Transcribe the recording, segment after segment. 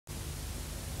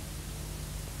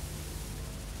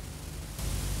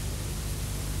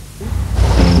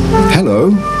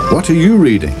Hello, what are you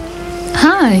reading?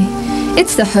 Hi,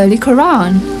 it's the Holy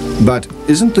Quran. But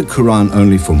isn't the Quran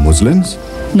only for Muslims?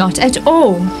 Not at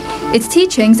all. Its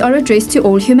teachings are addressed to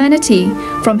all humanity,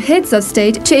 from heads of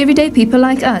state to everyday people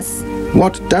like us.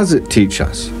 What does it teach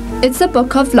us? It's a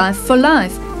book of life for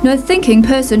life. No thinking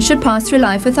person should pass through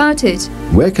life without it.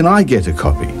 Where can I get a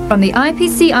copy? From the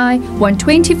IPCI,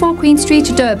 124 Queen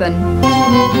Street, Durban.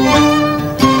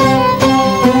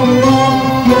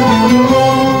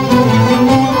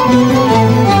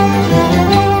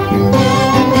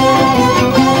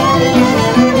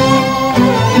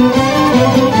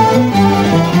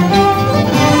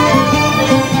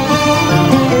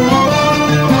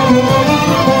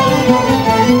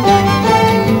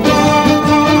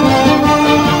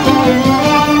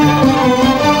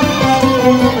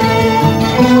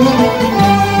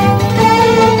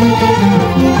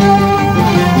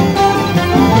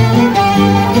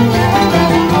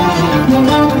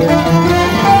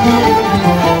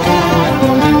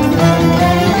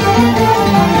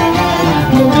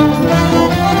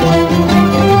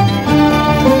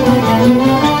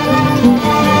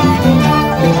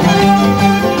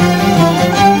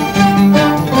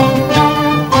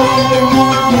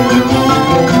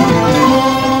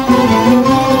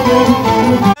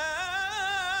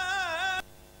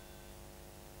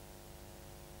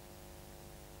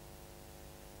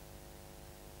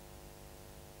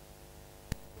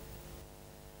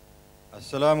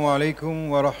 Assalamu alaikum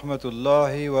wa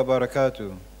rahmatullahi wa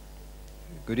barakatuh.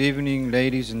 Good evening,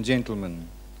 ladies and gentlemen.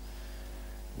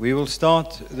 We will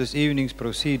start this evening's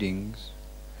proceedings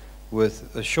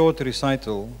with a short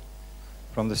recital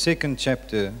from the second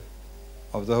chapter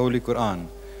of the Holy Quran,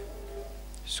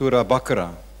 Surah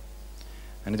Baqarah,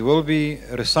 and it will be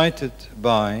recited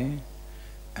by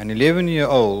an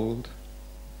 11-year-old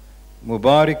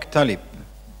Mubarak Talib.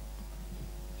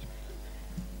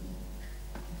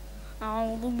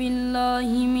 أعوذ بالله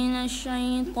من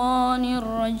الشيطان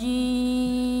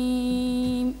الرجيم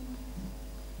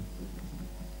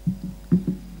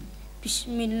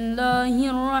بسم الله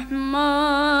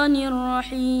الرحمن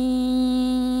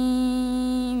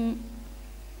الرحيم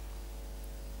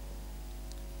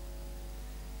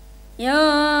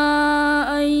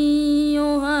يا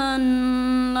أيها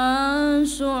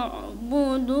الناس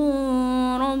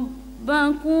اعبدوا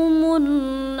ربكم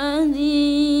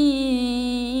الذي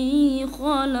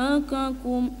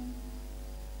خلقكم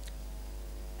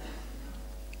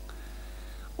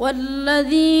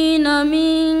والذين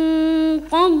من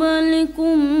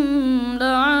قبلكم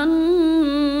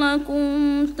لعلكم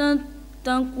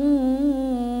تتقون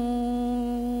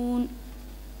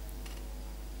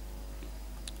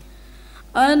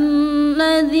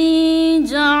الذي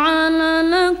جعل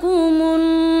لكم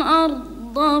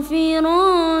الأرض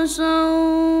فراشا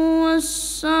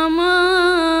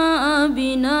والسماء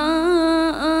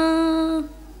بناء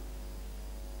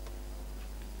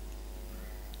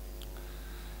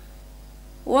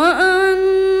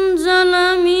وأنزل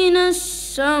من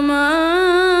السماء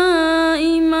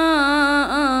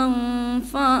ماء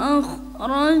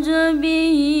فأخرج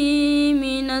به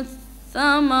من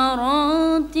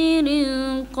الثمرات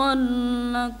رزقا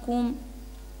لكم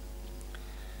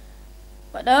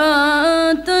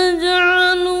ولا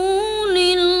تجعلوا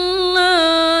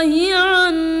لله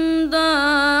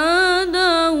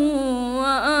أندادا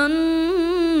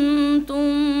وأنتم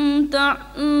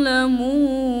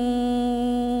تعلمون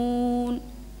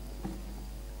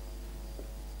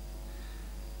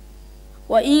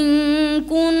وإن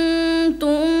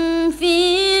كنتم في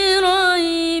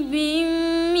ريب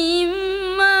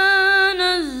مما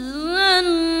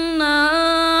نزلنا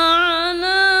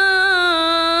على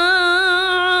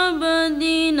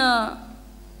عبدنا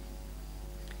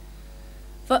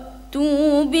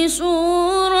فأتوا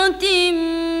بسورة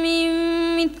من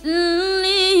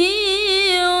مثله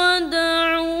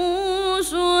ودعوا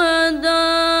شهداءكم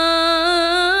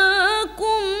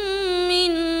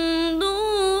من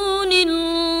دون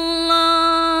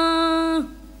الله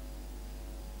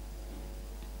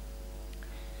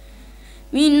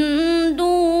إن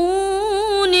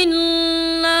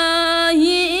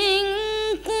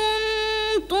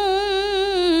كنتم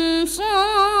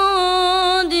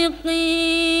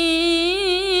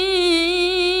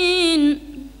صادقين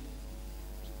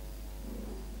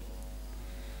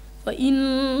فإن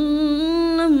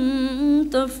لم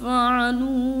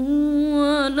تفعلوا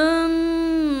ولن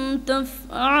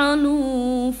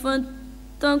تفعلوا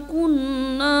فاتقوا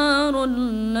النار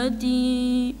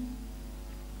التي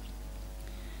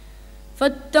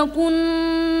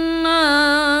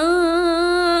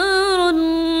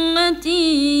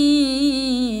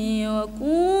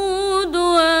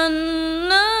وقودها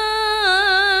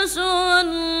الناس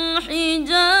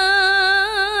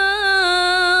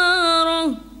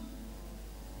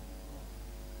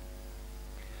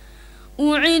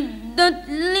أعدت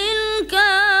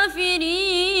للكافرين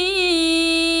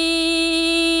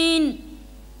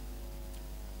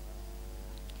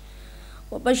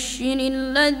وبشر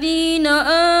الذين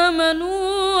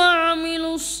آمنوا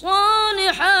وعملوا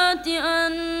الصالحات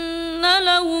أن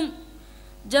لهم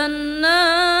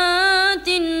جنات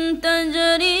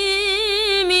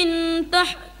تجري من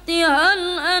تحتها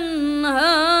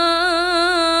الأنهار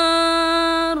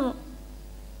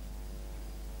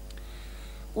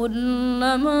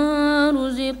كلما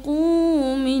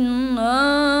رزقوا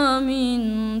منها من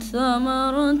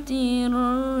ثمرة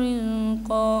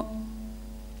رزقا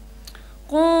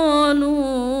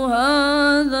قالوا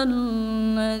هذا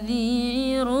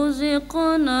الذي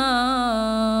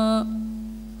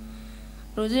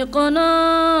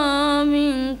رزقنا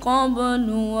من قبل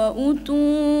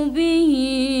وأتوا به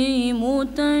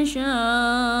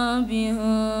متشابها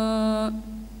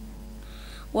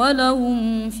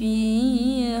ولهم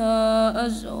فيها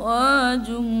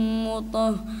أزواج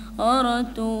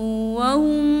مطهرة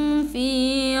وهم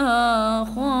فيها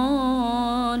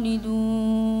خالدون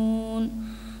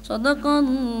صدق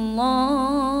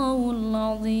الله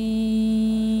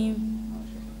العظيم.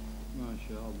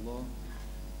 MashaAllah.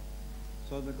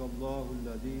 Sadaqallahu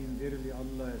al-Azim. Verily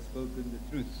Allah has spoken the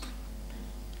truth.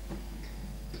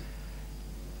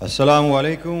 Assalamu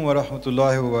alaikum wa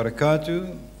rahmatullahi wa barakatuh.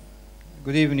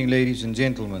 Good evening, ladies and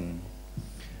gentlemen.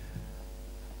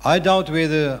 I doubt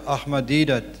whether Ahmed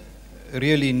Deedat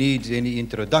really needs any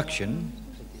introduction.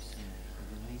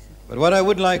 But what I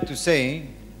would like to say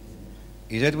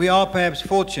is that we are perhaps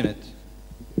fortunate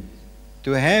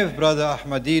to have Brother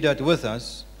Ahmed Deedat with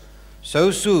us so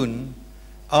soon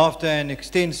after an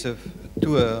extensive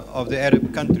tour of the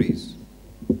Arab countries.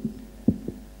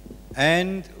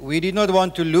 And we did not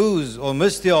want to lose or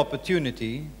miss the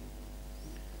opportunity.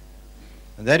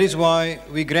 And that is why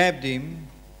we grabbed him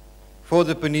for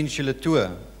the Peninsula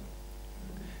tour.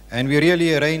 And we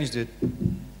really arranged it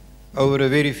over a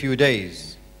very few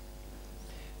days.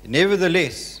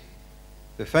 Nevertheless,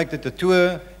 the fact that the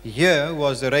tour here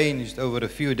was arranged over a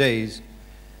few days,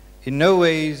 in no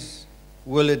ways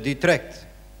will it detract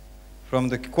from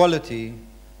the quality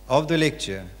of the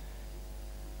lecture.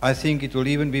 I think it will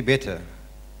even be better.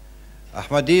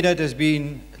 Ahmed Deedat has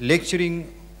been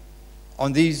lecturing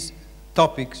on these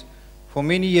topics for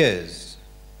many years.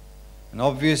 And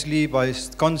obviously by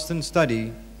constant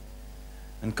study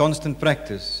and constant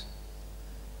practice,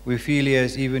 we feel he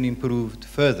has even improved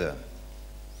further.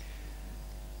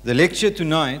 The lecture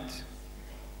tonight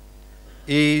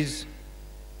is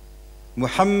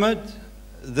Muhammad,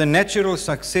 the natural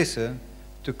successor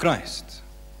to Christ.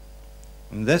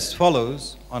 And this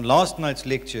follows on last night's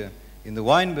lecture in the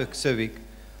Weinberg Civic,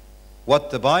 what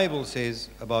the Bible says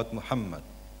about Muhammad.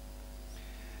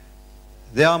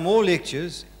 There are more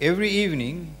lectures every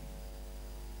evening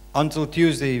until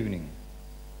Tuesday evening,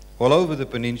 all over the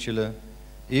peninsula,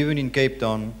 even in Cape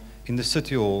Town, in the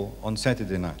City Hall on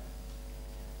Saturday night.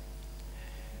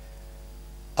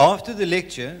 After the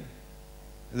lecture,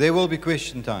 there will be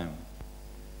question time.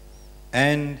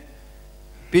 And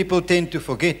people tend to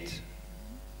forget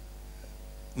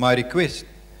my request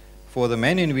for the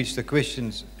manner in which the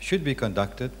questions should be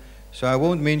conducted, so I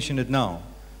won't mention it now.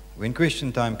 When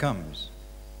question time comes,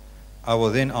 I will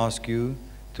then ask you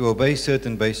to obey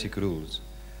certain basic rules.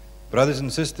 Brothers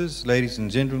and sisters, ladies and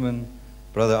gentlemen,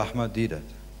 Brother Ahmed Deedat.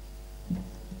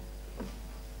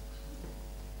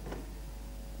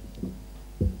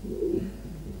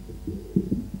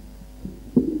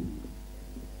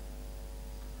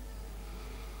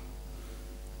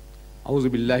 أعوذ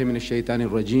بالله من الشيطان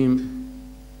الرجيم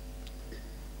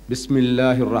بسم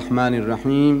الله الرحمن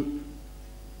الرحيم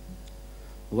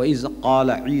وإذ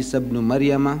قال عيسى ابن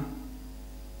مريم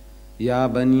يا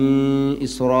بني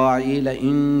إسرائيل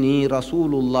إني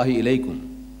رسول الله إليكم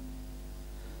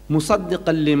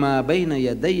مصدقا لما بين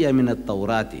يدي من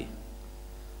التوراة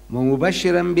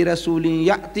ومبشرا برسول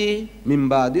يأتي من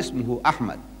بعد اسمه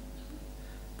أحمد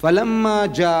فلما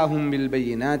جاءهم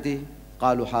بالبينات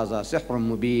قالوا هذا سحر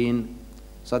مبين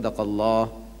صدق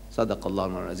الله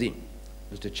العظيم.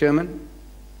 Mr. Chairman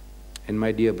and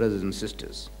my dear brothers and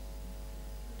sisters,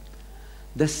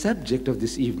 the subject of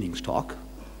this evening's talk,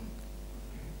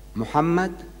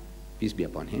 Muhammad, peace be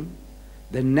upon him,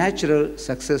 the natural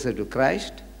successor to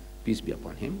Christ, peace be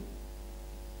upon him,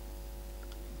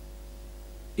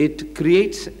 it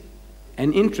creates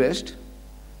an interest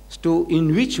to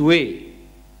in which way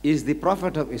is the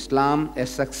Prophet of Islam a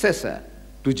successor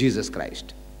to Jesus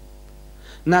Christ.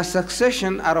 Now,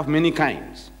 succession are of many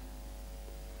kinds.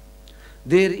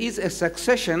 There is a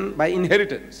succession by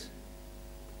inheritance.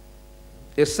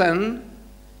 A son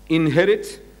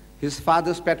inherits his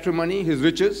father's patrimony, his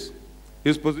riches,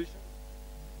 his position.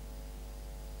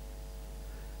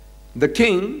 The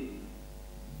king,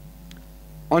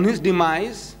 on his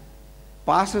demise,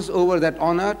 passes over that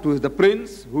honor to the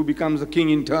prince, who becomes a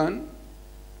king in turn.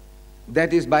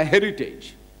 That is by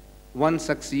heritage. One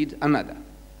succeeds another.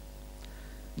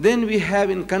 Then we have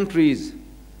in countries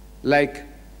like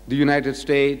the United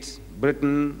States,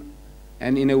 Britain,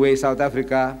 and in a way South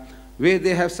Africa, where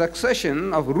they have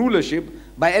succession of rulership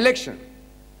by election.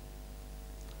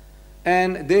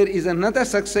 And there is another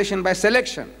succession by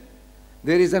selection.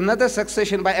 There is another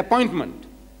succession by appointment.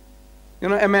 You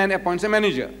know, a man appoints a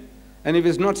manager, and if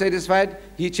he's not satisfied,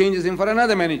 he changes him for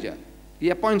another manager. He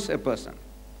appoints a person.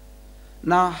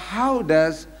 Now, how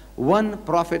does one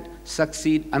prophet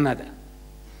succeed another?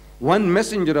 One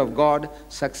messenger of God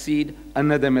succeed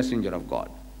another messenger of God.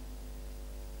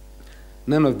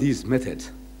 None of these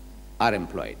methods are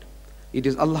employed. It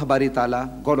is Allah Bari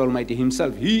Ta'ala, God Almighty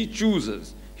Himself. He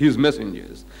chooses His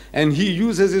messengers, and He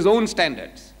uses His own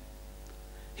standards.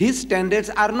 His standards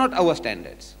are not our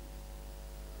standards.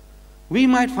 We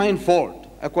might find fault,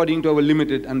 according to our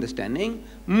limited understanding.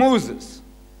 Moses,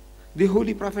 the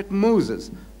holy prophet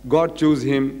Moses, God chose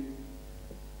him,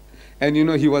 and you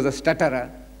know, he was a stutterer.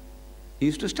 He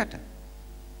used to stutter.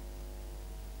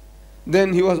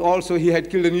 Then he had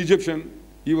killed an Egyptian.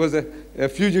 He was a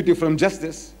fugitive from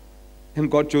justice,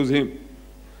 and God chose him.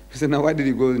 He said, now why did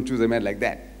he go and choose a man like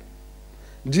that?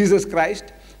 Jesus Christ,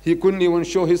 he couldn't even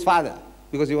show his father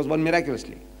because he was born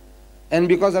miraculously. And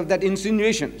because of that,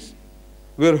 insinuations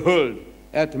were hurled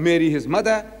at Mary, his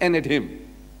mother, and at him.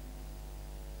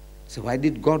 So why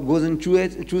did God go and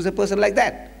choose a person like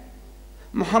that?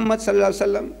 Muhammad sallallahu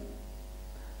alaihi wasallam,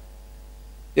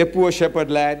 a poor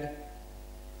shepherd lad,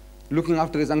 looking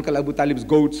after his uncle Abu Talib's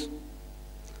goats,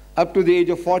 up to the age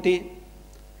of 40,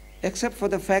 except for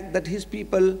the fact that his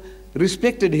people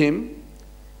respected him.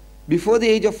 Before the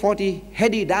age of 40,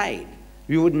 had he died,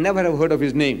 we would never have heard of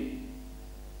his name.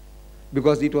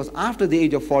 Because it was after the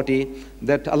age of 40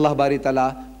 that Allah Bari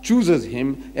Ta'ala chooses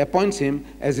him, appoints him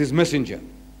as his messenger.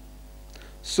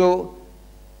 So,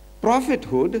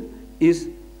 prophethood is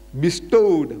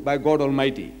bestowed by God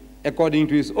Almighty according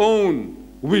to His own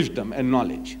wisdom and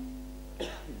knowledge.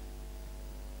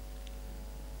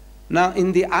 Now,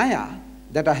 in the ayah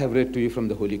that I have read to you from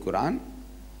the Holy Quran,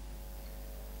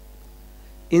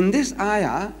 in this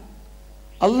ayah,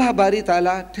 Allah Bari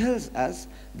Ta'ala tells us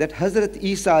that Hazrat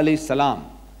Isa alayhi salam,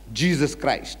 Jesus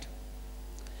Christ,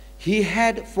 he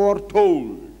had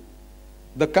foretold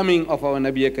the coming of our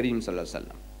Nabi Kareem sallallahu alaihi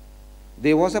wasallam.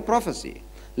 There was a prophecy.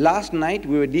 Last night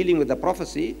we were dealing with the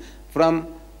prophecy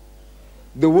from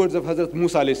the words of Hazrat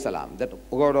Musa alayhi salam, that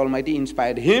God Almighty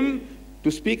inspired him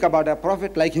to speak about a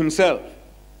prophet like himself,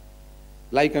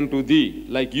 like unto thee,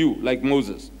 like you, like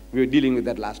Moses. We were dealing with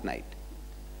that last night.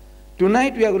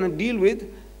 Tonight we are going to deal with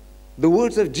the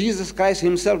words of Jesus Christ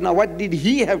himself. Now, what did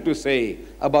he have to say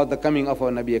about the coming of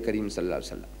our Nabi Kareem sallallahu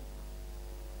alaihi wasallam?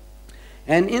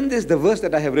 And in this, the verse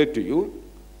that I have read to you,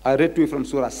 I read to you from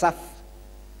Surah Saf,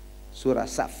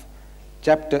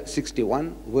 chapter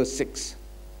 61, verse 6.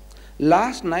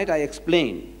 Last night I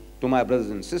explained to my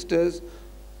brothers and sisters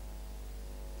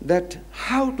that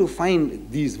how to find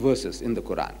these verses in the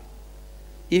Quran.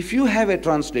 If you have a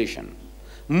translation,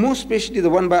 most especially the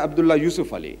one by Abdullah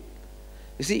Yusuf Ali,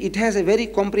 you see, it has a very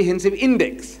comprehensive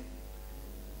index.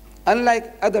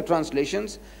 Unlike other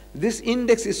translations, this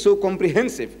index is so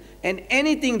comprehensive, and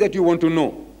anything that you want to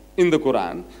know in the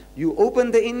Quran, you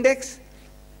open the index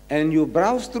and you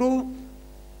browse through,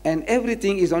 and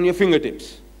everything is on your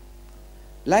fingertips.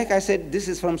 Like I said, this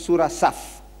is from Surah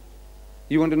Saf.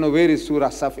 You want to know where is Surah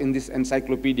Saf in this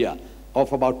encyclopedia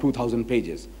of about 2,000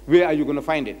 pages. Where are you going to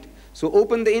find it? So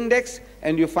open the index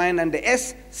and you find under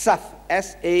S, Saf,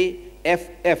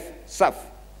 S-A-F-F, Saf.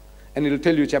 And it will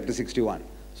tell you chapter 61.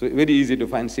 So very easy to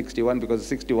find 61 because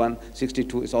 61,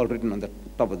 62 is all written on the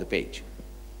top of the page.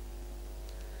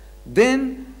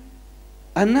 Then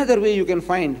another way you can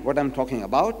find what I'm talking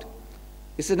about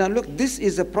is, now look, this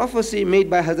is a prophecy made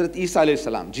by Hazrat Isa alayhi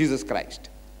salam, Jesus Christ.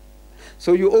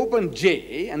 So you open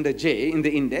J, under J in the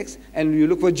index, and you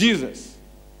look for Jesus.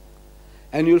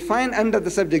 And you'll find under the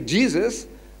subject Jesus,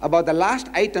 about the last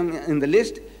item in the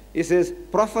list, it says,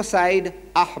 prophesied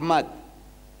Ahmad.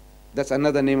 That's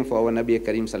another name for our Nabi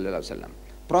Kareem sallallahu alaihi wasallam.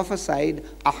 Prophesied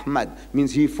Ahmad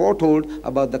means he foretold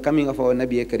about the coming of our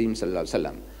Nabi Kareem sallallahu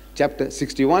alaihi wasallam. Chapter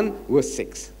 61, verse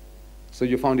 6. So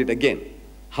you found it again.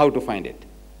 How to find it?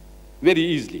 Very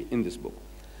easily in this book.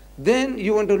 Then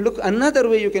you want to look another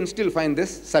way you can still find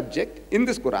this subject in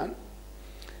this Quran.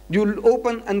 You'll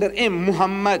open under M,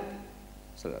 Muhammad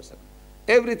sallallahu alaihi wasallam.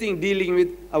 Everything dealing with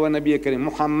our Nabi Karim,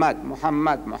 Muhammad,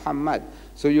 Muhammad, Muhammad.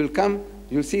 So you'll come,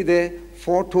 you'll see there,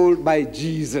 foretold by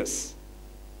Jesus.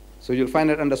 So you'll find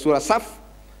it under Surah Saf,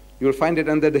 you'll find it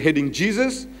under the heading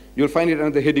Jesus, you'll find it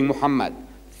under the heading Muhammad.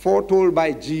 Foretold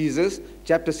by Jesus,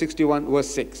 chapter 61,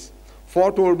 verse 6.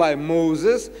 Foretold by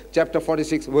Moses, chapter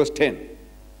 46, verse 10.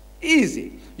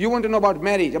 Easy. You want to know about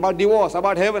marriage, about divorce,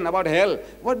 about heaven, about hell.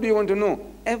 What do you want to know?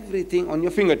 Everything on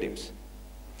your fingertips.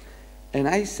 And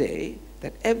I say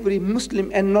that every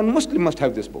Muslim and non-Muslim must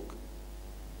have this book.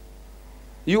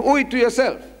 You owe it to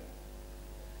yourself.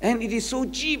 And it is so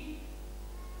cheap.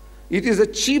 It is the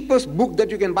cheapest book that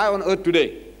you can buy on earth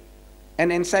today. An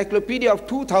encyclopedia of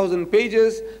 2,000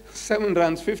 pages, 7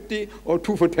 rands 50 or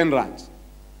 2 for 10 rands.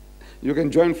 You can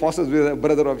join forces with a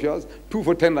brother of yours, 2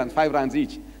 for 10 rands, 5 rands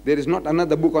each. There is not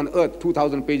another book on earth,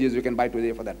 2,000 pages you can buy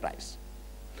today for that price.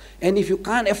 And if you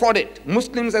can't afford it,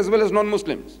 Muslims as well as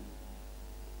non-Muslims,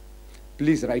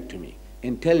 please write to me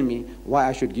and tell me why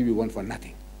I should give you one for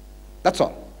nothing. That's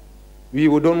all. We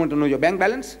don't want to know your bank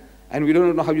balance, and we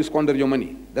don't know how you squander your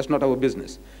money. That's not our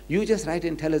business. You just write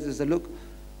and tell us, look,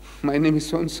 my name is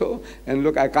so-and-so, and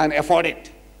look, I can't afford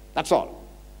it. That's all.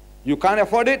 You can't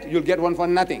afford it, you'll get one for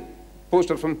nothing.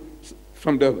 Poster from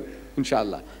Durban,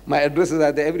 inshallah. My addresses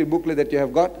are there. Every booklet that you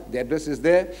have got, the address is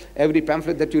there. Every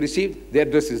pamphlet that you received, the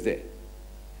address is there.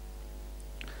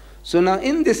 So now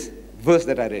in this verse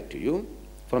that I read to you,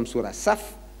 from Surah Saf,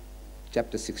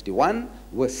 chapter 61,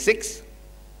 verse 6,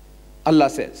 Allah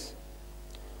says,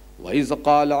 وَإِذْ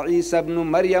قَالَ عِيسَى ابْنُ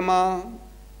مَرْيَمَ,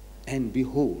 and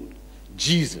behold,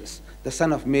 Jesus, the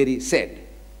son of Mary, said,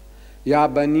 Ya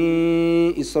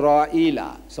Bani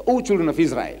Isra'ila, so, O children of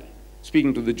Israel,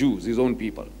 speaking to the Jews, his own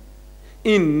people,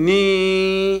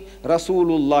 Inni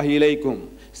Rasulullah ilaykum.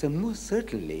 So most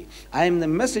certainly, I am the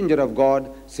messenger of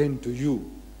God sent to you,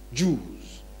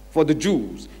 Jews. For the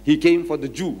Jews. He came for the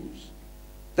Jews.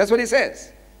 That's what he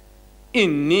says.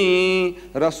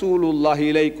 Inni Rasulullah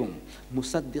ilaykum.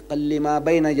 Musaddiqan lima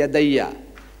bayna yadayya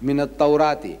min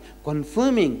at-Tawrati.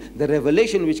 Confirming the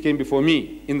revelation which came before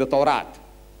me in the Torah.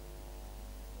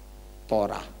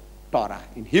 Torah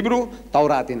in Hebrew,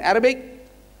 Tawrat in Arabic,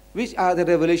 which are the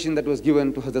revelation that was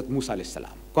given to Hazrat Musa alayhi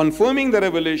salam. Confirming the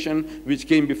revelation which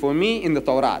came before me in the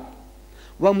Torah.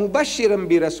 وَمُبَشِّرًا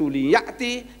بِرَسُولٍ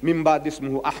يَأْتِي مِنْ بَعْدِ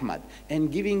اسْمُهُ أَحْمَدٍ, and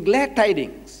giving glad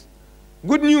tidings,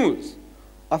 good news,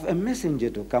 of a messenger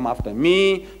to come after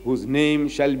me, whose name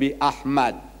shall be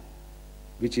Ahmad,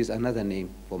 which is another name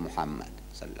for Muhammad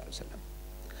sallallahu alaihi wasallam.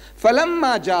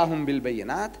 فَلَمَّا جَاهُمْ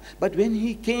بِالْبَيِّنَاتِ, but when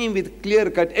he came with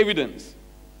clear-cut evidence,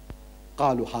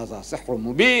 قَالُوا هَذَا سِحْرٌ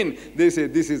مُبِينٌ, they say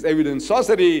this is evidence,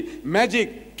 sorcery,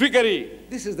 magic, trickery.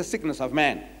 This is the sickness of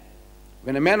man.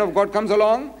 When a man of God comes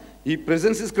along, he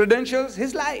presents his credentials,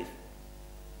 his life,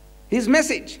 his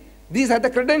message. These are the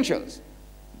credentials.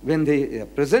 When they are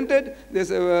presented, they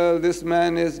say, well, this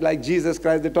man is like Jesus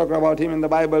Christ. They talk about him in the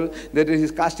Bible, that he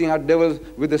is casting out devils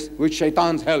with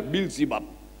shaitan's help, Beelzebub.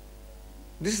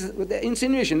 This is the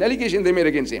insinuation, the allegation they made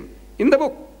against him in the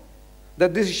book,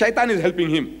 that this shaitan is helping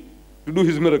him to do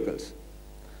his miracles.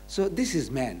 So this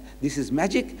is man, this is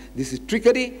magic, this is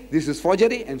trickery, this is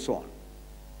forgery, and so on.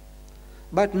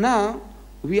 But now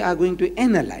we are going to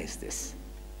analyze this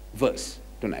verse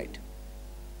tonight.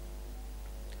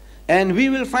 And we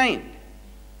will find,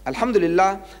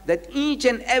 alhamdulillah, that each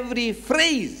and every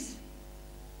phrase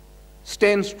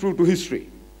stands true to history,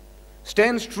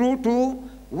 stands true to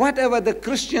whatever the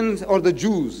Christians or the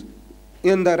Jews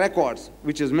in the records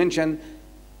which is mentioned.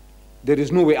 There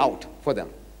is no way out for them.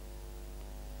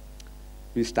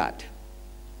 We start.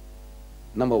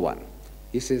 Number 1,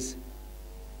 he says,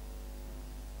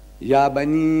 Ya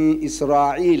Bani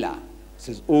Isra'ila,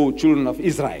 says, O children of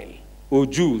Israel, O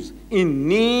Jews,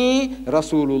 Inni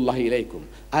Rasulullah ilaykum,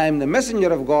 I am the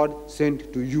messenger of God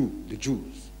sent to you, the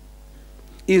Jews.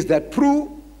 Is that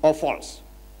true or false?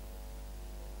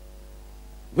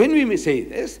 When we may say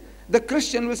this, the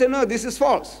Christian will say, no, this is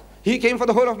false. He came for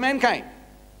the whole of mankind.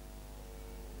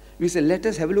 We say, let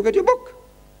us have a look at your book.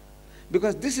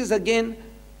 Because this is again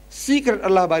secret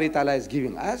Allah Bari Ta'ala is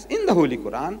giving us in the Holy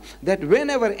Quran, that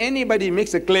whenever anybody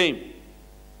makes a claim,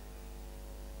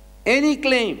 any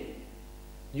claim,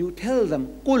 you tell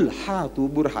them, قُلْ هَاتُوا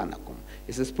بُرْهَانَكُمْ.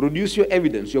 It says, produce your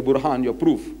evidence, your burhan, your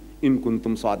proof. In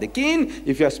kuntum sadiqeen,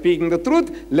 if you are speaking the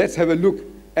truth, let's have a look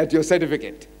at your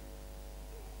certificate,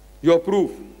 your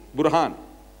proof, burhan.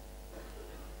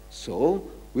 So,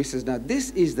 we says, now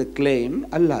this is the claim.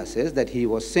 Allah says that he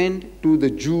was sent to the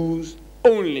Jews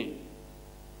only.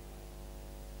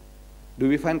 Do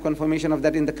we find confirmation of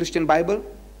that in the Christian Bible?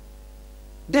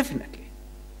 Definitely.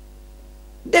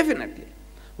 Definitely.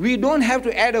 We don't have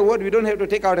to add a word, we don't have to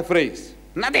take out a phrase.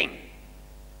 Nothing.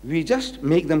 We just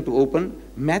make them to open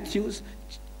Matthew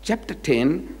chapter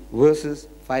 10, verses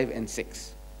 5 and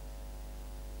 6.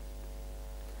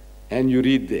 And you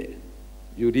read there.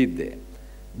 You read there.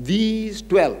 These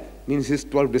 12, means his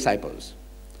 12 disciples,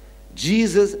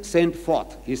 Jesus sent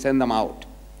forth, he sent them out,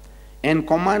 and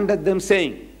commanded them,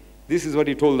 saying, this is what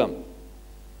he told them,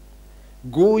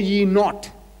 go ye not,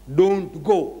 don't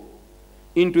go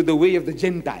into the way of the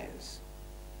Gentiles.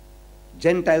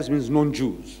 Gentiles means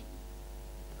non-Jews.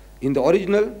 In the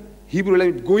original Hebrew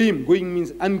language, goyim, going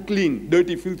means unclean,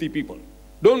 dirty, filthy people.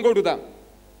 Don't go to them.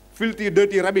 Filthy,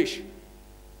 dirty rubbish.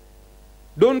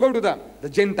 Don't go to them. The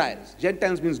Gentiles.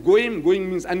 Gentiles means goyim, going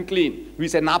means unclean. We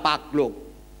say napak log,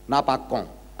 napak kong,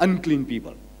 unclean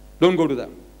people. Don't go to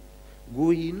them.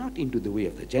 Go ye not into the way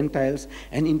of the Gentiles,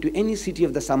 and into any city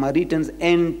of the Samaritans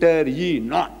enter ye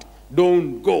not.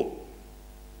 Don't go.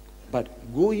 But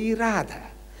go ye rather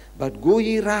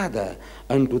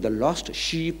unto the lost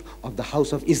sheep of the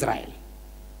house of Israel.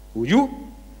 Who,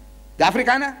 you? The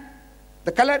Afrikaner?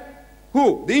 The colored?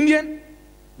 Who? The Indian?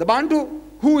 The Bantu?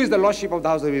 Who is the lost sheep of the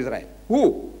house of Israel?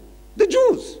 Who? The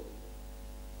Jews.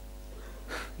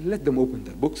 Let them open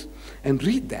their books and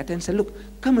read that and say, look,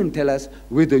 come and tell us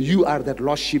whether you are that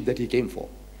lost sheep that he came for.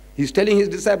 He's telling his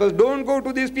disciples, don't go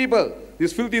to these people,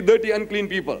 these filthy, dirty, unclean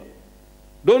people.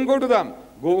 Don't go to them.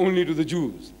 Go only to the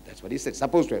Jews. That's what he said,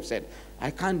 supposed to have said.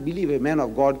 I can't believe a man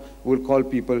of God will call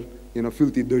people,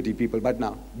 filthy, dirty people. But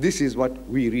now, this is what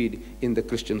we read in the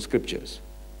Christian scriptures.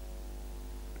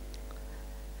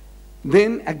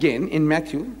 Then again, in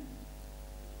Matthew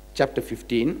chapter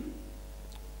 15,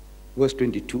 verse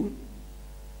 22,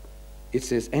 it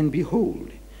says, and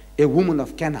behold, a woman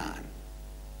of Canaan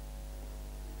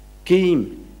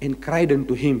came and cried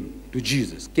unto him, to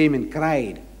Jesus, came and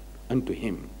cried unto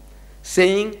him,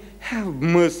 saying, have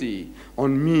mercy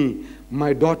on me,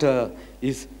 my daughter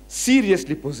is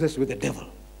seriously possessed with the devil.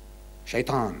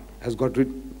 Shaitan has got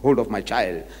hold of my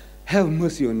child. Have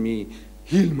mercy on me,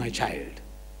 heal my child.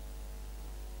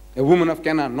 A woman of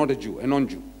Canaan, not a Jew, a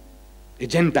non-Jew, a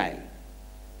Gentile.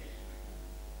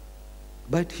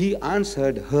 But he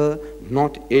answered her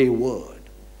not a word.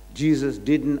 Jesus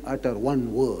didn't utter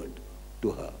one word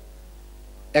to her.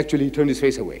 Actually, he turned his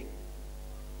face away.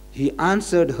 He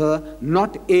answered her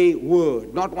not a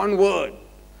word, not one word.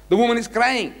 The woman is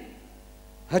crying.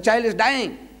 Her child is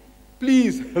dying.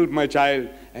 Please help my child.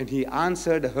 And he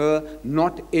answered her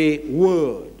not a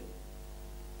word.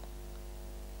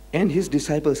 And his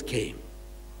disciples came,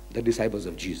 the disciples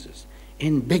of Jesus,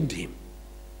 and begged him.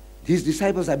 These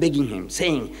disciples are begging him,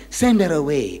 saying, send her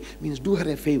away. Means do her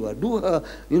a favor. Do her,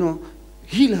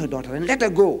 heal her daughter and let her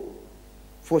go.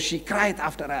 For she cried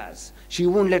after us. She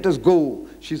won't let us go.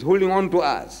 She's holding on to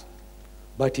us.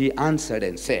 But he answered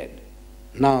and said,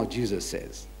 now Jesus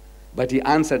says, but he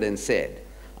answered and said,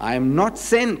 I am not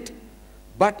sent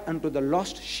but unto the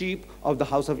lost sheep of the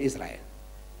house of Israel.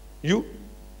 You,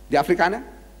 the Afrikaner,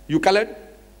 you colored,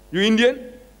 you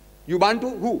Indian, you Bantu,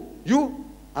 who? You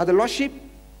are the lost sheep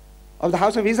of the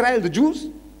house of Israel, the Jews.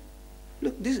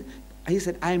 Look, this, he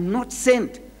said, I am not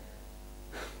sent.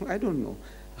 I don't know.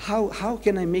 How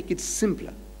can I make it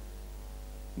simpler?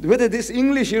 Whether this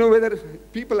English, whether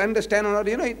people understand or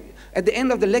not, at the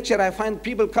end of the lecture, I find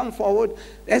people come forward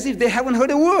as if they haven't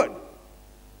heard a word.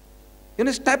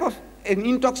 It's type of an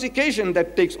intoxication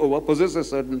that takes over,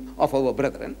 possesses certain of our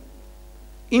brethren.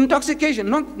 Intoxication,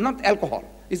 not alcohol.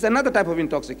 It's another type of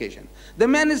intoxication. The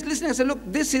man is listening and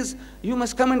says, look, you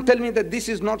must come and tell me that this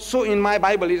is not so in my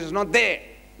Bible. It is not there.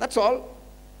 That's all.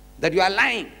 That you are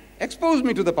lying. Expose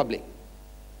me to the public.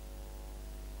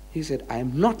 He said, I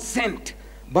am not sent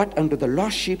but unto the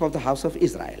lost sheep of the house of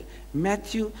Israel.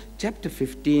 Matthew chapter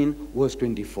 15, verse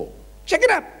 24. Check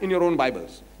it up in your own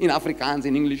Bibles. In Afrikaans,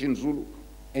 in English, in Zulu.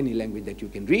 Any language that you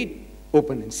can read,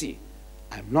 open and see.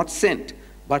 I am not sent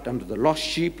but unto the lost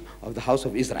sheep of the house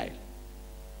of Israel.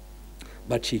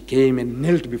 But she came and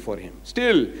knelt before him.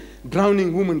 Still,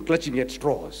 drowning woman clutching at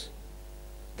straws.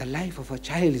 The life of her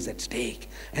child is at stake.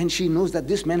 And she knows that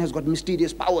this man has got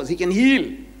mysterious powers. He can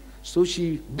heal. So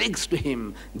she begs to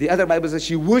him. The other Bible says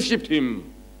she worshipped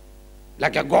him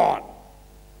like a god.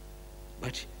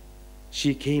 But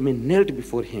she came and knelt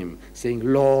before him, saying,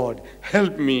 Lord,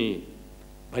 help me.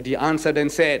 But he answered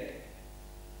and said,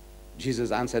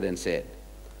 Jesus answered and said,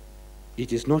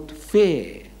 it is not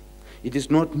fair, it is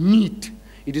not meet,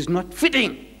 it is not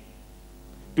fitting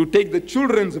to take the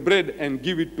children's bread and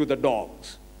give it to the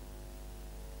dogs.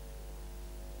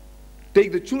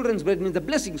 Take the children's bread means the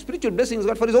blessing, spiritual blessings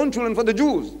God for his own children, for the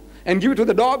Jews, and give it to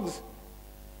the dogs.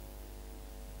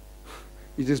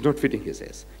 It is not fitting, he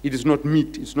says. It is not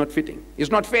meet, it's not fitting,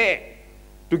 it's not fair.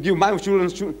 to give my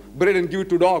children bread and give it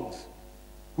to dogs.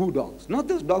 Who dogs? Not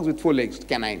those dogs with 4 legs,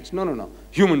 canines. No, no, no.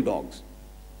 Human dogs.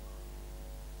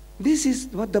 This is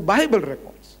what the Bible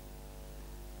records.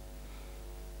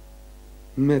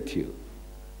 Matthew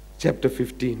chapter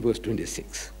 15, verse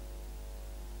 26.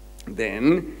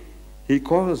 Then he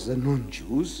calls the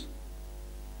non-Jews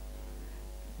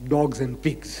dogs and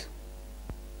pigs.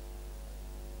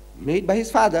 Made by his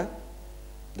Father.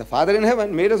 The Father in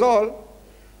heaven made us all.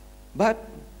 But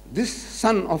this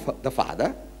Son of the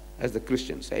Father, as the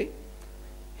Christians say,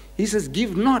 he says,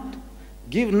 give not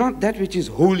that which is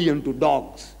holy unto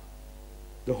dogs.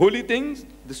 The holy things,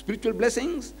 the spiritual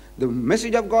blessings, the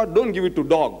message of God, don't give it to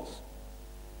dogs.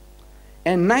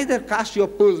 And neither cast your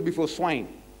pearls before swine.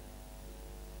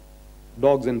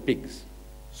 Dogs and pigs,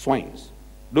 swines.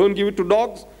 Don't give it to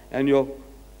dogs, and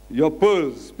your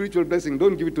pearls, spiritual blessing,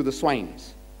 don't give it to the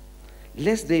swines.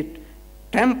 Lest they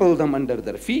trample them under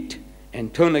their feet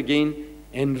and turn again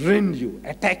and rend you,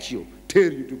 attack you,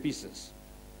 tear you to pieces.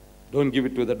 Don't give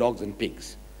it to the dogs and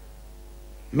pigs.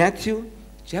 Matthew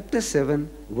chapter 7,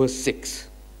 verse 6.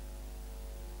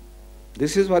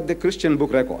 This is what the Christian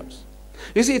book records.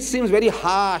 You see, it seems very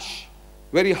harsh,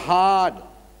 very hard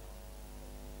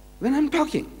when I'm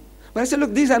talking. But I said,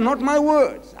 look, these are not my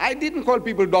words. I didn't call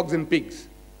people dogs and pigs.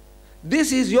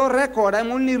 This is your record.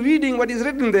 I'm only reading what is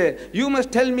written there. You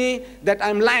must tell me that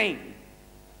I'm lying.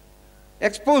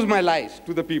 Expose my lies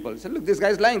to the people. I said, look, this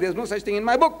guy's lying. There's no such thing in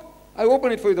my book. I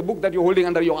open it for you, the book that you're holding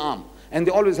under your arm. And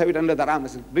they always have it under their arm. I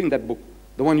said, bring that book,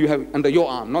 the one you have under your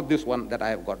arm, not this one that I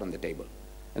have got on the table.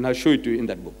 And I'll show it to you in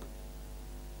that book.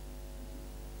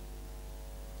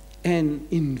 And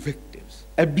invectives,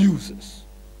 abuses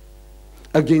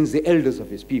against the elders of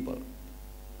his people.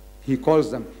 He calls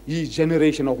them, ye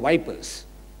generation of vipers,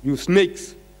 you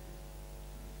snakes,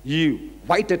 ye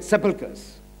whited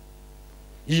sepulchres,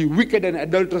 ye wicked and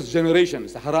adulterous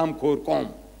generations, the haram khor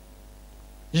qawm,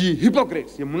 ye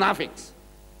hypocrites, ye munafiqs.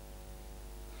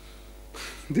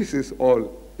 This is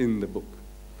all in the book.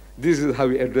 This is how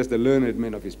he addressed the learned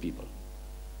men of his people,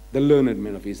 the learned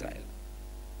men of Israel.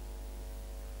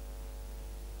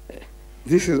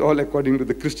 This is all according to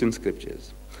the Christian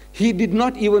scriptures. He did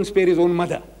not even spare his own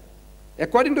mother.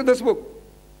 According to this book,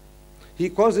 he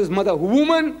calls his mother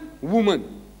woman,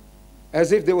 woman,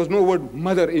 as if there was no word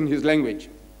mother in his language.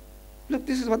 Look,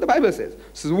 this is what the Bible says. It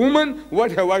says, woman,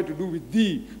 what have I to do with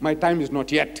thee? My time is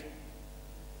not yet.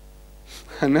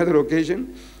 Another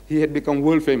occasion, he had become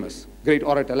world famous, great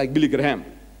orator like Billy Graham,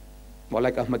 or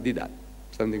like Ahmed Deedat,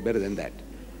 something better than that.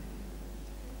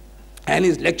 And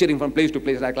he's lecturing from place to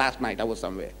place, like last night I was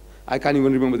somewhere. I can't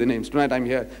even remember the names. Tonight I'm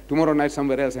here, tomorrow night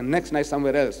somewhere else, and next night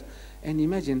somewhere else. And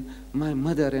imagine, my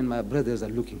mother and my brothers are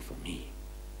looking for me,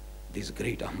 this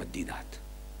great Ahmed Deedat.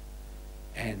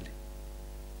 And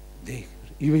they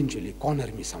eventually corner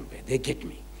me somewhere, they get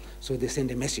me. So they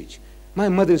send a message. My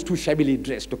mother is too shabbily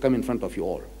dressed to come in front of you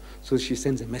all. So she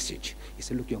sends a message. He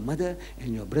said, look, your mother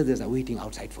and your brothers are waiting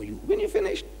outside for you. When you're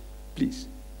finished, please,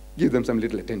 give them some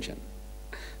little attention.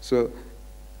 So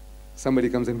somebody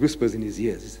comes and whispers in his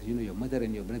ears. He says, you know, your mother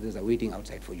and your brothers are waiting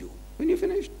outside for you. When you're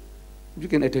finished, you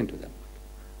can attend to them.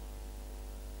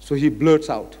 So he blurts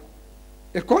out,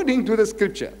 according to the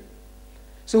scripture.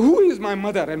 So who is my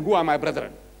mother and who are my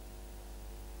brethren?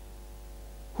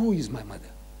 Who is my mother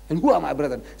and who are my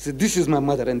brethren? He said, this is my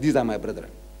mother and these are my brethren.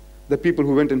 The people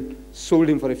who went and sold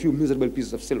him for a few miserable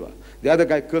pieces of silver. The other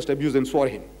guy cursed, abused, and swore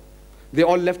him. They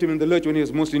all left him in the lurch when he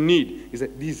was most in need. He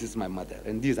said, this is my mother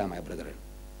and these are my brethren.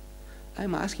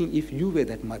 I'm asking, if you were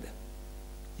that mother,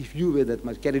 if you were that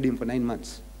mother, carried him for 9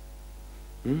 months,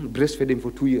 breastfed him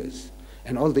for 2 years,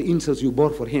 and all the insults you bore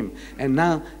for him, and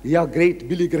now your great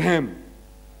Billy Graham,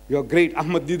 your great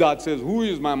Ahmed Deedat says, who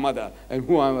is my mother and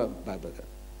who am my brother?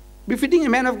 Befitting a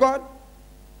man of God?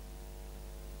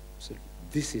 So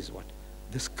this is what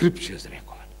the scriptures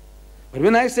record. But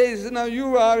when I say, now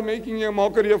you are making a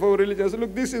mockery of our religion, I say,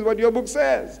 look, this is what your book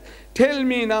says. Tell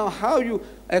me now how you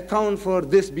account for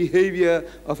this behavior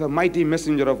of a mighty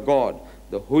messenger of God.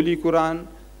 The Holy Quran,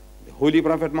 the Holy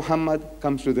Prophet Muhammad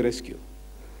comes to the rescue.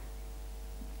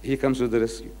 He comes to the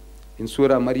rescue. In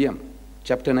Surah Maryam,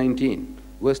 chapter 19,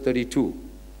 verse 32,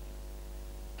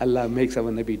 Allah makes our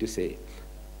Nabi to say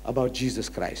about Jesus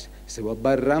Christ. He said,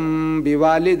 وَبَرَّمْ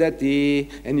بِوَالِدَتِي,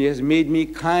 and he has made me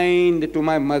kind to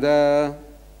my mother.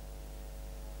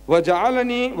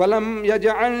 وَجَعَلَنِي وَلَمْ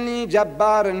يَجْعَلْنِي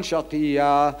جَبَّارًا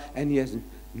شَقِيًّا, and he has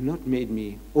not made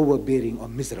me overbearing or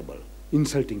miserable,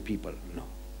 insulting people. No.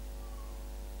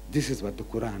 This is what the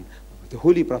Quran, the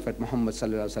Holy Prophet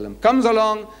Muhammad comes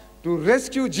along to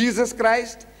rescue Jesus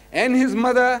Christ and his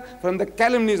mother from the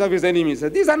calumnies of his enemies.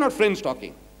 These are not friends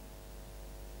talking.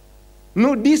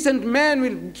 No decent man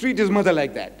will treat his mother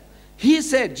like that. He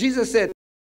said, Jesus said,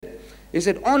 he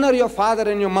said, honor your father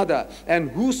and your mother,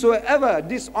 and whosoever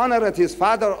dishonoreth his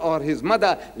father or his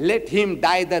mother, let him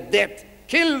die the death.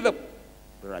 Kill the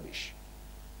rubbish.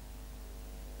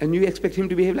 And you expect him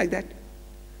to behave like that?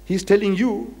 He's telling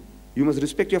you, you must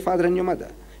respect your father and your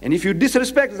mother. And if you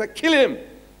disrespect, it's like, kill him.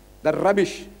 The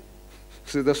rubbish.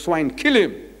 So the swine, kill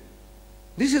him.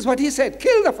 This is what he said,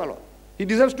 kill the fellow. He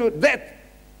deserves to death.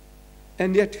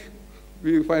 And yet,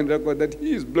 we find record that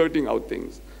he is blurting out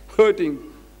things, hurting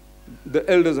the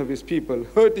elders of his people,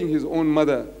 hurting his own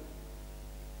mother.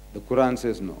 The Quran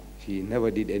says no, he never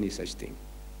did any such thing.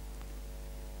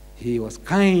 He was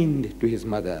kind to his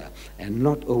mother and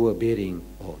not overbearing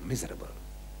or miserable.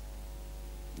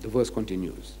 The verse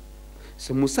continues.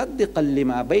 So مُصَدِّقًا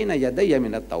لِمَا بَيْنَ يَدَيَّ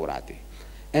مِنَ التَّوْرَاتِ,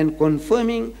 and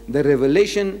confirming the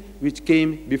revelation which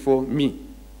came before me.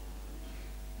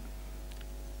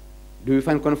 Do you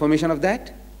find confirmation of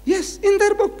that? Yes, in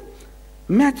their book.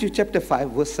 Matthew chapter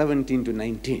 5, verse 17 to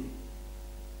 19.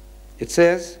 It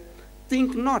says,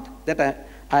 think not that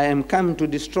I am come to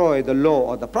destroy the law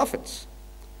or the prophets.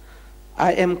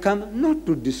 I am come not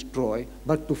to destroy,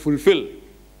 but to fulfill.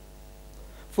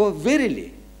 For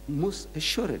verily, most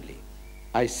assuredly,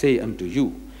 I say unto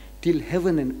you, till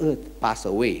heaven and earth pass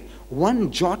away,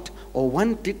 one jot or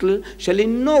one tittle shall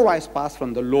in no wise pass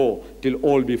from the law till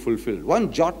all be fulfilled.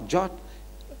 One jot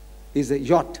is a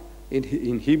yot.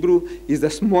 In Hebrew, is the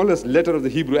smallest letter of the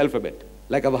Hebrew alphabet,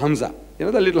 like of Hamza. You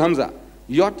know the little Hamza?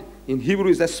 Yot in Hebrew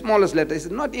is the smallest letter. It's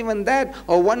not even that,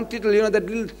 or one tittle, you know, that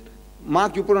little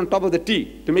mark you put on top of the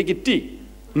T to make it T.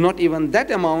 Not even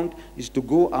that amount is to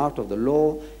go out of the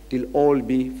law till all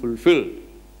be fulfilled.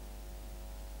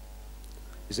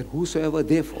 He said, whosoever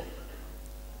therefore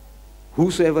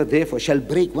shall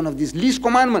break one of these least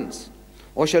commandments,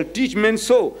 or shall teach men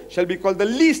so, shall be called the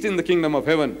least in the kingdom of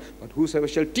heaven. But whosoever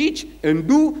shall teach and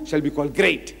do shall be called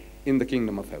great in the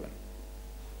kingdom of heaven.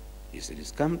 He said,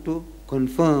 he's come to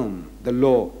confirm the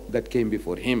law that came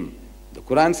before him. The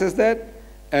Quran says that,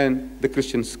 and the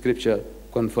Christian scripture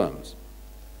confirms.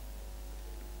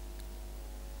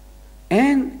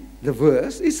 And the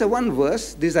verse is a one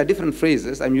verse. These are different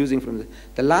phrases I'm using from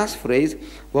the last phrase,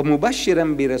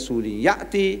 وَمُبَشِّرًا بِرَسُولٍ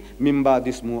يَأْتِي مِنْ بَعْدِ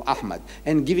اسْمُهُ أَحْمَدٍ,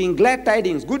 and giving glad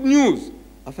tidings, good news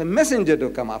of a messenger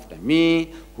to come after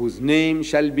me, whose name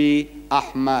shall be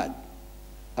Ahmad,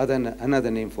 another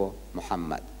name for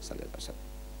Muhammad.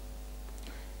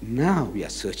 Now we are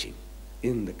searching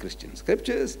in the Christian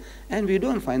scriptures, and we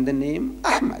don't find the name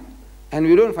Ahmad, and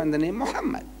we don't find the name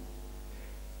Muhammad.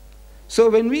 So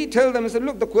when we tell them, we say,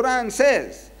 look, the Quran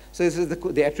says, so this is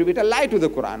they attribute a lie to the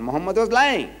Quran. Muhammad was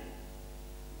lying.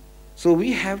 So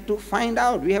we have to find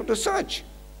out, we have to search.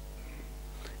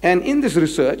 And in this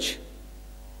research,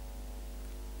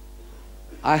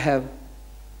 I have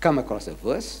come across a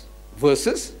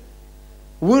verses,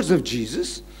 words of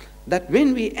Jesus, that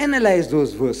when we analyze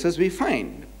those verses, we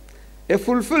find a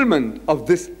fulfillment of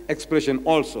this expression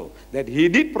also, that he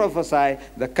did prophesy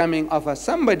the coming of a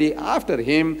somebody after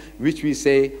him, which we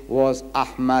say was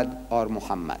Ahmad or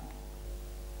Muhammad.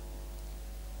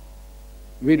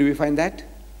 Where do we find that?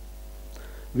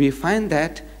 We find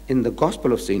that in the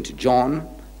Gospel of St.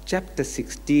 John, chapter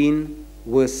 16,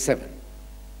 verse 7.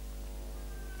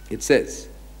 It says,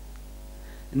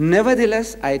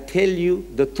 nevertheless, I tell you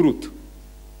the truth.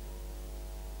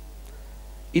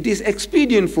 It is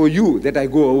expedient for you that I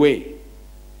go away.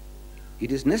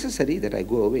 It is necessary that I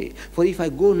go away. For if I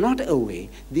go not away,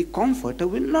 the Comforter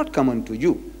will not come unto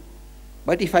you.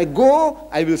 But if I go,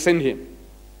 I will send him.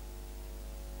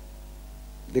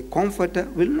 The Comforter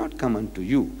will not come unto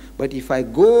you. But if I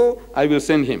go, I will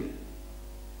send him.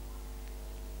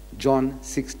 John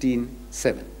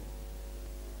 16:7.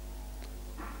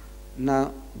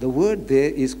 Now, the word there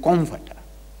is comforter.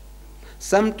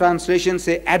 Some translations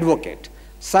say advocate.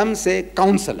 Some say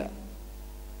counselor.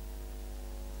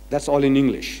 That's all in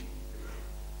English.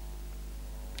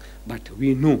 But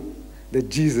we know that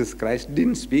Jesus Christ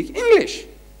didn't speak English.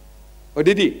 Or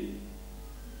did he?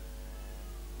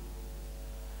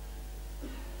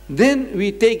 Then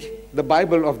we take the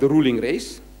Bible of the ruling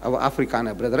race, our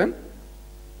Afrikaner brethren,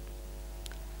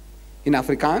 in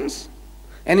Afrikaans.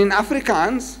 And in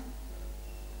Afrikaans,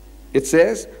 it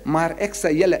says, maar ek sê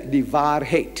julle die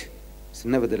waarheid. So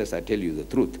nevertheless, I tell you the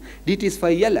truth. Dit is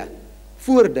vir julle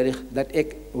voorderrig dat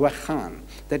ek weggaan.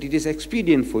 That it is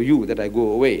expedient for you that I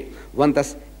go away. Want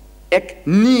as ek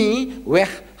nie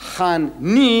weggaan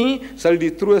nie, sal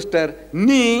die trooster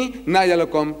nie na julle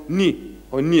kom nie.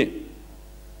 O nee.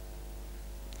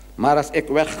 Maar as ek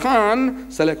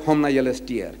weggaan, sal ek hom na julle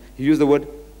stuur. He used the word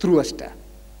trooster.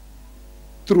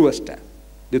 truest,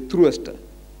 the truest.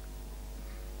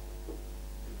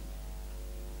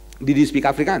 Did he speak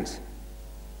Afrikaans?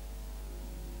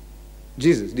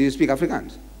 Jesus, did he speak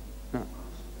Afrikaans? No.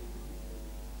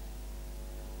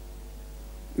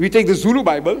 We take the Zulu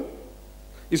Bible,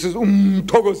 it says,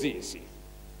 Togozisi.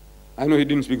 I know he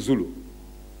didn't speak Zulu.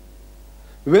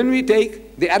 When we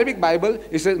take the Arabic Bible,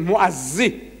 it says,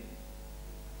 Mu'azzi.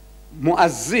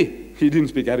 Mu'azzi, he didn't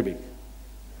speak Arabic.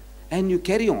 And you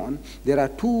carry on, there are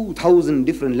 2,000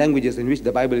 different languages in which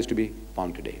the Bible is to be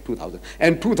found today, 2,000.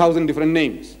 And 2,000 different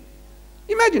names.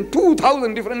 Imagine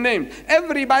 2,000 different names.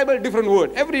 Every Bible different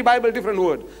word. Every Bible different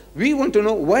word. We want to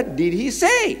know, what did he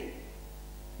say?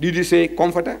 Did he say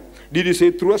comforter? Did he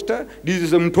say truster? Did he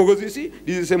say mtogozisi?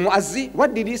 Did he say muazzi?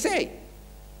 What did he say?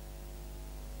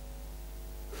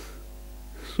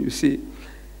 You see,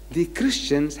 the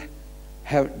Christians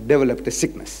have developed a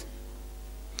sickness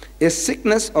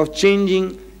of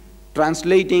changing,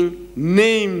 translating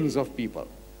names of people,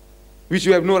 which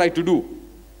you have no right to do.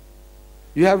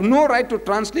 You have no right to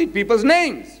translate people's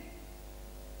names.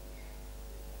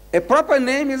 A proper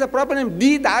name is a proper name.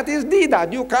 Deedat is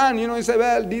Deedat. You can't, you say,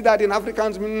 well, Deedat in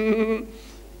Afrikaans,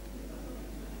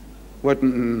 what?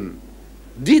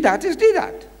 Deedat is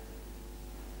Deedat.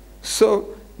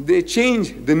 So they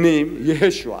changed the name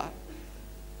Yeshua,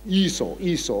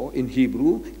 Esau in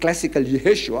Hebrew, classical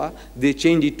Yeshua, they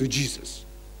changed it to Jesus.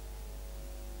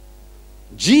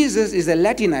 Jesus is a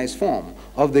Latinized form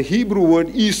of the Hebrew word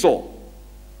Esau.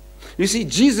 You see,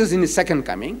 Jesus in his second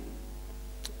coming,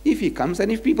 if he comes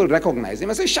and if people recognize him,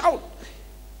 I say, shout,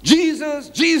 Jesus,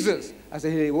 Jesus. I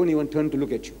say, he won't even turn to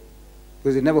look at you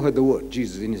because he never heard the word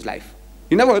Jesus in his life.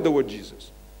 He never heard the word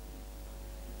Jesus.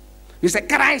 He said,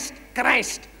 Christ,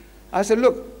 Christ. I said,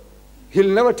 look, he'll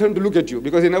never turn to look at you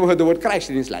because he never heard the word Christ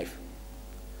in his life.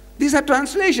 These are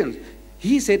translations.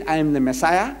 He said, I am the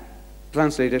Messiah,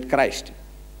 translated Christ,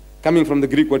 coming from the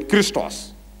Greek word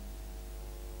Christos.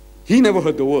 He never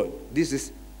heard the word. This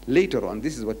is later on.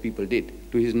 This is what people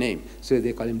did to his name. So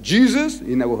they call him Jesus.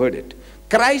 He never heard it.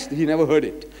 Christ. He never heard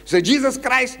it. So Jesus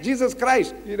Christ. Jesus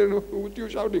Christ. He don't know what you're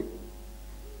shouting.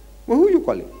 Well, who are you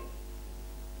calling?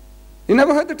 He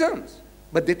never heard the terms.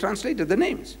 But they translated the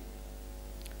names.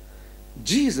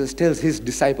 Jesus tells his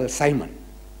disciple Simon.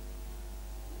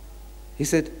 He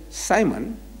said,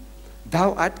 Simon,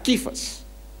 thou art Cephas.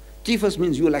 Cephas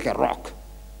means you are like a rock.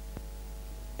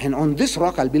 And on this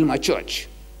rock I'll build my church.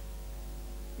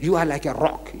 You are like a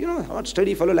rock. You know, a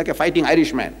sturdy fellow like a fighting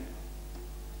Irishman.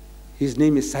 His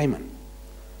name is Simon.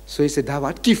 So he said, thou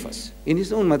art Cephas. In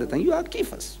his own mother tongue, you are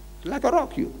Cephas. Like a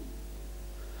rock, you.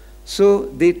 So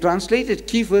they translated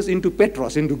Cephas into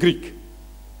Petros, into Greek.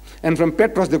 And from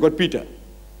Petros they got Peter.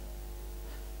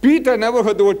 Peter never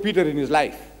heard the word Peter in his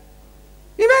life.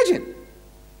 Imagine.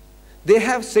 They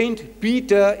have Saint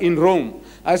Peter in Rome.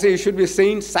 I say it should be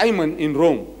Saint Simon in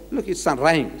Rome. Look, it's some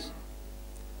rhymes.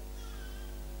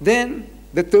 Then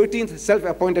the 13th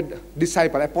self-appointed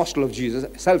disciple, apostle of Jesus,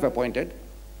 self-appointed,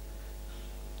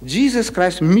 Jesus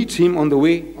Christ meets him on the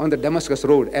way, on the Damascus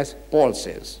road, as Paul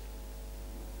says.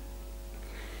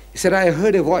 He said, I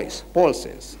heard a voice, Paul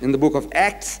says, in the book of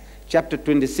Acts, chapter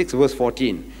 26, verse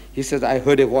 14. He says, I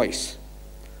heard a voice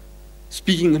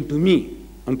speaking unto me,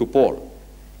 unto Paul,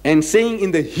 and saying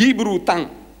in the Hebrew tongue,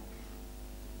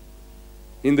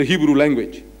 in the Hebrew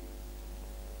language,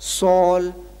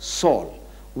 Saul, Saul,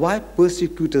 why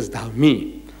persecutest thou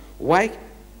me? Why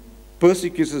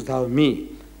persecutest thou me?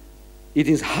 It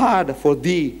is hard for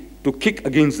thee to kick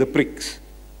against the pricks.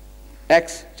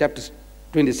 Acts chapter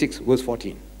 26, verse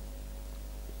 14.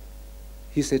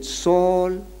 He said,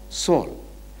 Saul, Saul.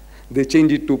 They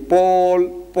changed it to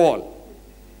Paul, Paul.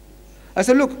 I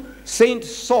said, look, Saint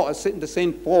Saul, the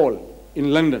Saint Paul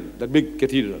in London, the big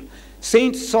cathedral.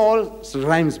 Saint Saul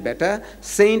rhymes better.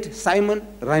 Saint Simon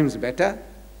rhymes better.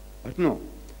 But no,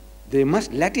 they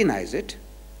must Latinize it.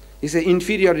 It's an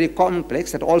inferiority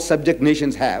complex that all subject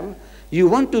nations have. You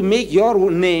want to make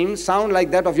your name sound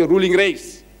like that of your ruling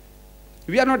race.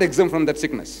 We are not exempt from that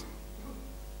sickness.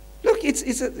 Look, it's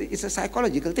a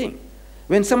psychological thing.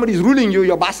 When somebody is ruling you,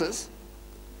 your bosses,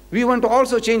 we want to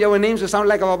also change our names to sound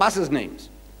like our bosses' names.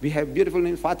 We have beautiful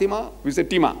names, Fatima, we say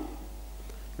Tima.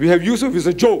 We have Yusuf, we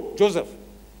say Joe, Joseph,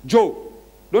 Joe.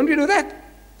 Don't we do that?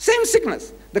 Same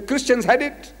sickness. The Christians had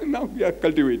it, and now we are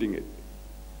cultivating it.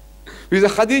 We say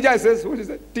Khadija, says, what is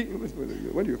that?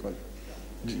 What do you call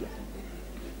it?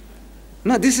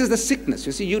 Now this is the sickness.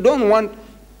 You see, you don't want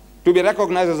to be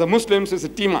recognized as a Muslim, so it's a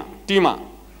Tima.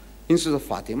 Instead of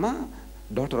Fatima,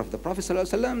 daughter of the Prophet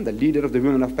ﷺ, the leader of the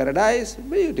women of paradise,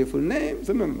 beautiful names.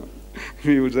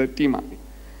 We would say Tima.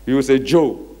 We would say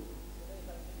Joe.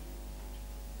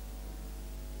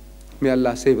 May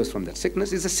Allah save us from that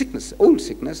sickness. It's a sickness, old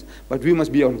sickness, but we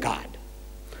must be on guard.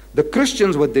 The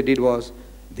Christians, what they did was,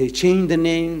 they changed the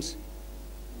names,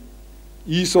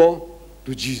 Esau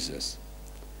to Jesus.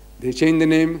 They changed the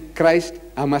name Christ,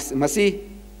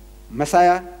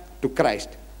 Messiah to Christ.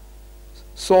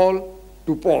 Saul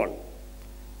to Paul.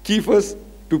 Cephas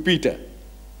to Peter.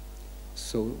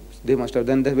 So they must have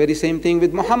done the very same thing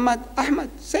with Muhammad, Ahmad,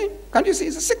 same. Can't you see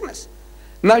it's a sickness?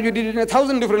 Now you did it in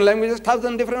 1,000 different languages,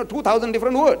 1,000 different, or 2,000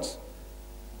 different words.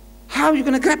 How are you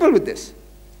going to grapple with this?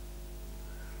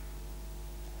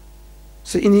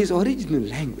 So in his original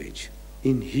language,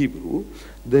 in Hebrew,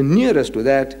 the nearest to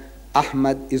that,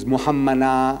 Ahmad is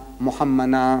Muhammana.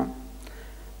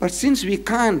 But since we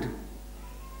can't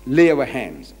lay our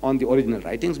hands on the original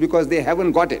writings because they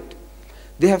haven't got it,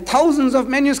 they have thousands of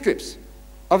manuscripts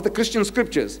of the Christian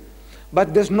scriptures,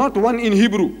 but there's not one in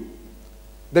Hebrew.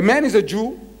 The man is a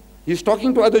Jew, he's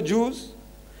talking to other Jews,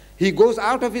 he goes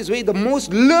out of his way, the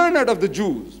most learned of the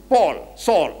Jews,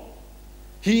 Saul,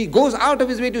 he goes out of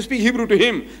his way to speak Hebrew to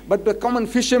him, but the common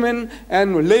fishermen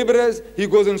and laborers, he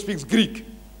goes and speaks Greek.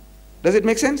 Does it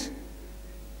make sense?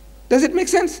 Does it make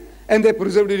sense? And they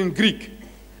preserved it in Greek.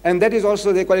 And that is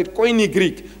also, they call it Koine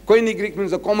Greek. Koine Greek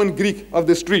means the common Greek of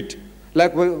the street.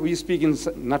 Like we speak in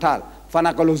Natal,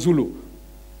 Fanakalo Zulu.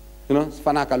 You know,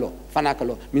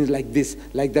 Fanakalo means like this,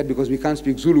 like that, because we can't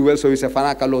speak Zulu well, so we say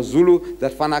Fanakalo Zulu,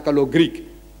 that Fanakalo Greek.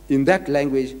 In that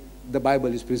language, the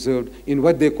Bible is preserved in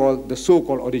what they call the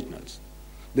so-called originals.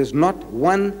 There's not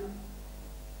one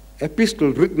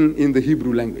epistle written in the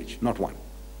Hebrew language, not one.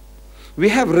 We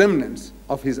have remnants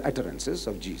of his utterances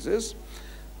of Jesus.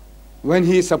 When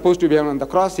he is supposed to be on the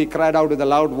cross, he cried out with a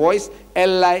loud voice,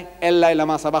 Eli, Eli,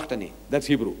 lama sabachthani. That's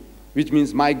Hebrew, which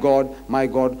means, my God,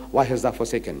 why hast thou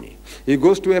forsaken me? He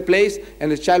goes to a place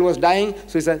and his child was dying,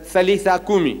 so he said, Thalitha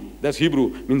kumi. That's Hebrew,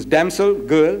 means damsel,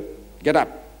 girl, get up.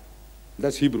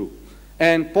 That's Hebrew.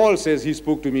 And Paul says he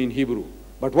spoke to me in Hebrew.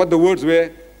 But what the words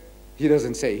were, he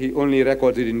doesn't say. He only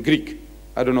records it in Greek.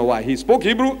 I don't know why. He spoke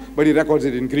Hebrew, but he records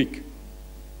it in Greek.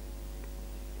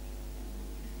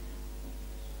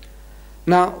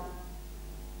 Now,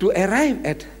 to arrive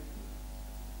at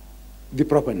the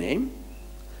proper name,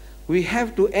 we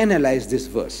have to analyze this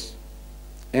verse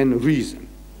and reason.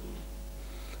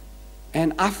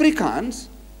 And Afrikaans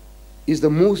is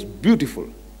the most beautiful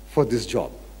for this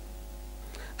job.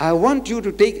 I want you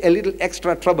to take a little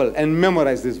extra trouble and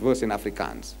memorize this verse in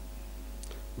Afrikaans.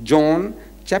 John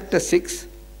chapter 16,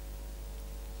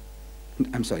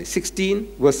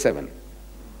 verse 7.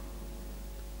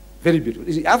 Very beautiful.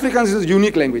 You see, Afrikaans is a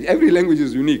unique language. Every language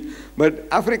is unique. But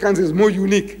Afrikaans is more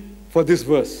unique for this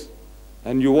verse.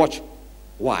 And you watch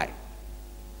why.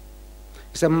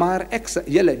 Sê maar ek sê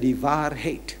julle die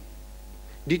waarheid.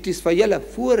 Dit is vir julle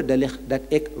voordelig dat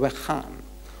ek weggaan.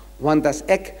 Want as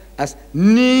ek as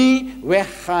nie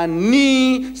weggaan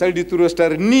nie, sal die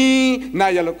trooster nie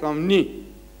na julle kom nie.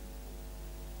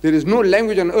 There is no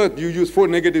language on earth you use 4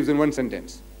 negatives in one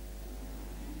sentence.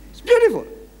 It's beautiful.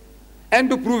 And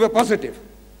to prove a positive.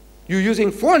 You're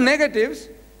using 4 negatives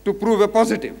to prove a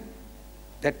positive.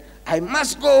 That I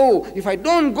must go. If I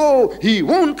don't go, he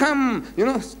won't come. You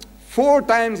know, 4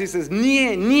 times he says,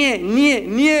 nie,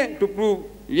 to prove,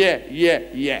 yeah.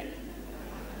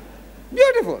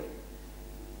 Beautiful.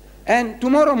 And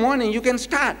tomorrow morning you can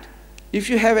start. If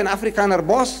you have an Afrikaner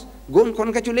boss, go and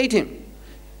congratulate him.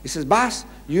 He says, boss,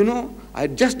 you know, I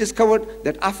just discovered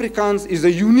that Afrikaans is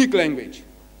a unique language.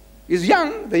 It's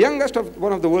young, the youngest of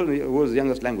one of the world's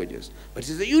youngest languages. But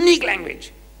it's a unique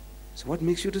language. So what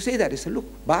makes you to say that? He said, look,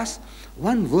 boss,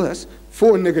 1 verse,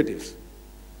 4 negatives.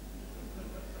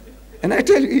 And I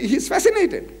tell you, he's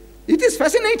fascinated. It is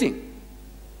fascinating.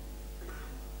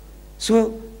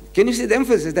 So, can you see the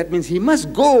emphasis? That means he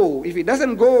must go. If he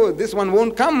doesn't go, this one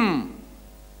won't come.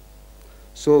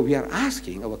 So we are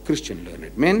asking our Christian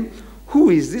learned men,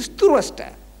 who is this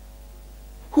trooster?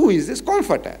 Who is this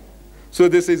comforter? So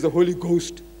this is the Holy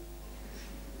Ghost.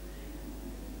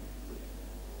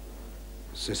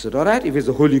 So is it all right if it's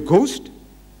the Holy Ghost?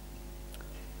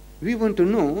 We want to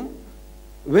know,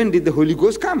 when did the Holy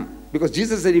Ghost come? Because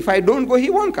Jesus said, if I don't go, he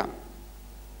won't come.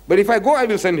 But if I go, I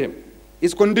will send him.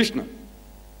 It's conditional.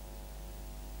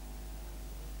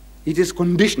 It is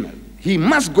conditional. He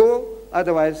must go,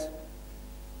 otherwise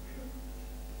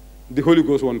the Holy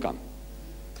Ghost won't come,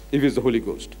 if it's the Holy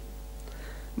Ghost.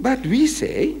 But we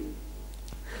say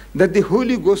that the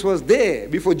Holy Ghost was there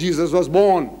before Jesus was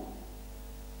born.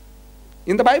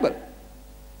 In the Bible.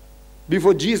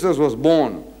 Before Jesus was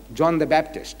born, John the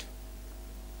Baptist,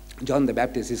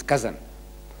 his cousin,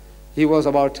 he was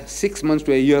about 6 months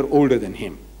to a year older than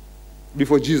him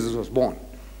before Jesus was born.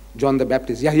 John the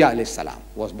Baptist, Yahya alayhi salam,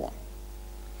 was born.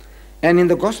 And in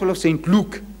the Gospel of St.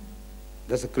 Luke,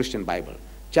 that's the Christian Bible,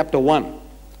 chapter 1,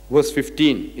 verse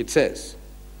 15, it says,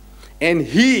 and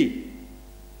he,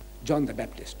 John the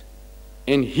Baptist,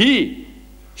 and he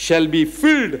shall be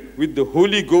filled with the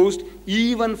Holy Ghost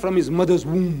even from his mother's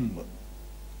womb.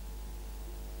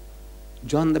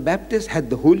 John the Baptist had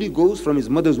the Holy Ghost from his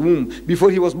mother's womb. Before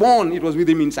he was born, it was with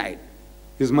him inside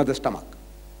his mother's stomach.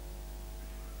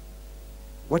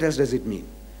 What else does it mean?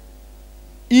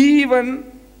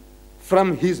 Even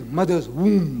from his mother's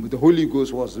womb, the Holy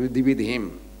Ghost was with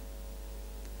him.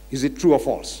 Is it true or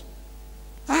false?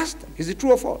 Ask them, is it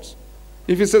true or false?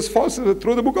 If it says false,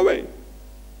 throw the book away.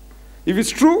 If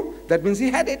it's true, that means he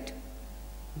had it.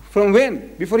 From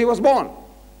when? Before he was born.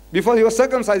 Before he was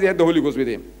circumcised, he had the Holy Ghost with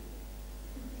him.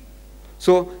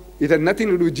 So it had nothing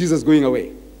to do with Jesus going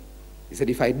away. He said,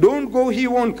 if I don't go, he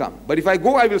won't come. But if I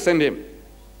go, I will send him.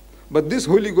 But this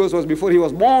Holy Ghost was before he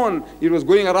was born. It was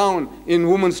going around in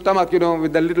woman's stomach,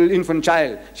 with the little infant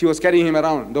child. She was carrying him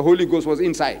around. The Holy Ghost was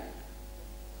inside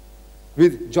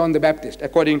with John the Baptist,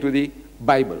 according to the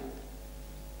Bible.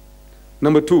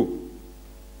 Number 2.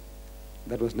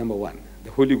 That was number 1.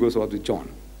 The Holy Ghost was with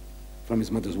John from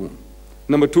his mother's womb.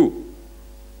 Number 2.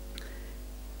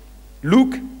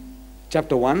 Luke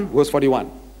chapter 1, verse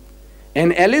 41.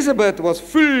 And Elizabeth was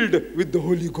filled with the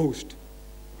Holy Ghost.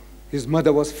 His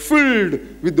mother was filled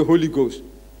with the Holy Ghost.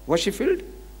 Was she filled?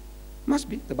 Must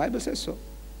be. The Bible says so.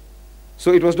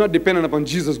 So it was not dependent upon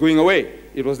Jesus going away.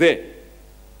 It was there.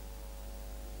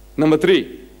 Number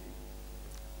 3.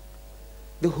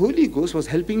 The Holy Ghost was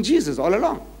helping Jesus all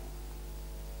along.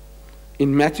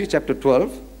 In Matthew chapter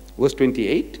 12, verse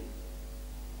 28,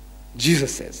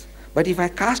 Jesus says, but if I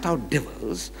cast out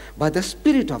devils by the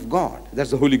Spirit of God,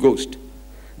 that's the Holy Ghost,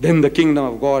 then the kingdom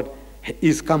of God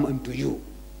is come unto you.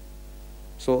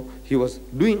 So he was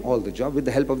doing all the job with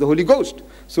the help of the Holy Ghost.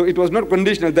 So it was not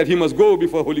conditional that he must go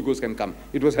before Holy Ghost can come.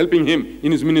 It was helping him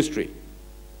in his ministry.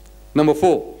 Number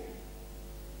 4.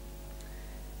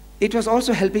 It was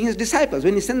also helping his disciples.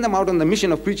 When he sent them out on the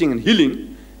mission of preaching and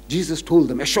healing, Jesus told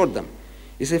them, assured them.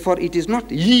 He said, for it is not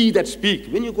ye that speak.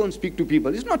 When you go and speak to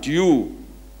people, it's not you,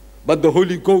 but the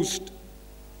Holy Ghost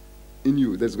in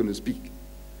you that's going to speak.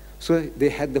 So they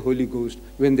had the Holy Ghost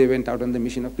when they went out on the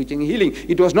mission of preaching and healing.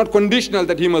 It was not conditional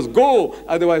that he must go,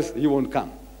 otherwise he won't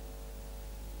come.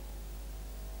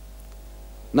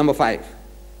 Number 5.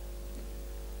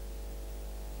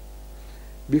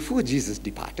 Before Jesus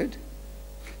departed,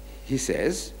 he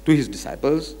says to his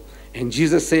disciples, and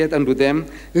Jesus saith unto them,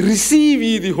 receive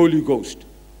ye the Holy Ghost.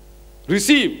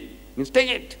 Receive means take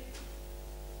it.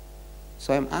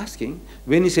 So I'm asking,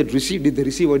 when he said receive, did they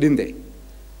receive or didn't they?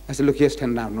 I said, look, here's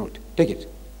 10 down note. Take it.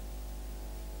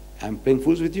 I'm playing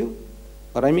fools with you,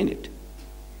 or I mean it.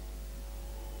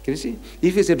 Can you see?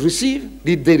 If he said receive,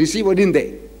 did they receive or didn't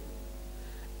they?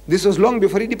 This was long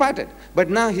before he departed. But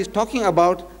now he's talking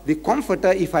about the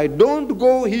Comforter. If I don't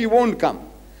go, he won't come.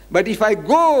 But if I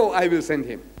go, I will send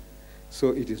him. So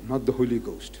it is not the Holy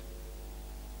Ghost.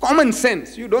 Common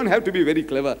sense. You don't have to be very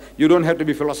clever. You don't have to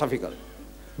be philosophical.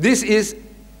 This is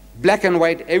black and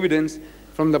white evidence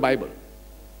from the Bible.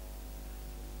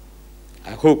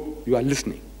 I hope you are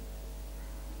listening.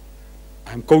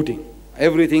 I'm quoting.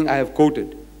 Everything I have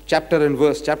quoted. Chapter and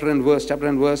verse, chapter and verse, chapter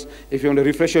and verse. If you want to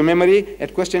refresh your memory,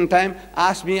 at question time,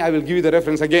 ask me, I will give you the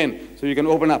reference again. So you can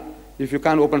open up. If you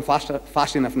can't open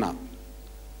fast enough now.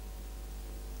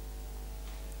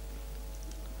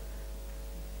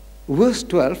 Verse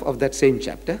 12 of that same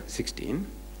chapter, 16,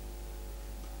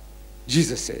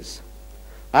 Jesus says,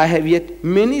 I have yet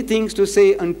many things to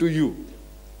say unto you.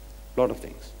 A lot of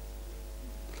things.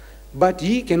 But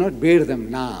ye cannot bear them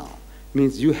now.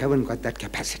 Means you haven't got that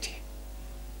capacity.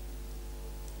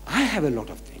 I have a lot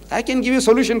of things. I can give you a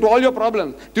solution to all your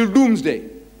problems till doomsday,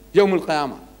 Yawmul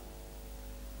Qiyamah.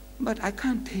 But I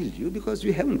can't tell you because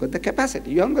you haven't got the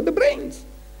capacity. You haven't got the brains.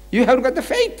 You haven't got the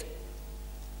faith.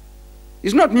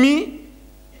 It's not me.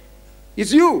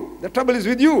 It's you. The trouble is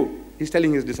with you. He's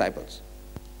telling his disciples.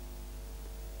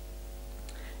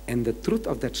 And the truth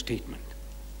of that statement,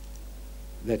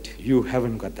 that you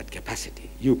haven't got that capacity,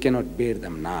 you cannot bear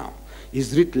them now,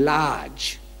 is writ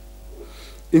large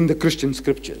in the Christian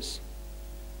scriptures.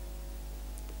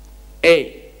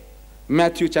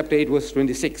 Matthew chapter 8 verse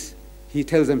 26. He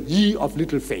tells them, ye of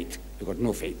little faith. You got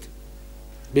no faith.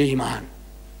 Be iman.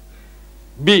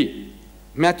 B.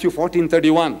 Matthew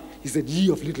 14:31. He said,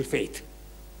 ye of little faith.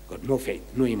 Got no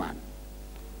faith, no iman.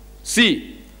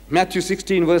 C. Matthew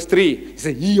 16 verse 3. He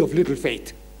said, ye of little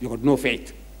faith. You got no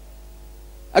faith.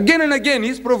 Again and again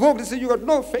he's provoked. He said, you got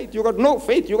no faith, you got no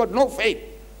faith, you got no faith.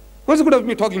 What's the good of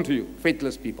me talking to you,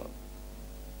 faithless people?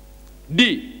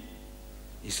 D,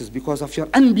 he says, because of your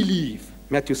unbelief.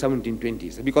 Matthew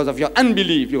 17:20 says, because of your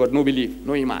unbelief, you got no belief,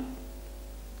 no iman.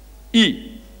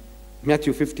 E,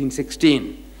 Matthew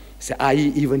 15:16, say, are ye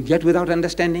even yet without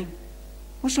understanding?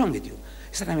 What's wrong with you?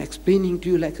 He said, I'm explaining to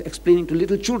you like explaining to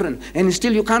little children, and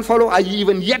still you can't follow. Are ye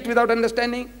even yet without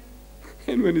understanding?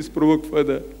 And when he's provoked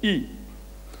further, E.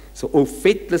 So, O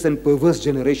faithless and perverse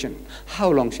generation, how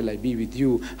long shall I be with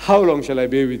you? How long shall I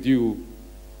be with you?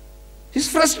 He's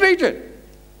frustrated.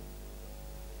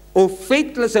 O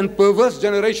faithless and perverse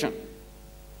generation.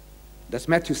 That's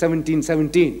Matthew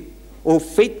 17:17. O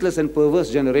faithless and perverse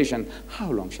generation,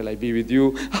 how long shall I be with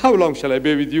you? How long shall I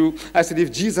be with you? I said,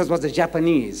 if Jesus was a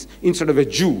Japanese instead of a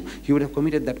Jew, he would have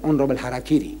committed that honorable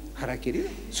harakiri. Harakiri?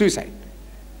 Suicide.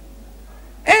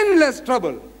 Endless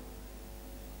trouble.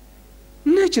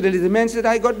 Naturally, the man said,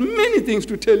 I got many things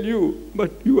to tell you,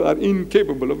 but you are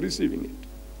incapable of receiving it.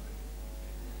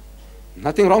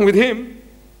 Nothing wrong with him.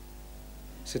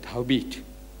 He said, howbeit,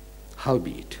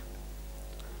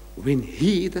 when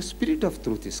he, the Spirit of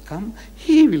truth, is come,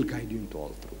 he will guide you into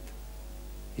all truth.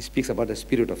 He speaks about the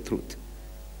Spirit of truth.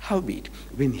 Howbeit,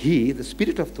 when he, the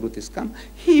Spirit of truth, is come,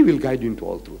 he will guide you into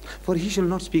all truth. For he shall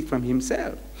not speak from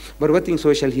himself. But what things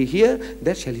so shall he hear,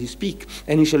 that shall he speak.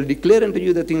 And he shall declare unto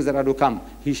you the things that are to come.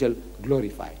 He shall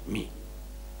glorify me.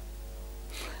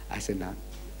 I said, now,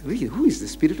 really, who is the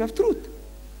Spirit of truth?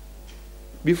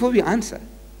 Before we answer,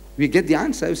 we get the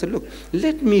answer. I said, look,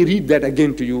 let me read that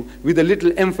again to you with a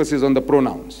little emphasis on the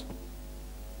pronouns.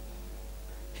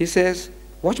 He says,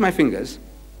 watch my fingers.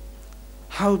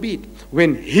 Howbeit,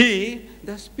 when he,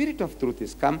 the Spirit of truth,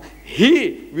 is come,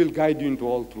 he will guide you into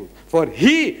all truth. For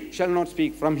he shall not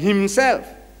speak from himself.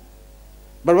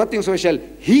 But what things so shall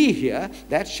he hear,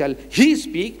 that shall he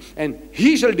speak, and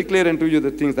he shall declare unto you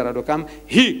the things that are to come.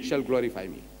 He shall glorify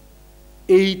me.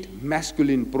 8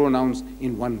 masculine pronouns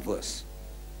in one verse.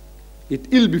 It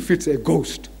ill befits a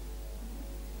ghost.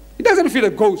 It doesn't fit a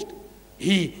ghost.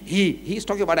 He's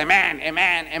talking about a man,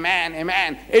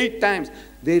 8 times.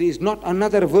 There is not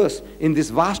another verse in this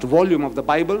vast volume of the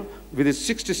Bible with its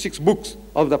 66 books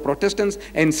of the Protestants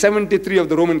and 73 of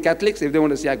the Roman Catholics. If they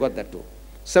want to say, I got that too.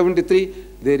 73,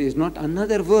 there is not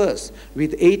another verse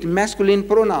with 8 masculine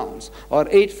pronouns or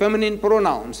 8 feminine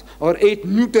pronouns or 8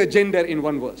 neuter gender in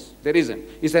one verse. There isn't.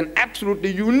 It's an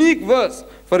absolutely unique verse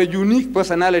for a unique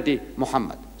personality,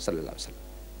 Muhammad sallallahu alaihi wasallam.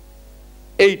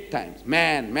 8 times,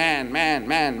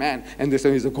 man, and they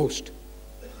say he's a ghost.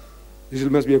 This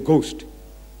must be a ghost.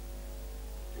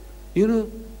 You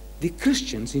know, the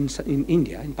Christians in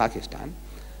India, in Pakistan,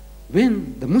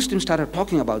 when the Muslims started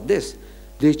talking about this,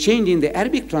 they changed in the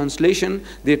Arabic translation,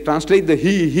 they translate the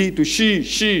he to she.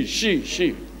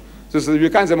 So you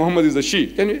can't say Muhammad is a she,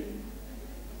 can you?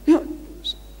 You know,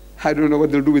 I don't know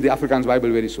what they'll do with the Afrikaans Bible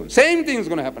very soon. Same thing is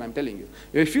going to happen, I'm telling you.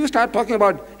 If you start talking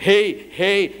about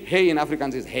hey in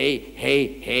Afrikaans is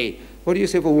hey. What do you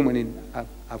say for woman in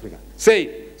Africa?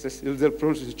 Say. They'll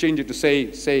change it to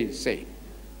say.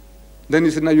 Then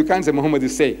you said, now you can't say Muhammad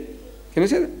is say. Can you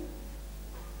say that?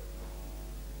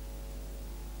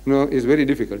 No, it's very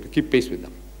difficult to keep pace with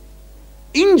them.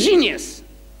 Ingenious.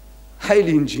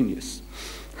 Highly ingenious.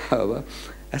 However,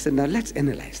 I said, now let's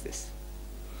analyze this.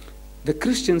 The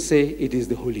Christians say it is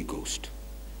the Holy Ghost.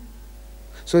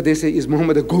 So they say, is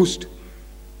Muhammad a ghost?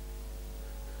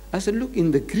 I said, look,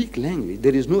 in the Greek language,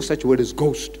 there is no such word as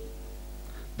ghost.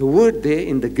 The word there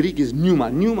in the Greek is pneuma.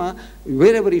 Pneuma,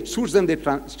 wherever it suits them, they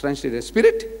translate as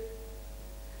spirit.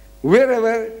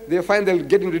 Wherever they find they'll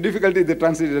get into difficulty, they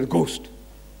translate it as ghost.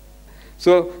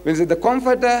 So when they say the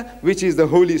Comforter, which is the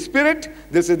Holy Spirit,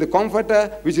 they say the Comforter,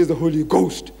 which is the Holy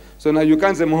Ghost. So now you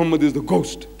can't say Muhammad is the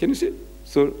ghost. Can you see?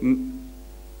 So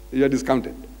you are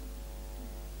discounted.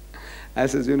 I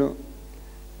says, you know,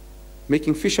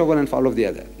 making fish of one and fowl of the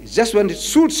other. It's just when it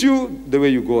suits you, the way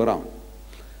you go around.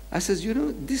 I says, you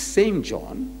know, this same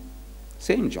John,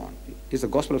 is the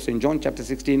Gospel of St. John, chapter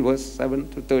 16, verse 7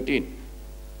 to 13.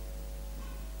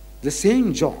 The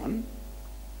same John,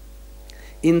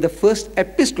 in the first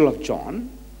epistle of John,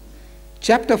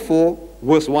 chapter 4,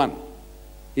 verse 1,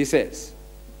 he says,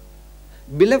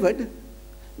 Beloved,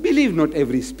 believe not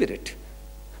every spirit,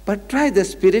 but try the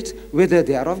spirits whether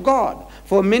they are of God.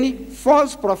 For many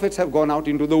false prophets have gone out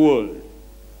into the world.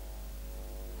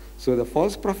 So the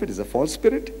false prophet is a false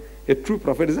spirit, a true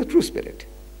prophet is a true spirit.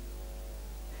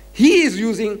 He is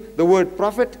using the word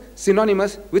prophet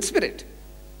synonymous with spirit.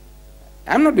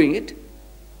 I'm not doing it. He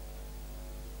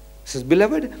says,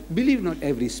 Beloved, believe not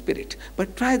every spirit,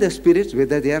 but try the spirits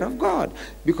whether they are of God.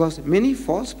 Because many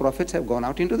false prophets have gone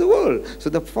out into the world.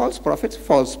 So the false prophets,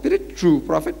 false spirit, true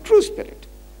prophet, true spirit.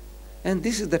 And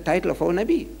this is the title of our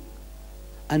Nabi.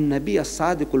 An-Nabi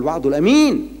as-Sadiqul Wa'dul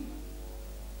Ameen.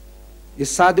 Is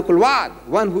Sadiqul Wa'd,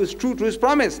 one who is true to his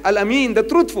promise. Al-Ameen, the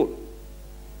truthful,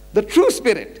 the true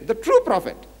spirit, the true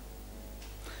prophet.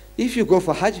 If you go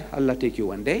for Hajj, Allah take you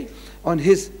one day, on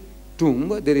his tomb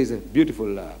there is a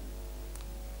beautiful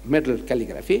metal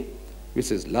calligraphy which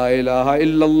says, La ilaha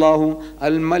illallah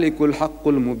al-malikul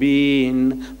haqqul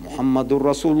mubin Muhammadur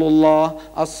Rasulullah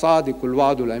as-Sadiqul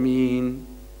Wa'dul Ameen.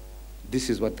 This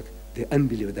is what the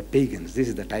unbelievers, the pagans, this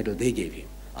is the title they gave him.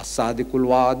 As-Sadiqul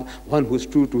Wa'd, one who is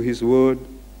true to his word.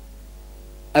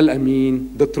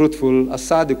 Al-Ameen, the truthful.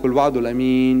 As-Sadiqul Wa'dul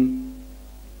Ameen.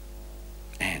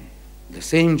 And the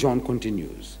same John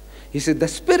continues. He said, the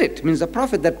Spirit, means the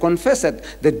prophet that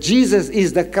confesseth that Jesus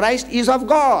is the Christ, is of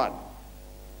God.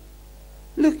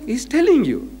 Look, he's telling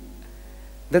you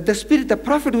that the Spirit, the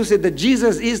prophet who said that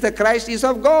Jesus is the Christ, is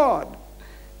of God.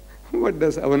 What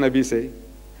does our Nabi say?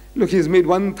 Look, he's made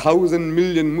 1,000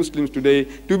 million Muslims today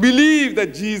to believe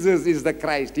that Jesus is the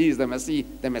Christ, he is the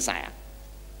Messiah.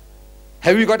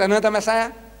 Have we got another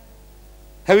Messiah?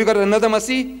 Have we got another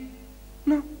Messiah?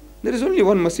 No, there is only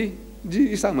one Messiah,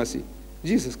 Isa Messiah,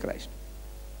 Jesus Christ.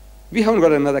 We haven't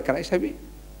got another Christ, have we?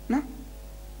 No.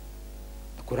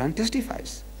 The Quran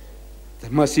testifies. The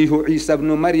Masihu Isa ibn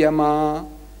Maryama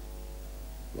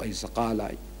wa is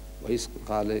qala.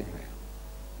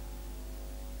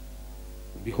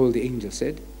 Behold, the angel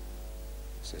said,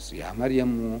 says, Ya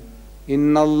Maryamu,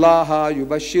 inna Allaha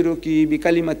yubashiruki bi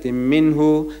kalimatin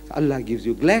minhu. Allah gives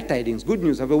you glad tidings, good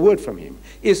news of a word from him.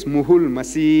 Ismuhul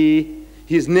Masih.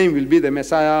 His name will be the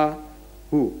Messiah.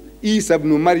 Who? Isa ibn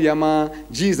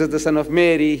Maryama, Jesus the son of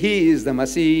Mary, he is the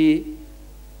Masih.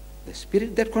 The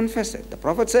Spirit that confesses, the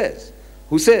Prophet says,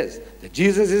 who says that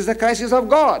Jesus is the Christ, is of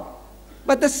God.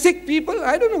 But the sick people,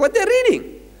 I don't know what they're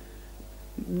reading.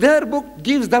 Their book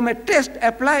gives them a test,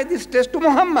 apply this test to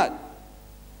Muhammad.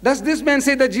 Does this man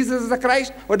say that Jesus is the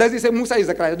Christ? Or does he say Musa is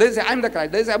the Christ? Does he say I'm the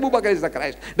Christ? Does he say Abu Bakr is the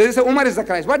Christ? Does he say Umar is the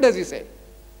Christ? What does he say?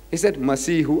 He said,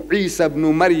 Masihu Isa ibn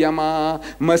Maryama,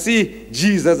 Masih,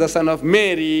 Jesus the son of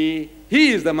Mary.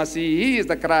 He is the Masih, he is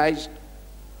the Christ.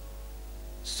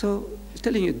 So, he's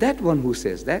telling you that one who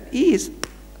says that is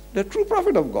the true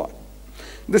prophet of God.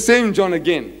 The same John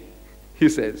again, he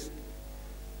says,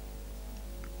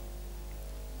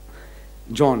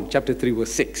 John chapter 3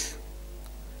 verse 6.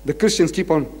 The Christians keep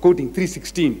on quoting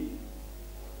 3:16.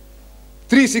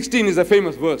 3:16 is a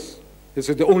famous verse. It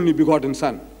says the only begotten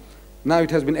Son. Now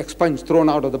it has been expunged, thrown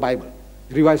out of the Bible.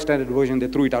 Revised Standard Version, they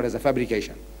threw it out as a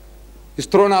fabrication. It's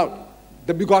thrown out.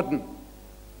 The begotten.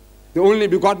 The only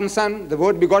begotten Son, the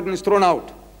word begotten is thrown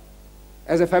out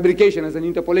as a fabrication, as an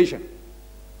interpolation.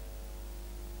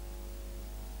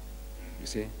 You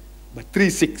see? But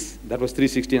 3:6, that was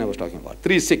 3:16 I was talking about.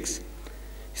 3:6.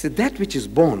 He said, that which is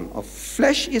born of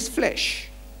flesh is flesh,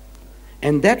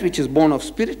 and that which is born of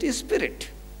spirit is spirit.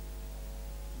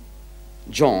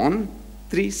 John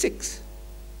 3:6.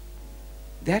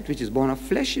 That which is born of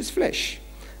flesh is flesh,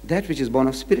 that which is born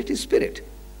of spirit is spirit.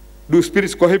 Do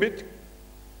spirits cohabit?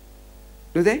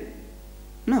 Do they?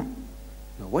 No.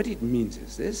 No, what it means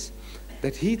is this,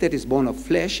 that he that is born of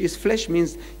flesh is flesh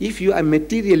means if you are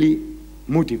materially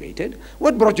motivated.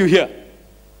 What brought you here?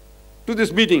 To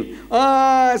this meeting.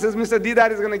 Says Mr.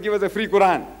 Deedat is going to give us a free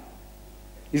Quran.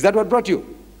 Is that what brought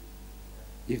you?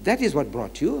 If that is what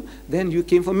brought you, then you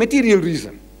came for material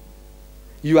reason.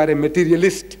 You are a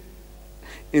materialist.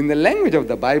 In the language of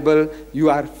the Bible,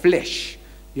 you are flesh.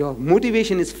 Your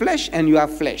motivation is flesh and you are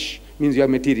flesh. Means you are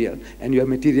material and you are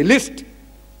materialist.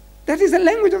 That is the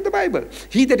language of the Bible.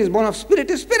 He that is born of spirit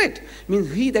is spirit.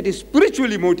 Means he that is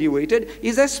spiritually motivated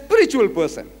is a spiritual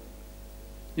person.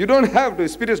 You don't have to,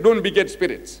 spirits don't beget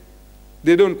spirits.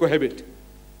 They don't cohabit.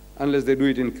 Unless they do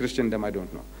it in Christendom, I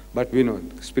don't know. But we know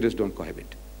spirits don't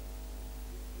cohabit.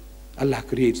 Allah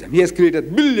creates them. He has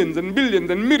created billions and billions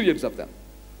and myriads of them.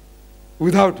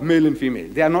 Without male and female.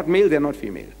 They are not male, they are not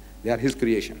female. They are his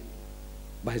creation.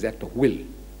 By his act of will.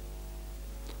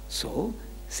 So,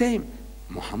 same.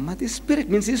 Muhammad is spirit,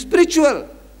 means he is spiritual.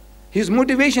 His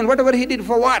motivation, whatever he did,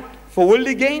 for what? For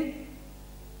worldly gain?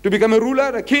 To become a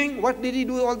ruler, a king? What did he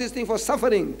do all these things for?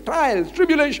 Suffering, trials,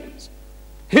 tribulations.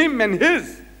 Him and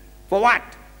his. For what?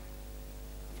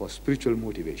 For spiritual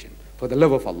motivation. For the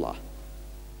love of Allah.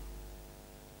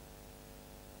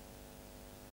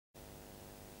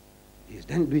 He's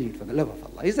done doing it for the love of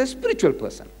Allah. He's a spiritual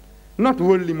person. Not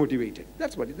worldly motivated.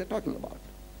 That's what they're talking about.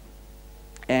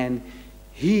 And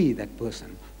he, that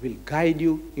person, will guide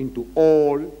you into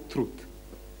all truth.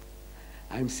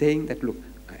 I'm saying that, look,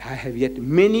 I have yet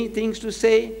many things to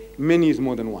say. Many is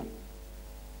more than one.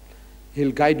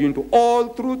 He'll guide you into all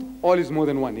truth. All is more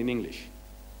than one in English.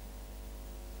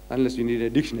 Unless you need a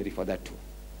dictionary for that too.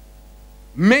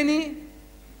 Many,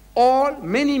 all,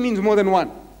 many means more than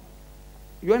one.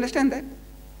 You understand that?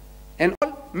 And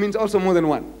all means also more than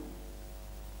one.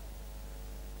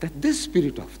 That this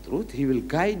Spirit of truth, He will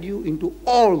guide you into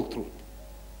all truth.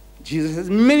 Jesus has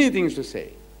many things to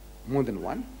say. More than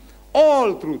one.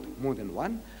 All truth, more than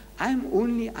one. I'm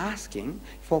only asking,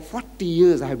 for 40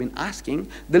 years I have been asking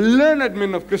the learned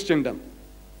men of Christendom,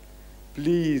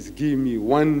 please give me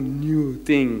one new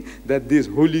thing that this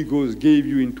Holy Ghost gave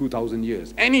you in 2,000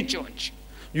 years. Any church.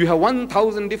 You have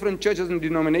 1,000 different churches and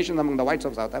denominations among the whites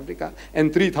of South Africa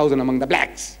and 3,000 among the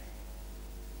blacks.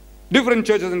 Different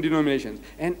churches and denominations.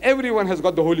 And everyone has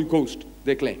got the Holy Ghost,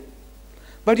 they claim.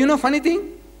 But you know, funny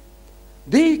thing?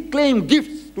 They claim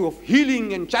gifts of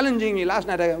healing and challenging me. Last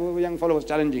night, a young fellow was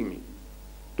challenging me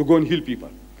to go and heal people.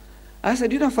 I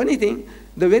said, you know, funny thing,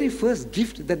 the very first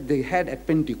gift that they had at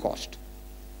Pentecost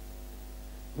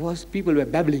was people were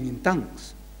babbling in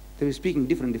tongues. They were speaking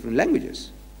different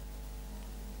languages.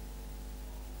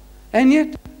 And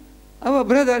yet, our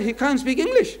brother, he can't speak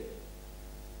English.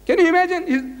 Can you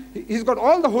imagine? He's got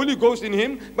all the Holy Ghost in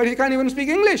him, but he can't even speak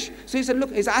English. So he said,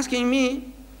 look, he's asking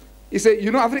me, he said,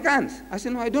 you know Afrikaans? I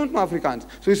said, no, I don't know Afrikaans.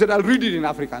 So he said, I'll read it in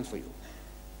Afrikaans for you.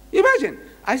 Imagine.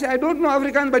 I said, I don't know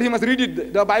Afrikaans, but he must read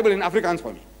it, the Bible in Afrikaans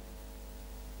for me.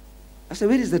 I said,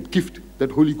 where is that gift, that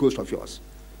Holy Ghost of yours?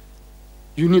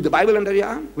 You need the Bible under your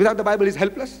arm? Without the Bible, he's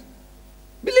helpless.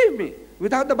 Believe me,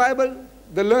 without the Bible,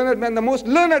 the learned man, the most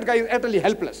learned guy is utterly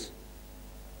helpless.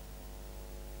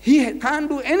 He can't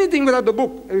do anything without the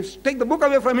book. If you take the book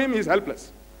away from him, he's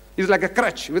helpless. He's like a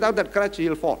crutch. Without that crutch,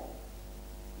 he'll fall.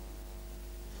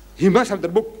 He must have the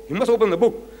book. He must open the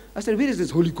book. I said, where is this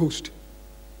Holy Ghost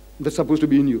that's supposed to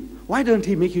be in you? Why don't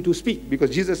He make you to speak? Because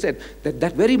Jesus said that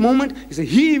that very moment, He said,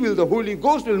 the Holy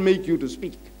Ghost will make you to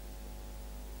speak.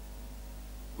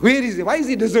 Where is He? Why is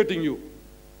He deserting you?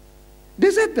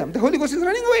 Desert them. The Holy Ghost is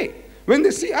running away. When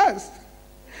they see us,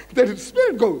 the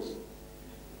Spirit goes.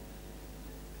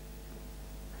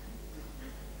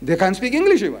 They can't speak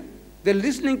English even. They're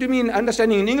listening to me and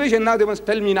understanding in English, and now they must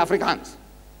tell me in Afrikaans,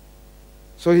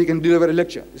 so he can deliver a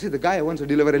lecture. You see, the guy wants to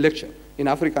deliver a lecture in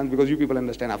Afrikaans because you people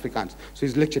understand Afrikaans. So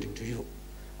he's lecturing to you.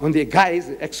 On the guy's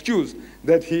excuse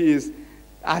that he is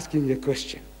asking a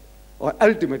question. Or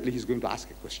ultimately he's going to ask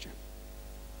a question.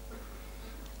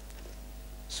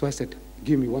 So I said,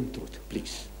 give me one truth,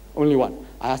 please. Only one.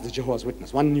 I asked the Jehovah's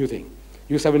Witness, one new thing.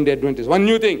 You Seventh-day Adventists, one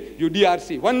new thing. You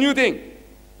DRC, one new thing.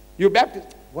 You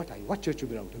Baptist, what church you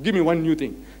belong to? Give me one new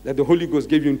thing that the Holy Ghost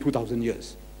gave you in 2,000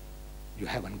 years. You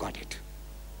haven't got it.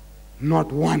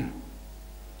 Not one.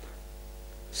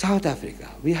 South Africa,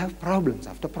 we have problems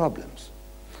after problems.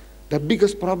 The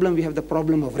biggest problem, we have the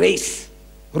problem of race.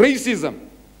 Racism.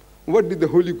 What did the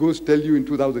Holy Ghost tell you in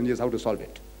 2,000 years how to solve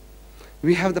it?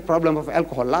 We have the problem of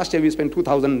alcohol. Last year we spent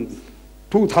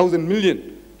 2,000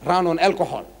 million rand on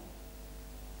alcohol.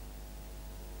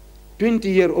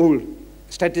 20-year-old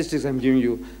statistics I'm giving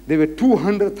you, there were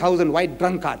 200,000 white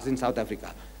drunkards in South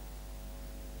Africa.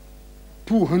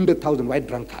 200,000 white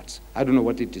drunkards. I don't know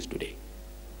what it is today.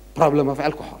 Problem of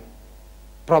alcohol.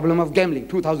 Problem of gambling.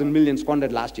 2,000 million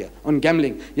squandered last year on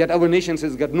gambling. Yet our nation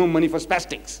has got no money for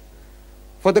spastics.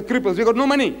 For the cripples, we got no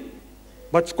money.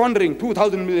 But squandering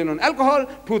 2,000 million on alcohol,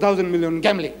 2,000 million on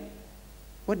gambling.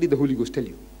 What did the Holy Ghost tell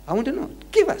you? I want to know.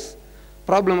 Give us.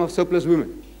 Problem of surplus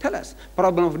women. Tell us.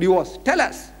 Problem of divorce. Tell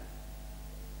us.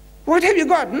 What have you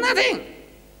got? Nothing.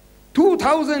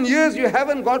 2,000 years you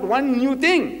haven't got one new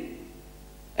thing.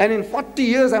 And in 40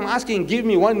 years I'm asking, give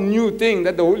me one new thing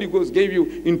that the Holy Ghost gave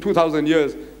you in 2,000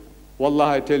 years.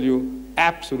 Wallah, I tell you,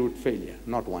 absolute failure.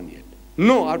 Not one yet.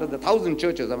 No, out of the 1,000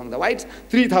 churches among the whites,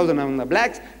 3,000 among the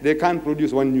blacks, they can't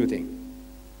produce one new thing.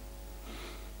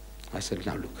 I said,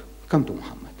 now look, come to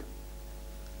Muhammad.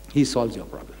 He solves your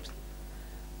problems.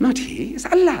 Not he, it's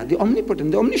Allah, the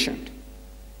omnipotent, the omniscient.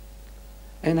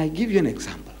 And I give you an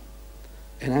example.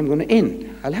 And I'm going to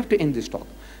end. I'll have to end this talk.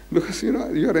 Because, you know,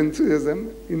 your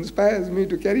enthusiasm inspires me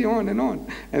to carry on.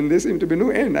 And there seems to be no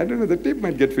end. I don't know, the tape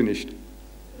might get finished.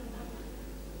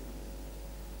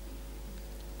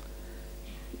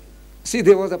 See,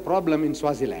 there was a problem in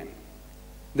Swaziland.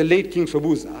 The late King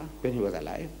Pbuh, when he was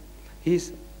alive,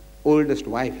 his oldest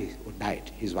wife died.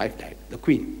 His wife died. The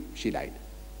queen, she died.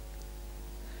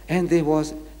 And there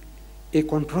was a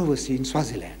controversy in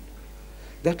Swaziland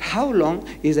that how long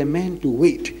is a man to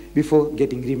wait before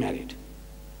getting remarried?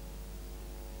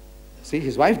 See,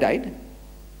 his wife died.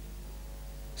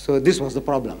 So this was the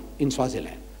problem in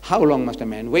Swaziland. How long must a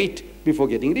man wait before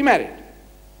getting remarried?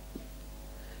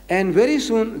 And very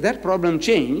soon that problem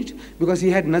changed because he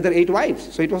had another 8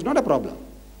 wives. So it was not a problem.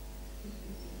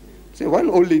 So one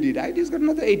old lady died, he's got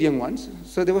another 8 young ones.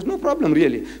 So there was no problem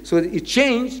really. So it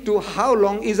changed to how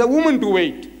long is a woman to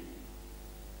wait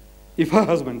if her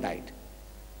husband died.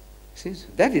 See, so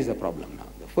that is the problem now.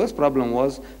 The first problem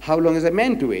was how long is a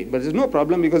man to wait. But there's no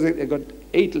problem because they got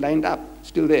 8 lined up,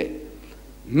 still there.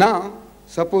 Now,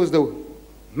 suppose the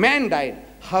man died,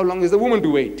 how long is the woman to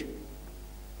wait?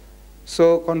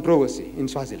 So, controversy in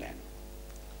Swaziland.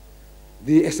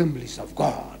 The Assemblies of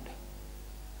God,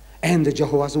 and the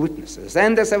Jehovah's Witnesses,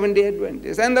 and the Seventh-day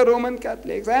Adventists, and the Roman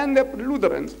Catholics, and the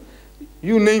Lutherans,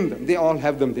 you name them, they all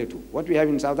have them there too. What we have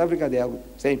in South Africa, they have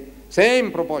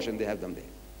same proportion, they have them there.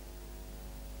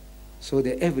 So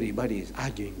everybody is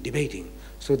arguing, debating.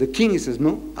 So the king says,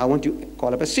 no, I want you to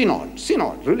call up a synod,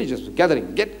 religious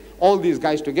gathering. Get all these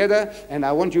guys together, and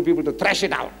I want you people to thrash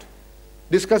it out.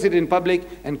 Discuss it in public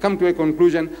and come to a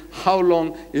conclusion. How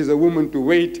long is a woman to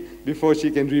wait before she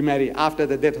can remarry after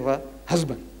the death of her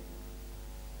husband?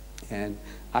 And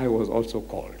I was also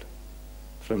called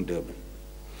from Durban.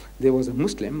 There was a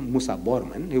Muslim, Musa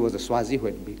Borman, he was a Swazi who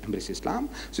had embraced Islam.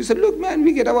 So he said, look man,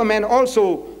 we get our men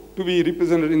also to be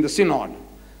represented in the synod.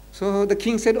 So the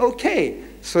king said, okay.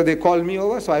 So they called me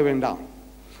over, so I went down.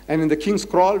 And in the king's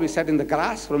crawl, we sat in the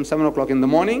grass from 7 o'clock in the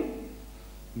morning.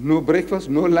 No breakfast,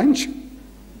 no lunch.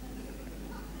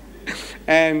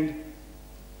 And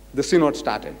the synod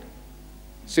started.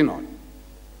 Synod.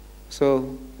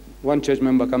 So one church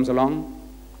member comes along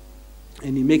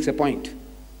and he makes a point.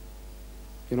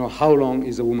 You know, how long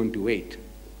is a woman to wait?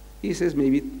 He says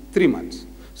maybe 3 months.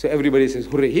 So everybody says,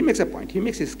 hooray. He makes a point. He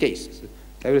makes his case.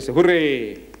 Everybody says,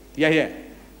 hooray. Yeah, yeah.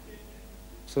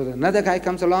 So another guy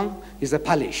comes along. He's a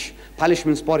palish. Palish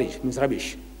means porridge, means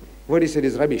rubbish. What he said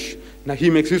is rubbish. Now he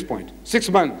makes his point. 6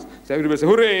 months. So everybody says,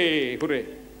 hooray, hooray.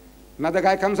 Another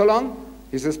guy comes along.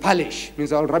 He says, palish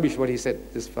means all rubbish what he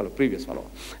said, this fellow, previous fellow.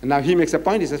 And now he makes a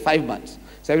point. He says 5 months.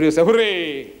 So everybody says,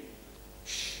 hooray.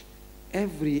 Shh.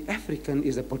 Every African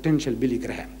is a potential Billy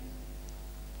Graham.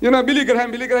 You know, Billy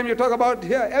Graham, you talk about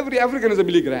here, every African is a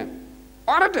Billy Graham.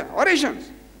 Orator, orations,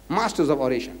 masters of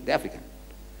oration, the African.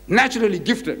 Naturally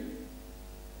gifted.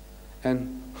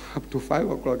 And up to 5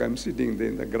 o'clock, I'm sitting there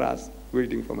in the grass,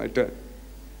 waiting for my turn.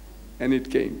 And it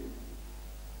came.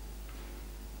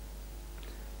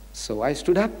 So I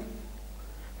stood up.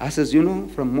 I says, you know,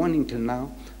 from morning till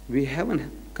now, we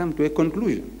haven't come to a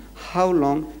conclusion. How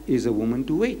long is a woman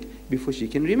to wait before she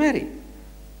can remarry?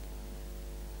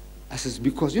 I says,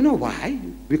 because you know why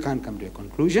we can't come to a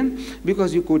conclusion?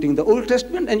 Because you're quoting the Old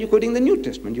Testament and you're quoting the New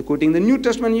Testament. You're quoting the New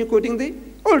Testament and you're quoting the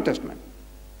Old Testament.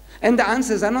 And the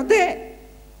answers are not there.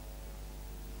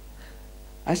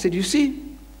 I said, you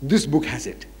see, this book has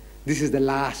it. This is the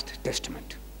last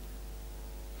testament.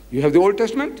 You have the Old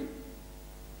Testament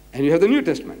and you have the New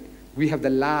Testament. We have the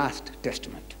last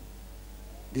testament.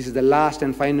 This is the last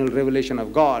and final revelation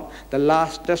of God, the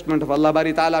last testament of Allah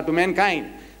Bari Ta'ala to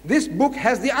mankind. This book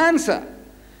has the answer,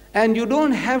 and you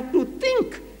don't have to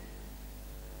think.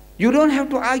 You don't have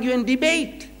to argue and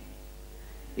debate.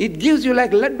 It gives you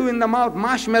like laddu in the mouth,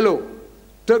 marshmallow,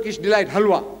 Turkish delight,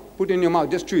 halwa, put in your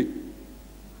mouth, just chew it.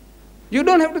 You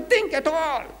don't have to think at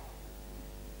all.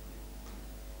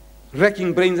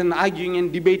 Racking brains and arguing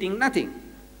and debating, nothing.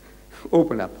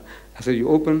 Open up. I said, you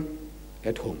open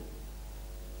at home.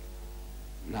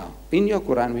 Now, in your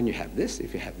Quran, when you have this,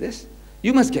 if you have this,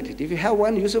 you must get it. If you have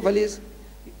one, Yusuf Ali's,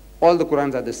 all the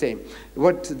Qurans are the same.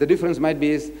 What the difference might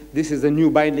be is, this is a new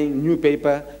binding, new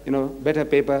paper, you know, better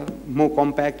paper, more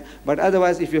compact. But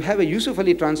otherwise, if you have a Yusuf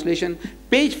Ali translation,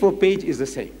 page for page is the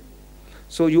same.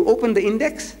 So you open the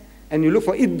index, and you look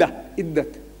for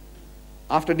iddat.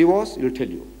 After divorce, it will tell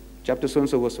you. Chapter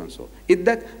so-and-so, verse so-and-so.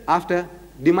 Iddat, after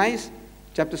demise,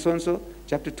 chapter so-and-so,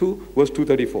 chapter 2, verse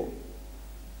 234.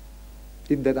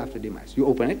 Iddat after demise. You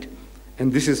open it,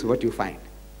 and this is what you find.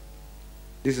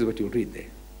 This is what you read there.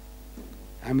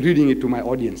 I'm reading it to my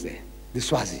audience there, the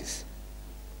Swazis.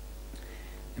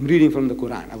 I'm reading from the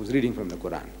Quran. I was reading from the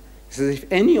Quran. It says,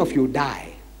 if any of you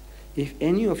die,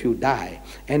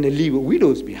 and leave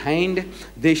widows behind,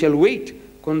 they shall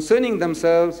wait concerning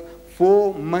themselves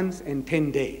 4 months and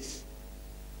 10 days.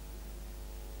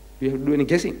 We have to do any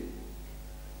guessing.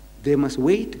 They must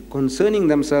wait concerning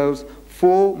themselves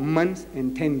 4 months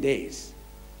and 10 days.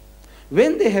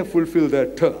 When they have fulfilled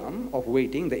their term of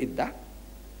waiting, the iddah,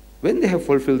 when they have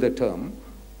fulfilled the term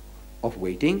of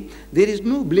waiting, there is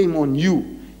no blame on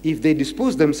you if they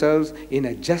dispose themselves in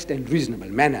a just and reasonable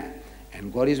manner.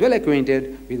 And God is well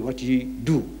acquainted with what ye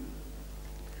do.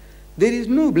 There is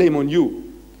no blame on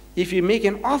you if you make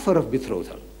an offer of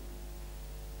betrothal,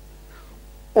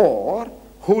 or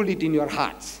hold it in your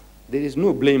hearts. There is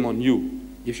no blame on you.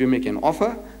 If you make an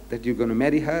offer that you're going to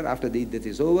marry her after the iddat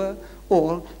is over,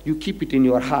 or you keep it in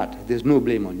your heart, there's no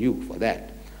blame on you for that.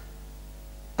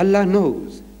 Allah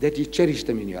knows that you cherish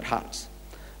them in your hearts.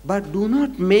 But do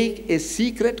not make a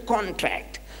secret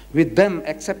contract with them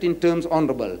except in terms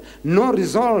honorable, nor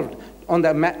resolved on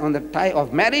the tie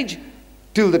of marriage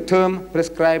till the term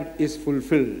prescribed is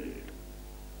fulfilled.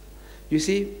 You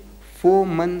see, 4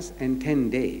 months and 10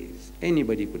 days,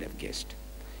 anybody could have guessed.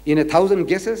 In 1,000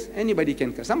 guesses,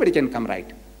 somebody can come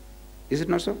right. Is it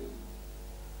not so?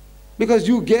 Because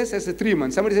you guess as a 3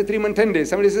 months, somebody says 3 months, 10 days,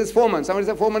 somebody says 4 months, somebody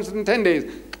says 4 months and 10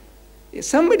 days.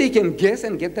 Somebody can guess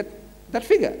and get that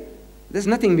figure. There's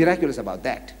nothing miraculous about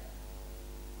that.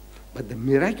 But the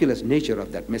miraculous nature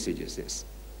of that message is this,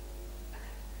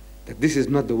 that this is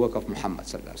not the work of Muhammad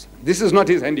sallallahu alaihi wasallam. This is not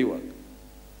his handiwork.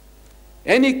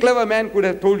 Any clever man could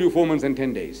have told you 4 months and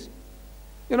 10 days.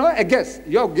 You know, a guess.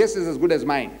 Your guess is as good as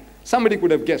mine. Somebody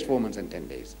could have guessed 4 months and 10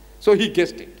 days. So he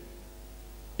guessed it,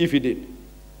 if he did.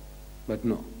 But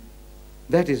no,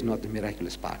 that is not the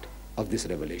miraculous part of this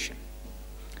revelation.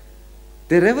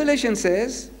 The revelation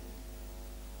says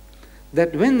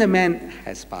that when the man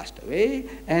has passed away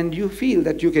and you feel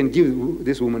that you can give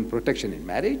this woman protection in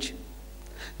marriage,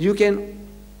 you can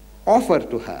offer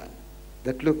to her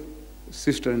that, look,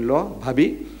 sister-in-law,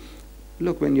 bhabhi,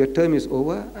 look, when your term is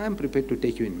over, I'm prepared to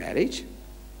take you in marriage.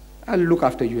 I'll look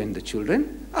after you and the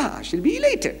children. She'll be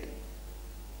elated.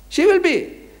 She will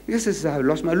be. Because I've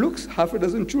lost my looks, half a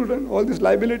dozen children, all this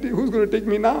liability, who's going to take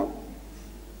me now?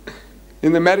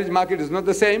 In the marriage market, it's not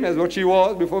the same as what she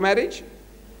was before marriage.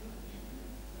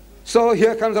 So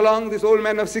here comes along this old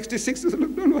man of 66, says,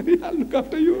 look, don't worry, I'll look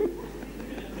after you.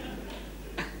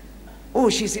 Oh,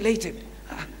 she's elated.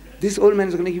 This old man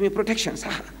is going to give me protections.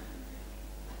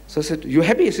 So I said, you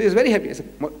happy? She is very happy. I said,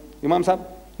 Imam Sahib,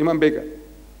 Imam Baker,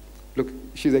 look,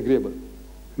 she's agreeable.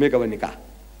 Make our nikah.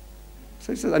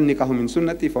 So he says, An-nikahu min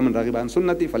sunnati, faman raghiba an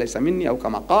sunnati, falaysa minni, aw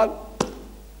kama qal.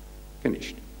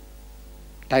 Finished.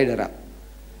 Tied her up.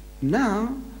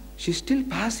 Now, she's still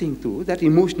passing through that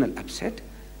emotional upset,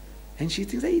 and she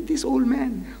thinks, hey, this old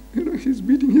man, he's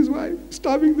beating his wife,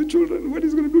 starving the children, what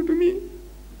is he going to do to me?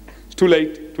 It's too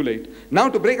late, too late. Now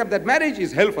to break up that marriage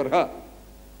is hell for her.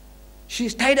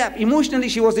 She's tied up. Emotionally,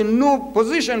 she was in no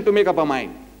position to make up her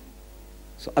mind.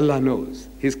 So Allah knows,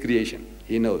 His creation.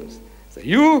 He knows. So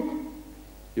you're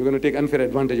going to take unfair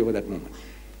advantage over that woman.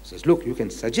 He says, look, you can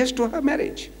suggest to her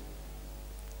marriage,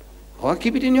 or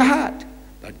keep it in your heart,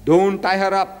 but don't tie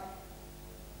her up.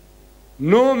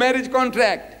 No marriage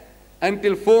contract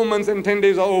until 4 months and 10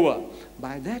 days are over.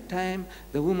 By that time,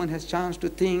 the woman has chance to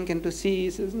think and to see.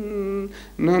 Says,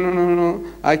 no,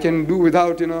 I can do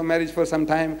without, marriage for some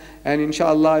time, and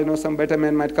inshallah, some better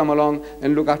man might come along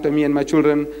and look after me and my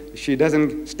children. She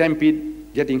doesn't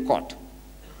stampede getting caught.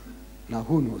 Now,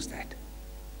 who knows that?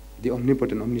 The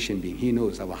omnipotent, omniscient being. He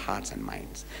knows our hearts and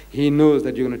minds. He knows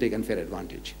that you're going to take unfair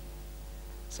advantage.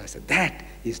 So I said, that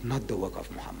is not the work of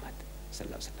Muhammad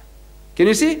sallallahu alaihi wasallam. Can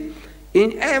you see?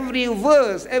 In every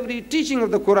verse, every teaching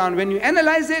of the Quran, when you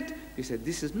analyze it, you say,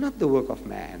 this is not the work of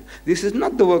man. This is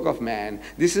not the work of man.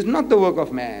 This is not the work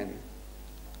of man.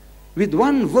 With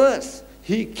one verse,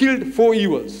 he killed 4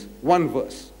 evils. One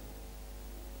verse.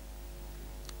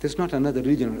 There's not another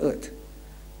religion on earth.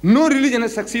 No religion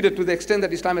has succeeded to the extent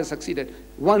that Islam has succeeded.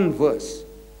 One verse.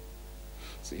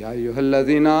 So, Ya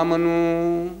ayyuhalladhina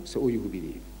amanu, so, O you who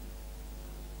believe.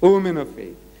 O men of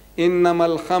faith.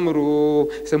 Innamal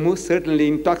khamru, so most certainly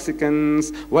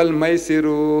intoxicants, wal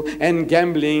maisiru, and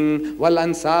gambling, wal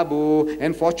ansabu,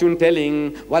 and fortune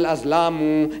telling, wal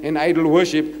azlamu, and idol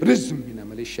worship, rizm min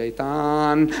amali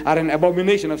shaitan, are an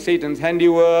abomination of Satan's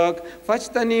handiwork.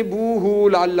 Fajtanibuhu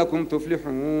la'allakum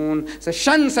tuflihun. So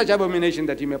shun such abomination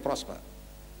that you may prosper.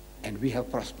 And we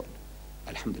have prospered.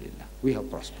 Alhamdulillah, we have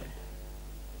prospered.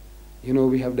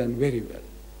 We have done very well.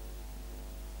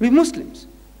 We Muslims.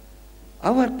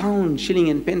 Our pound, shilling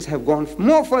and pence have gone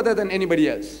more further than anybody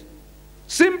else.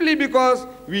 Simply because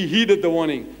we heeded the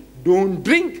warning. Don't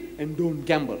drink and don't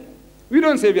gamble. We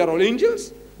don't say we are all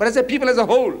angels, but as a people as a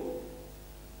whole.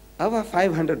 Our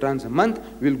 500 rands a month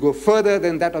will go further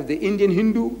than that of the Indian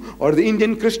Hindu, or the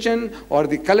Indian Christian, or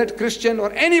the colored Christian,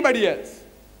 or anybody else.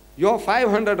 Your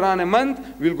 500 rand a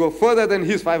month will go further than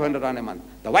his 500 rand a month.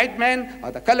 The white man,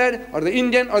 or the colored, or the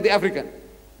Indian, or the African.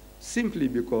 Simply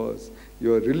because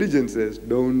your religion says,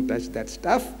 don't touch that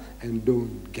stuff and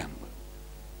don't gamble.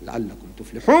 لَعَلَّكُمْ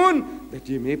تُفْلِحُونَ, that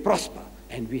you may prosper.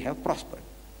 And we have prospered.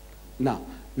 Now,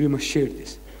 we must share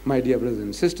this. My dear brothers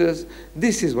and sisters,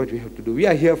 this is what we have to do. We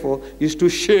are here for, is to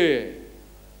share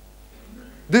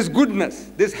this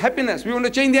goodness, this happiness. We want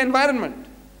to change the environment.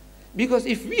 Because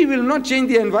if we will not change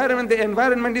the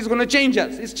environment is going to change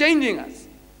us. It's changing us.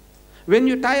 When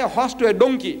you tie a horse to a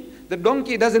donkey, the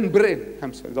donkey doesn't bray.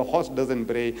 I'm sorry, the horse doesn't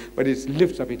bray, but it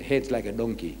lifts up its head like a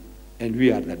donkey. And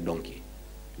we are that donkey.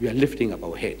 We are lifting up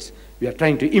our heads. We are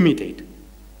trying to imitate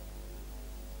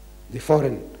the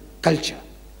foreign culture.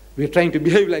 We are trying to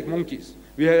behave like monkeys.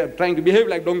 We are trying to behave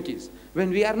like donkeys when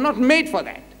we are not made for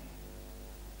that.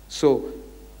 So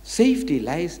safety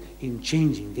lies in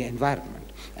changing the environment.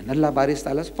 And Allah Baris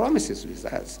Ta'ala promises with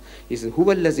us. He says, هُوَ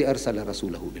الَّذِي أَرْسَلَ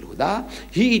رَسُولَهُ بِالْهُدَى.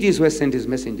 He it is who has sent his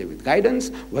messenger with guidance,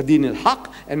 وَدِينِ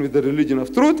الْحَقِّ, and with the religion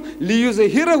of truth,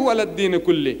 لِيُزْهِرَهُ عَلَى الدِّينِ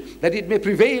كُلِّهِ, that it may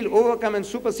prevail, overcome and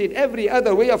supersede every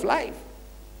other way of life.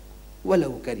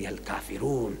 وَلَوْ كَرِهَ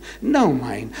الْكَافِرُونَ. Now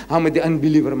mind how much the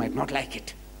unbeliever might not like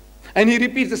it. And he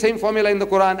repeats the same formula in the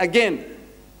Quran again.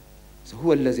 So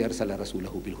هو الذي أرسل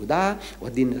رسوله بالهدى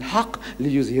ودين الحق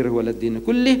ليظهره على الدين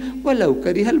كله ولو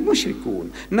كره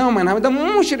المشركون. Now man, the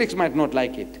mushriks might not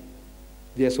like it.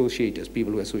 The associators,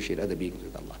 people who associate other beings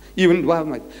with Allah. Even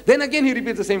Muhammad. Then again he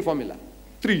repeats the same formula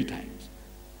 3 times.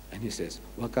 And he says,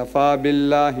 وَكَفَى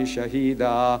بِاللَّهِ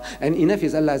شَهِيدًا. And enough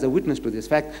is Allah as a witness to this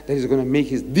fact that He's going to make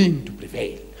His deen to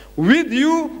prevail. With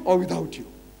you or without you.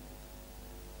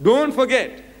 Don't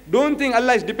forget. Don't think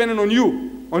Allah is dependent on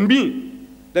you, on me.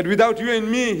 That without you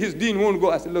and me, His deen won't go.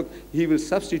 I said, look, He will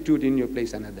substitute in your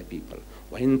place another people.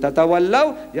 وَإِن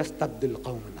تَتَوَلَّوْا يَسْتَبْدِلْ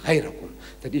قَوْمًا غَيْرَكُمْ.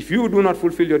 That if you do not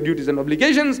fulfill your duties and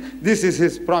obligations, this is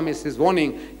His promise, His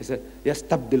warning. He said,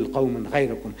 يَسْتَبْدِلْ قَوْمًا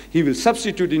غَيْرَكُمْ. He will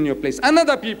substitute in your place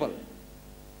another people.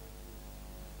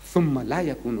 ثُمَّ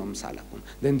لَا يَكُونُ أَمْثَالَكُمْ.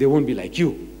 Then they won't be like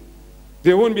you.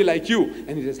 They won't be like you.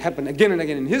 And it has happened again and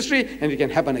again in history, and it can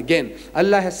happen again.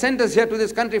 Allah has sent us here to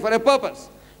this country for a purpose.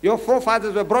 Your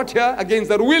forefathers were brought here against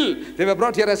their will. They were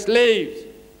brought here as slaves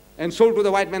and sold to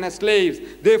the white man as slaves.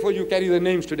 Therefore you carry the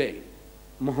names today.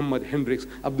 Muhammad, Hendricks,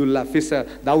 Abdullah, Fisser,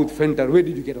 Dawood, Fenter. Where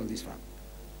did you get all these from?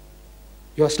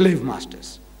 Your slave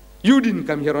masters. You didn't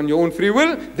come here on your own free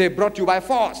will. They brought you by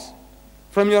force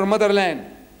from your motherland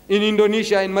in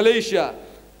Indonesia, in Malaysia.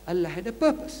 Allah had a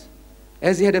purpose.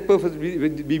 As He had a purpose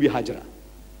with Bibi Hajra.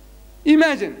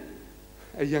 Imagine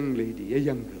a young lady, a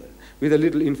young girl with a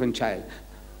little infant child.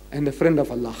 And the friend of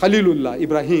Allah, Khalilullah,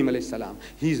 Ibrahim alayhi salam,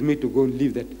 he is made to go and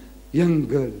leave that young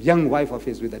girl, young wife of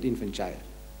his with that infant child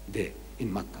there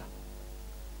in Makkah.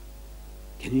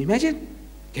 Can you imagine?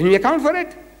 Can you account for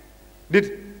it?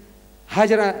 Did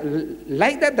Hajra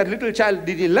like that little child?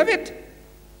 Did he love it?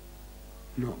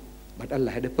 No. But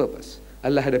Allah had a purpose.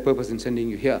 Allah had a purpose in sending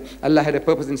you here. Allah had a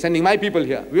purpose in sending my people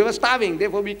here. We were starving,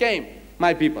 therefore we came,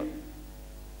 my people.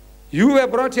 You were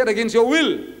brought here against your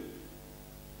will.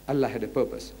 Allah had a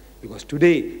purpose. Because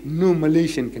today, no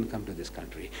Malaysian can come to this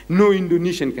country. No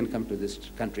Indonesian can come to this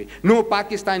country. No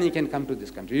Pakistani can come to this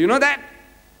country. You know that?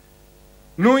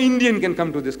 No Indian can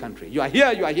come to this country. You are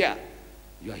here, you are here.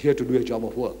 You are here to do a job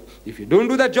of work. If you don't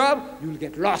do that job, you will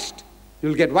get lost. You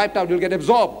will get wiped out, you will get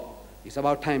absorbed. It's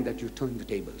about time that you turn the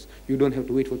tables. You don't have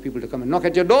to wait for people to come and knock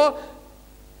at your door.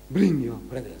 Bring your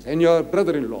brothers and your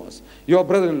brother-in-laws. Your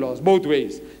brother-in-laws, both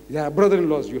ways. There are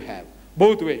brother-in-laws you have,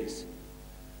 both ways.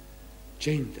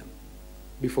 Change them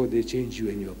before they change you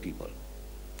and your people.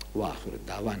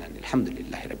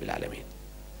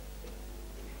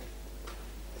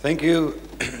 Thank you,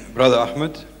 Brother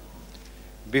Ahmed.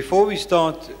 Before we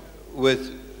start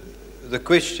with the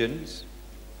questions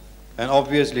and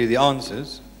obviously the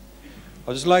answers,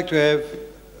 I'd just like to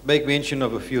make mention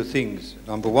of a few things.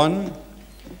 Number one,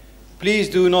 please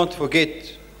do not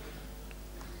forget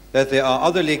that there are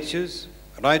other lectures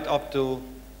right up till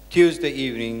Tuesday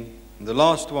evening. The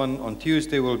last one on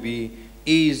Tuesday will be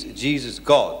Is Jesus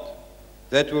God?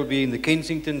 That will be in the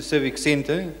Kensington Civic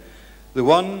Centre. The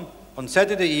one on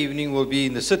Saturday evening will be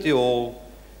in the City Hall,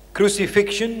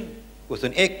 Crucifixion with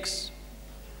an X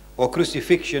or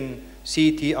Crucifixion,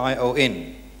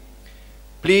 C-T-I-O-N.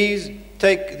 Please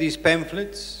take these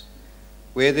pamphlets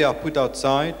where they are put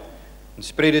outside and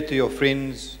spread it to your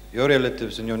friends, your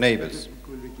relatives and your neighbors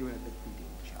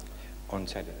on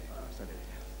Saturday.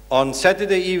 On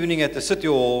Saturday evening at the City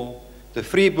Hall, the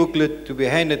free booklet to be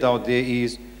handed out there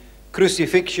is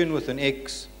Crucifixion with an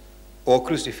X or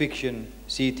Crucifixion,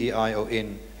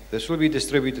 C-T-I-O-N. This will be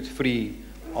distributed free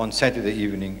on Saturday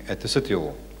evening at the City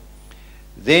Hall.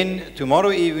 Then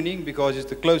tomorrow evening, because it's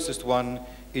the closest one,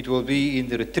 it will be in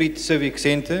the Retreat Civic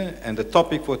Center, and the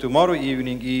topic for tomorrow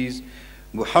evening is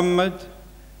Muhammad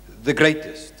the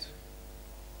Greatest.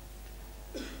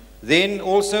 Then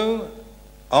also,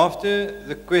 after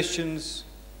the questions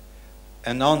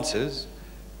and answers,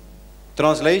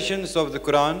 translations of the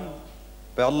Quran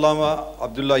by Allama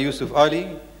Abdullah Yusuf Ali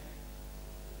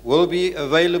will be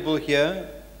available here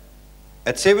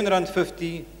At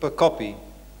 7.50 per copy,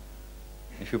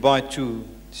 if you buy 2,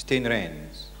 it's 10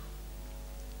 rands.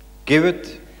 Give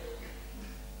it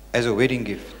as a wedding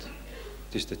gift.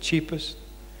 It is the cheapest.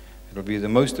 It will be the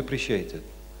most appreciated.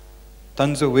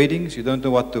 Tons of weddings, you don't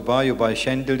know what to buy. You buy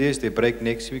chandeliers, they break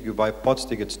next week. You buy pots,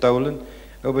 they get stolen.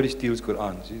 Nobody steals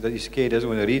Qur'an. See, he's scared, doesn't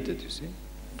want to read it, you see.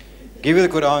 Give you the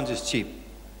Qur'an, it's cheap.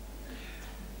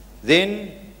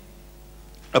 Then,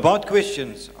 about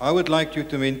questions, I would like you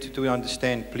to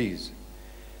understand, please,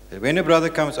 that when a brother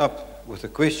comes up with a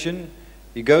question,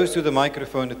 he goes to the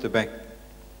microphone at the back.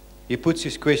 He puts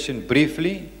his question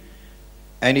briefly,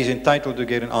 and he's entitled to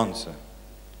get an answer.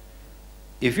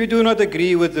 If you do not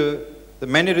agree with the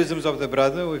mannerisms of the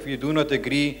brother, or if you do not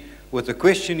agree with the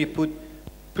question he put,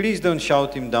 please don't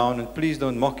shout him down and please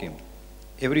don't mock him.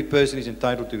 Every person is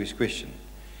entitled to his question.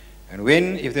 And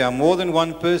if there are more than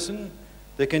one person,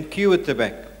 they can queue at the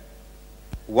back.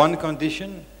 One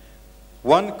condition,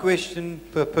 one question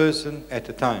per person at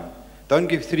a time. Don't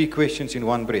give 3 questions in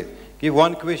one breath. Give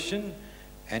one question,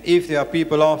 and if there are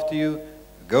people after you,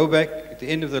 go back at the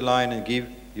end of the line and give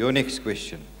your next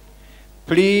question.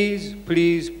 Please,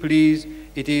 please, please,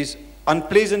 it is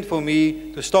unpleasant for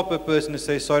me to stop a person and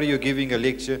say, sorry, you're giving a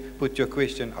lecture, put your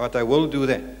question, but I will do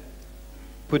that.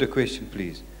 Put a question,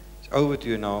 please. It's over to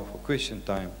you now for question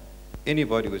time.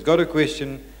 Anybody who's got a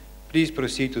question, please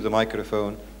proceed to the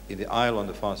microphone in the aisle on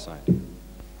the far side.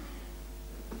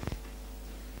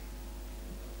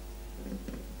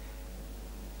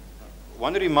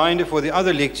 One reminder for the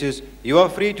other lectures, you are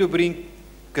free to bring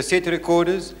cassette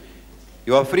recorders,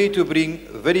 you are free to bring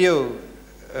video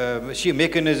machine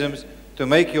mechanisms to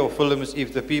make your films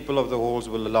if the people of the halls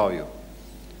will allow you.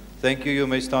 Thank you. You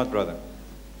may start, brother.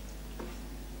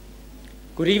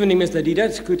 Good evening, Mr.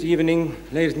 Deedat. Good evening,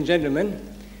 ladies and gentlemen.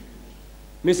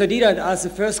 Mr. Deedat asked the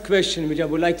first question, which I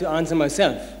would like to answer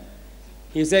myself.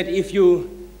 He said, if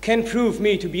you can prove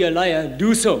me to be a liar,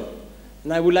 do so.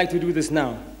 And I would like to do this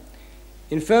now.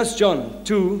 In 1 John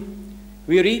 2,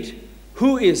 we read,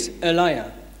 who is a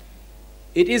liar?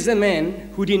 It is a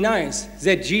man who denies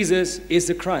that Jesus is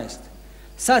the Christ.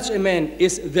 Such a man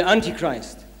is the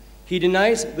Antichrist. He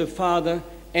denies the Father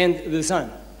and the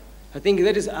Son. I think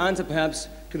that is the answer perhaps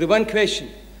to the one question.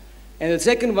 And the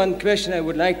second one question I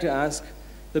would like to ask,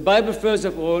 the Bible first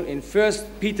of all in 1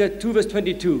 Peter 2 verse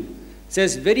 22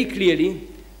 says very clearly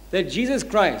that Jesus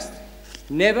Christ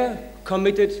never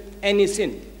committed any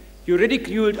sin. You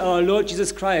ridiculed our Lord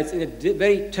Jesus Christ in a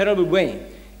very terrible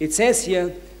way. It says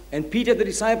here, and Peter, the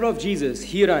disciple of Jesus,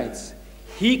 he writes,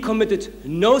 he committed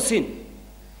no sin,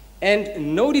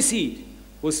 and no deceit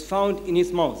was found in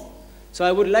his mouth. So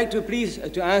I would like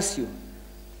to ask you,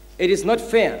 it is not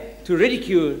fair to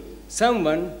ridicule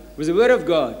someone with the word of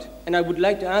God, and I would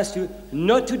like to ask you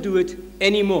not to do it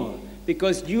anymore,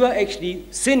 because you are actually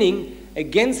sinning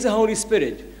against the Holy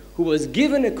Spirit, who was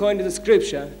given according to the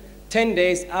scripture 10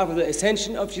 days after the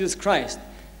ascension of Jesus Christ,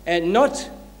 and not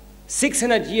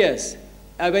 600 years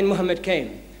when Muhammad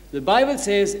came. The Bible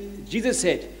says, Jesus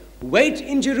said, wait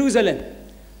in Jerusalem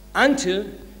until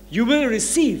you will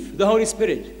receive the Holy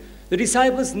Spirit. The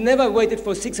disciples never waited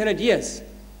for 600 years,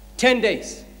 10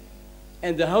 days.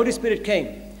 And the Holy Spirit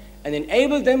came and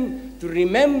enabled them to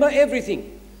remember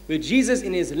everything which Jesus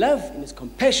in his love, in his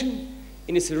compassion,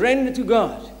 in his surrender to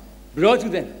God, brought to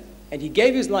them. And he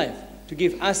gave his life to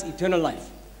give us eternal life.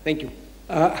 Thank you.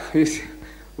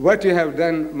 What you have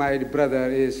done, my brother,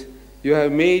 is you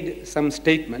have made some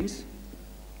statements.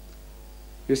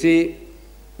 You see,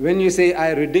 when you say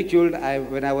I ridiculed,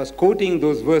 when I was quoting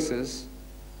those verses,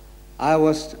 I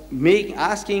was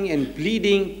asking and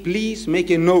pleading, please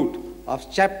make a note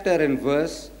of chapter and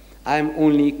verse. I am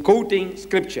only quoting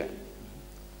scripture.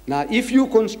 Now, if you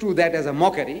construe that as a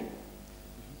mockery,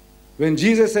 when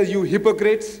Jesus says, you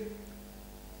hypocrites,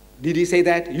 did he say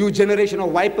that? You generation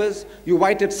of vipers, you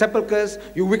whited sepulchres,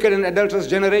 you wicked and adulterous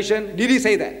generation. Did he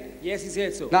say that? Yes, he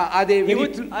said so. Now, are they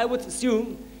I would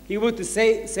assume he would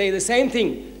say the same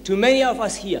thing to many of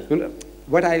us here.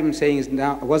 What I am saying is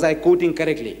now, was I quoting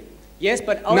correctly? Yes,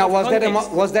 but out of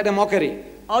context. Was that a mockery?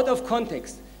 Out of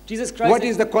context. Jesus Christ. What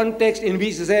is the context in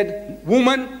which he said,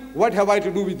 woman, what have I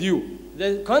to do with you?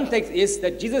 The context is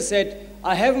that Jesus said,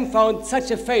 I haven't found such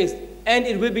a faith, and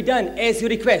it will be done as you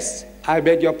request. I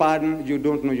beg your pardon, you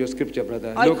don't know your scripture,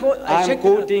 brother. I'm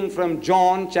quoting from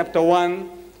John chapter 1,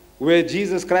 where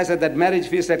Jesus Christ at that marriage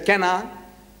feast at Cana.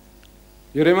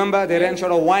 You remember they ran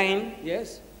short of wine?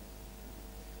 Yes.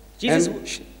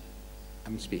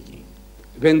 I'm speaking.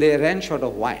 When they ran short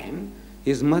of wine,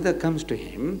 his mother comes to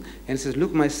him and says,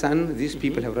 look, my son, these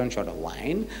people have run short of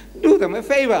wine. Do them a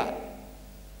favor.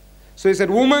 So he said,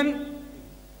 woman,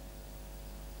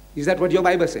 Is that what your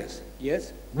Bible says?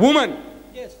 Yes. Woman,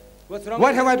 Yes. What's wrong?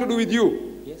 what have I to do with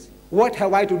you? Yes. What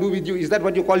have I to do with you? Is that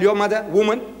what you call your mother,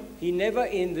 woman? He never,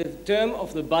 in the term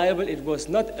of the Bible, it was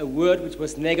not a word which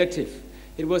was negative.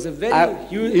 It was a very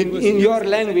in your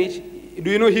language,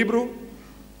 do you know Hebrew?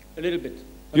 A little bit.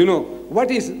 You know,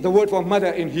 what is the word for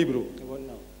mother in Hebrew? I won't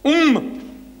know.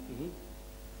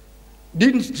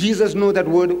 Didn't Jesus know that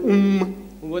word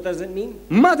What does it mean?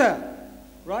 Mother.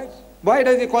 Right? Why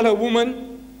does he call her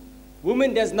woman?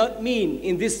 Woman does not mean,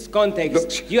 in this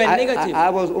context, you are negative. I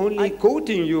was only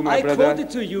quoting you, my brother. I quoted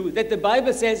to you that the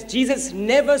Bible says Jesus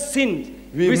never sinned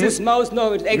with his mouth nor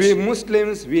with action. We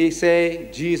Muslims, we say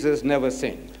Jesus never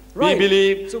sinned. Right. We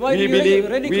believe, So why we do you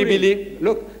believe, we believe.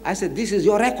 Look, I said, this is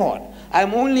your record.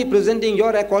 I'm only presenting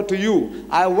your record to you.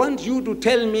 I want you to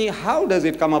tell me how does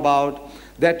it come about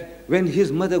that when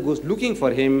his mother goes looking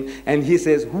for him and he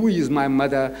says, who is my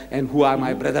mother and who are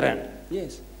my brethren?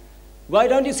 Yes. Why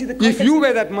don't you see the context? If you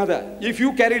were that mother, if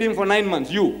you carried him for 9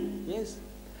 months, you. Yes.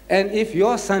 And if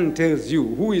your son tells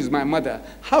you, who is my mother,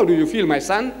 how do you feel, my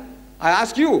son? I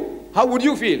ask you, how would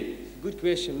you feel? Good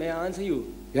question. May I answer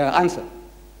you? Yeah, answer.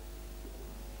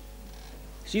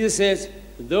 Jesus says,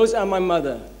 those are my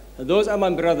mother, those are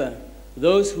my brother,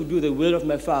 those who do the will of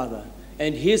my Father.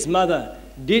 And his mother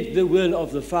did the will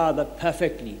of the Father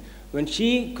perfectly. When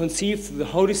she conceived through the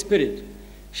Holy Spirit,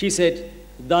 she said,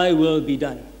 thy will be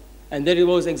done. And that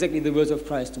was exactly the words of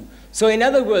Christ too. So in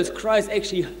other words, Christ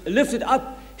actually lifted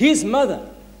up his mother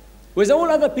with all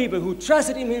other people who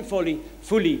trusted in him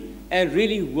fully and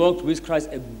really walked with Christ,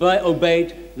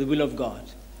 obeyed the will of God.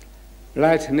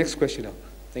 Right, next question up.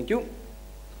 Thank you.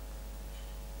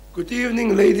 Good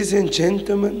evening, ladies and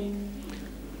gentlemen.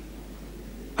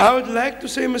 I would like to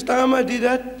say, Mr. Ahmed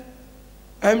Deedat,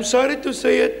 I'm sorry to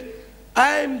say it,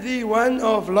 I'm the one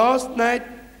of last night.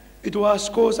 It was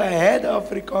because I had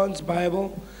Afrikaans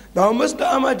Bible. Now, Mr.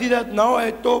 Ahmed Deedat, now I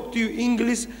talk to you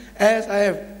English as I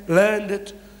have learned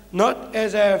it, not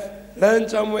as I have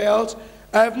learned somewhere else.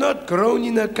 I have not grown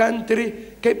in a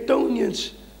country, Cape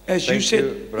Townians, as you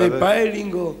said, they're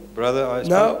bilingual. Brother,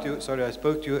 I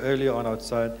spoke to you earlier on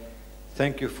outside.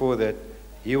 Thank you for that.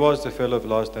 He was the fellow of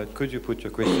last night. Could you put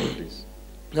your question, please?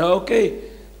 Now, okay.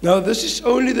 Now, this is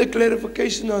only the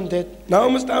clarification on that. Now,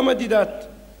 Mr. Ahmed Deedat,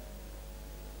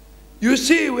 you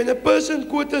see, when a person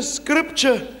quotes a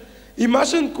scripture, he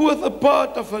mustn't quote a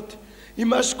part of it. He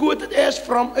must quote it as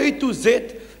from A to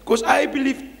Z, because I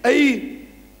believe A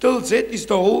till Z is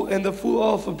the whole and the full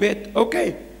alphabet.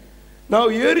 Okay. Now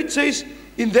here it says,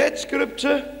 in that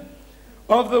scripture,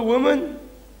 of the woman,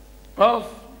 of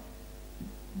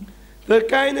the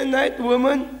Canaanite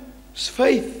woman's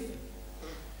faith.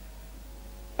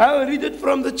 I'll read it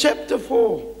from the chapter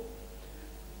 4.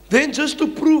 Then just to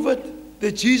prove it,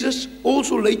 that Jesus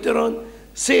also later on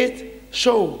said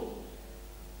so.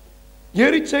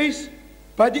 Here it says,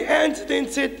 but he answered and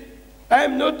said, I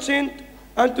am not sent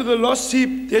unto the lost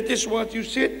sheep, that is what you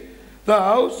said, the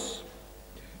house,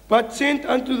 but sent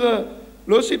unto the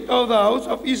lost sheep of the house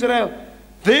of Israel.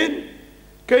 Then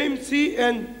came she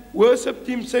and worshipped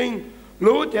him, saying,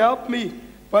 Lord, help me.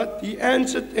 But he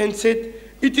answered and said,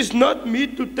 it is not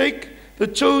meet to take the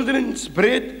children's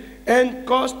bread and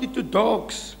cast it to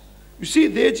dogs. You see,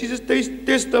 there Jesus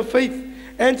tested her faith,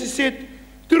 and she said,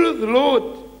 truth,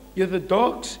 Lord, yet the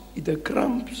dogs eat the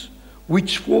crumbs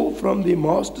which fall from their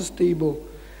master's table.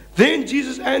 Then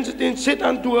Jesus answered and said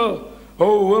unto her,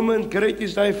 O woman, great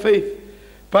is thy faith,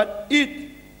 but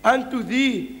it unto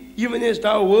thee even as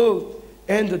thou wilt.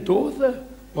 And the daughter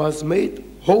was made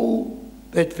whole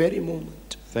that very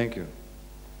moment. Thank you.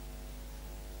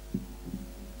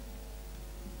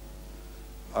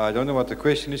 I don't know what the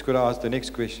question is. Could I ask the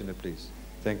next questioner, please?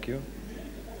 Thank you.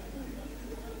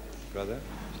 Brother.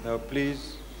 Now,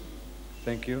 please.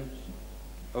 Thank you.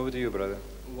 Over to you, brother.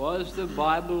 Was the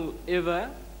Bible ever,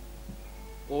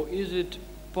 or is it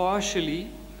partially,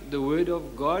 the Word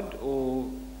of God, or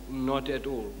not at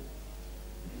all?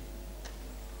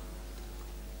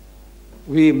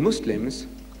 We Muslims,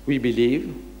 we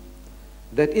believe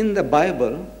that in the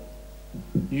Bible,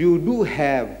 you do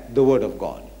have the Word of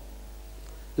God.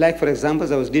 Like, for example,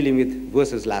 as I was dealing with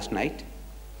verses last night,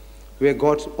 where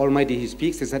God Almighty, He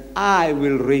speaks, He said, I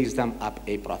will raise them up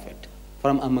a prophet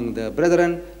from among the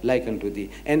brethren like unto thee,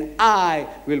 and I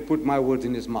will put my words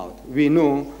in his mouth. We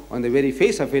know on the very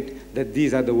face of it that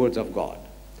these are the words of God.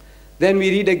 Then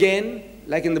we read again,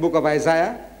 like in the book of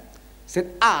Isaiah,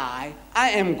 said, I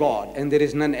am God, and there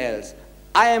is none else.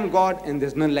 I am God, and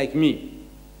there's none like me.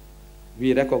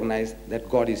 We recognize that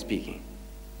God is speaking.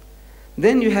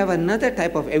 Then you have another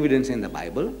type of evidence in the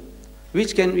Bible,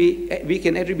 which we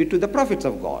can attribute to the prophets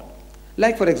of God.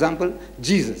 Like, for example,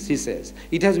 Jesus, he says,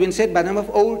 it has been said by them of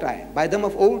old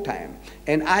time,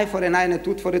 an eye for an eye and a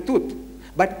tooth for a tooth.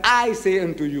 But I say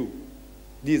unto you,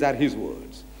 these are his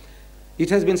words. It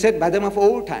has been said by them of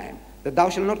old time that thou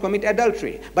shalt not commit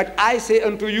adultery. But I say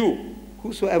unto you,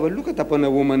 whosoever looketh upon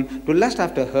a woman to lust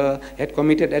after her had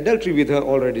committed adultery with her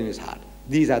already in his heart.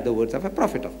 These are the words of a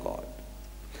prophet of God.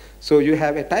 So you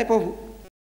have a type of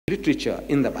literature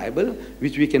in the Bible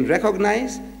which we can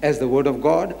recognize as the word of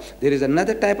God. There is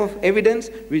another type of evidence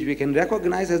which we can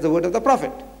recognize as the word of the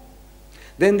prophet.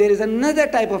 Then there is another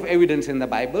type of evidence in the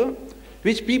Bible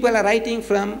which people are writing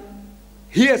from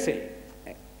hearsay,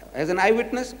 as an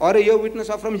eyewitness or a ear witness,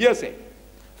 or from hearsay.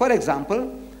 For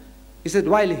example, he said,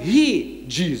 while he,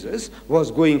 Jesus,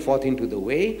 was going forth into the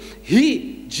way,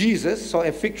 he, Jesus, saw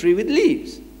a fig tree with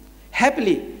leaves.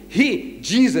 Happily, he,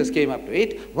 Jesus, came up to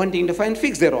it, wanting to find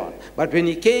figs thereon. But when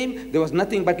he came, there was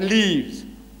nothing but leaves,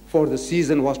 for the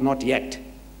season was not yet.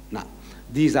 Now,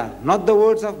 these are not the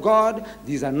words of God.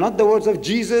 These are not the words of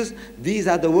Jesus. These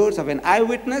are the words of an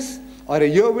eyewitness or a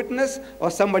ear witness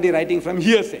or somebody writing from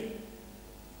hearsay.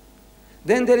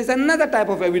 Then there is another type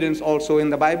of evidence also in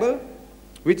the Bible,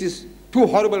 which is too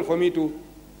horrible for me to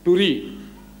read.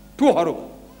 Too horrible.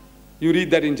 You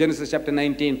read that in Genesis chapter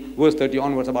 19, verse 30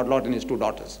 onwards, about Lot and his two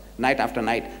daughters, night after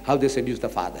night, how they seduced the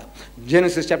father.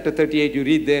 Genesis chapter 38, you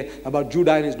read there about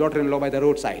Judah and his daughter-in-law by the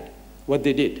roadside, what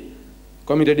they did,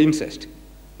 committed incest.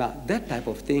 Now, that type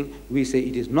of thing, we say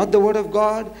it is not the word of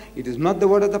God, it is not the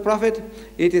word of the prophet,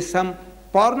 it is some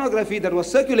pornography that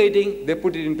was circulating, they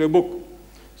put it into a book.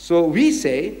 So we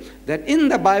say that in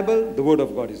the Bible, the word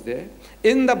of God is there.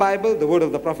 In the Bible, the word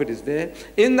of the prophet is there.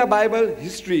 In the Bible,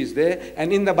 history is there.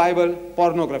 And in the Bible,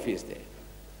 pornography is there.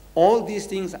 All these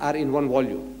things are in one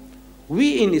volume.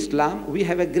 We in Islam, we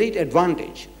have a great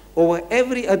advantage over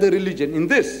every other religion in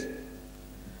this,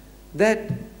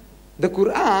 that the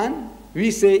Quran,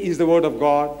 we say, is the word of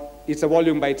God. It's a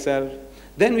volume by itself.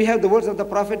 Then we have the words of the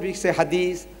prophet, we say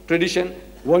hadith, tradition,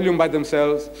 volume by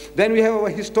themselves. Then we have our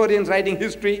historians writing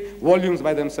history, volumes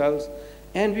by themselves.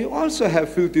 And we also have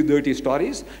filthy, dirty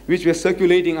stories, which were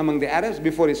circulating among the Arabs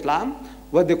before Islam,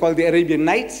 what they call the Arabian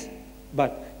Nights.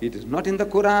 But it is not in the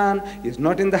Quran, it's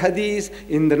not in the Hadith,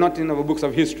 not in our books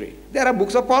of history. There are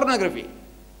books of pornography.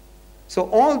 So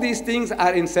all these things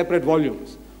are in separate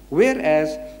volumes.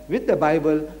 Whereas with the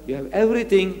Bible, you have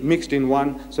everything mixed in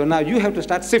one. So now you have to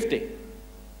start sifting.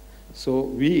 So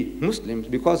we Muslims,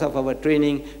 because of our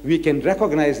training, we can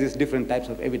recognize these different types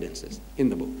of evidences in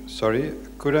the book. Sorry,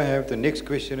 could I have the next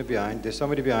question behind? There's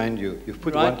somebody behind you. You've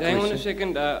put Right, one question. hang on a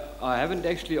second. I haven't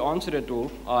actually answered it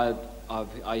all.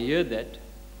 I hear that.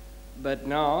 But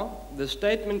now, the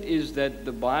statement is that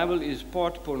the Bible is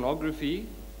part pornography,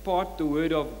 part the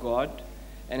Word of God,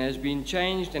 and has been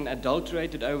changed and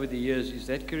adulterated over the years. Is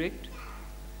that correct?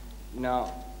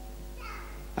 Now,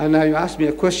 and now you ask me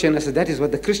a question, I said, that is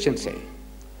what the Christians say.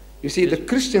 You see, the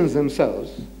Christians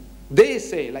themselves, they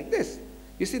say like this.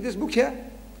 You see this book here?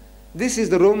 This is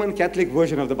the Roman Catholic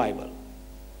version of the Bible.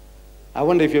 I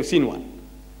wonder if you've seen one.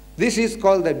 This is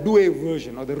called the Pbuh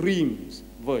version, or the Reims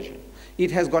version.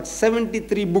 It has got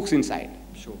 73 books inside.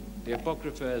 sure. The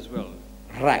Apocrypha as well.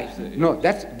 Right. No,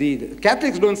 that's the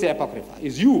Catholics don't say Apocrypha.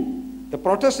 It's you. The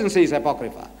Protestants say it's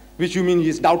Apocrypha, which you mean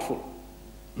is doubtful,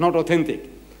 not authentic.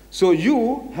 So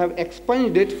you have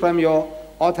expunged it from your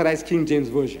authorized King James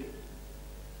Version.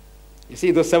 You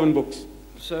see those 7 books.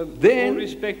 So, with all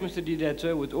respect, Mr. Deedat,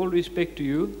 sir, with all respect to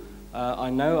you, I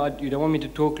know you don't want me to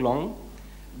talk long,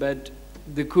 but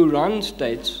the Quran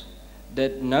states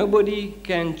that nobody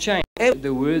can change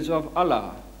the words of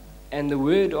Allah, and the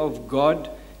word of God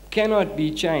cannot be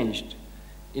changed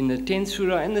in the 10th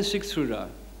surah and the 6th surah.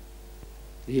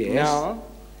 Yes. Now,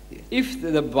 if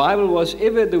the Bible was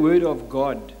ever the word of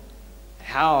God,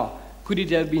 how could it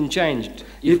have been changed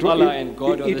if Allah and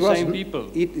God are the same people?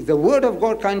 The word of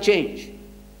God can't change.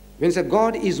 When it says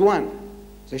God is one,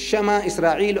 so Shema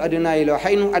Israel Adonai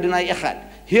Eloheinu Adonai Echad.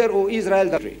 Hear, O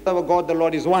Israel, our God, the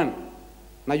Lord is one.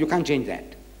 Now you can't change that.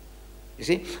 You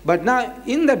see? But now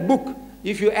in that book,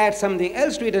 if you add something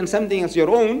else to it and something else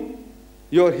your own,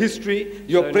 your history,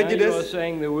 your prejudice. Now you are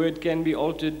saying the word can be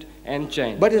altered and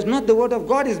changed. But it's not the word of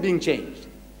God is being changed.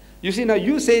 You see, now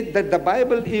you say that the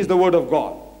Bible is the word of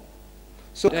God.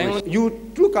 So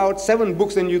you took out 7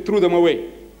 books and you threw them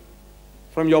away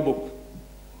from your book,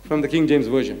 from the King James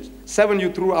versions. 7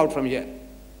 you threw out from here.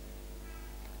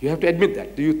 You have to admit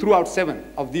that. You threw out 7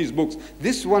 of these books.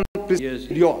 This one is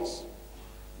yours.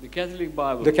 The Catholic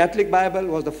Bible. The Catholic Bible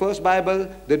was the first Bible,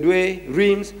 the Pbuh,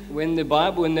 Reims. When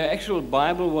the actual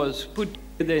Bible was put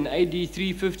together in AD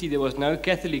 350, there was no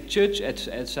Catholic Church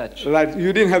as such. Right,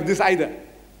 you didn't have this either.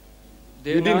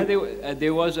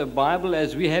 There was a Bible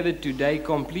as we have it today,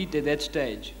 complete at that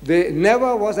stage. There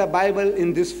never was a Bible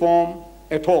in this form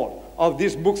at all, of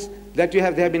these books that you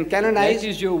have, they have been canonized. That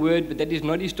is your word, but that is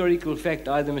not historical fact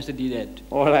either, Mr. Deedat.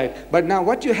 All right. But now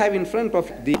what you have in front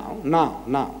of the,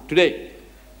 today,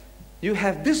 you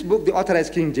have this book, the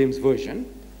Authorized King James Version,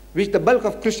 which the bulk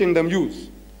of Christendom use,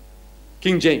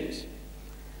 King James.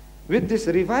 With this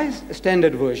Revised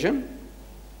Standard Version,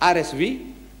 RSV,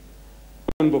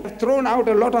 book, I've thrown out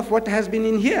a lot of what has been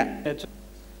in here.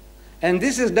 And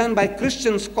this is done by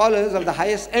Christian scholars of the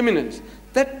highest eminence.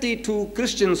 32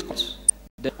 Christian scholars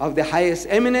of the highest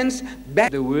eminence,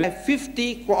 back the word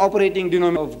 50 cooperating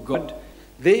denominations of God.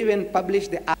 They even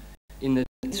published in the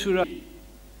Surah.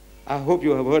 I hope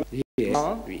you have heard here.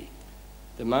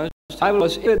 The most Bible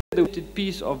was ever the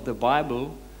piece of the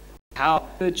Bible, how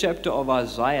the chapter of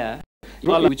Isaiah,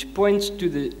 which points to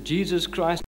the Jesus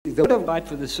Christ, the word of God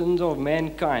for the sins of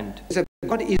mankind,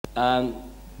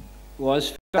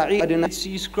 was found in the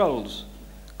sea scrolls,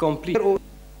 complete,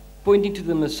 pointing to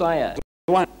the Messiah,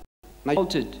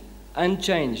 altered,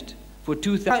 unchanged for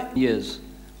 2,000 years.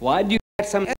 Why do you add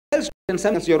some else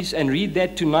and read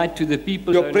that tonight to the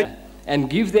people and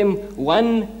give them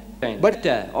one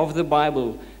chapter of the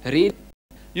Bible, read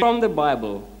from the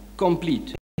Bible,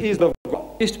 complete, is the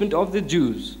Testament of the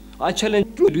Jews? I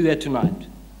challenge you to do that tonight.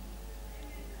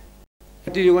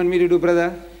 What do you want me to do,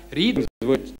 brother? Read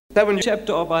the 7th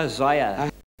chapter of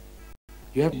Isaiah.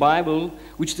 You have Bible,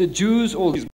 which the Jews,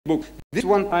 all these books, this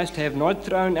one Christ have not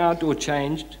thrown out or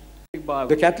changed.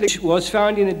 The Catholic was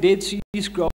found in a Dead Sea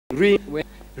Scroll.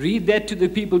 Read that to the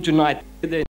people tonight.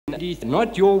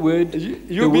 Not your word.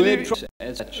 You believe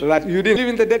as such. Right. You didn't live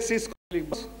in the Dead Sea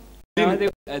Scrolls. There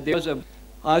was a.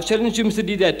 I've challenged you, Mr.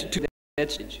 Deedat, to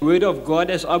that word of God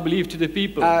as I believe to the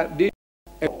people.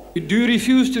 You do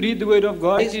refuse to read the word of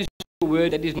God? It is your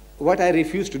word that is. What I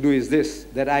refuse to do is this,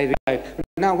 that I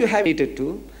now you have related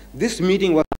to this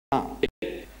meeting was now,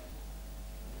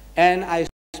 and I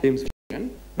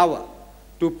power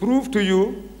to prove to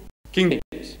you King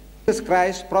James. Jesus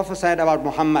Christ prophesied about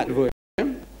Muhammad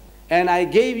version, and I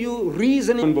gave you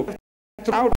reasoning book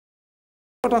out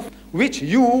of which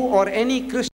you or any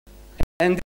Christian,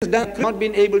 and this is done not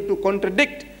been able to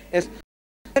contradict as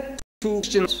to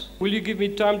Christians. Will you give me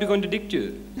time to contradict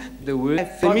you? The word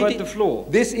about the floor.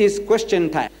 This is question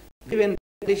time. Even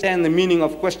understand the meaning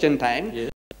of question time.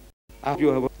 Yes. You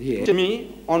have here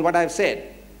me on what I've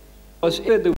said. I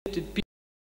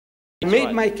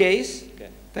made my case. Okay.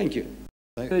 Thank you.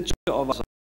 Of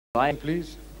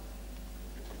please.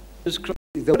 The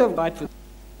word of God.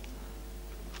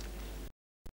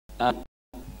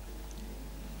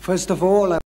 First of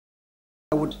all, I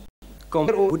would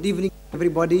good evening,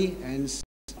 everybody, and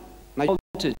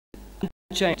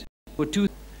changed for 2.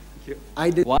 I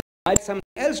did some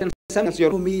else and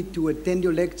for me to attend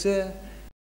your lecture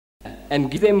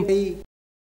and give them.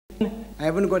 I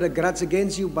haven't got a grudge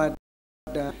against you, but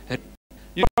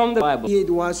from the Bible, it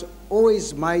was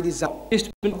always my desire,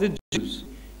 the Jews,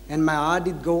 and my heart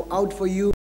did go out for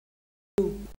you.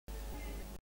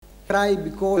 Cry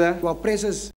because you are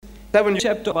precious. 7th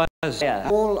chapter of Isaiah.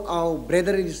 All our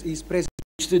brethren is precious.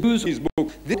 The Jews, his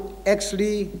book. This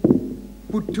actually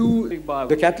put to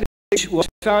the Catholic was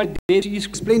found.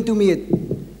 Explain to me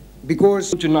it,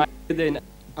 because tonight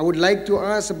I would like to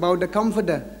ask about the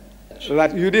Comforter.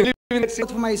 Right. You didn't even say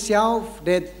for myself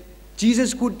that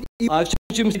Jesus could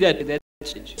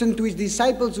listen to his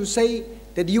disciples who say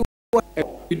that you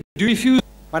do refuse.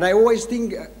 But I always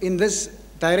think in this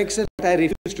direction. I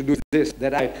refuse to do this.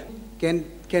 That I can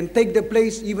take the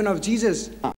place even of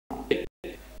Jesus.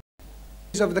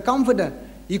 Of the Comforter.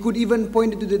 He could even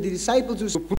point it to the disciples who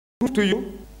prove to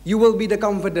you, you will be the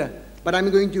Comforter. But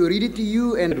I'm going to read it to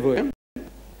you and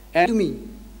to me.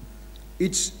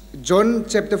 It's John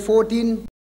chapter 14,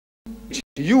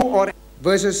 you or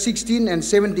verses 16 and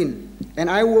 17. And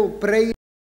I will pray,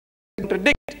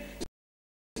 contradict,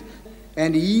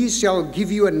 and he shall give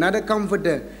you another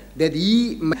Comforter, that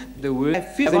he may the word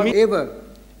forever,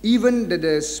 even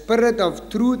the Spirit of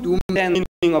truth whom meaning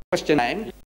of question time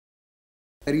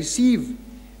receive,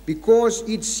 because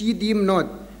it seeth him not,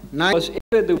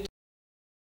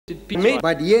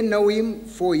 but ye know him,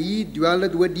 for he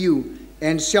dwelleth with you,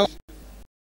 and shall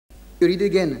read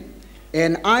again.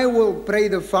 And I will pray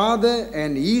the Father,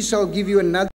 and he shall give you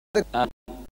another,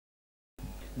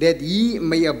 that he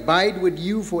may abide with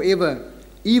you forever,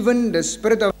 even the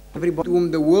Spirit of everybody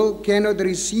whom the world cannot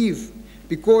receive,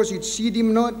 because it seeth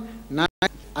him not,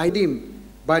 neither him,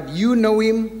 but you know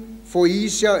him, for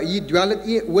he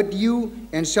dwelleth with you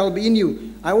and shall be in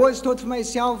you. I always thought for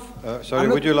myself. Sorry,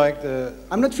 would you like the?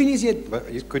 I'm not finished yet. But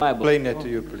you could explain that to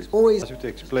you, please. Always. I ask you to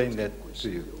explain that to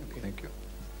you. Thank you.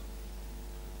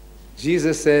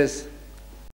 Jesus says,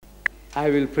 I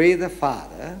will pray the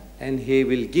Father and he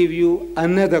will give you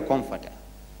another comforter.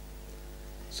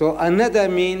 So another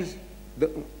means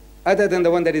other than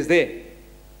the one that is there.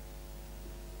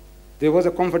 There was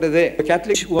a comforter there. The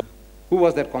Catholic, who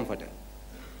was that comforter?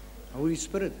 Holy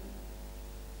Spirit.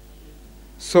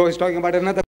 So he's talking about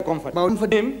another comforter.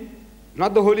 About him,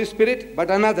 not the Holy Spirit,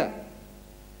 but another.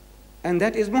 And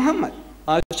that is Muhammad.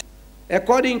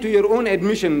 According to your own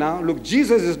admission now, look,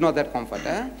 Jesus is not that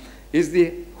comforter. Is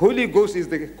the Holy Ghost is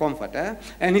the comforter.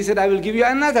 And he said, I will give you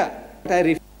another.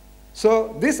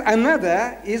 So this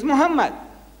another is Muhammad.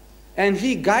 And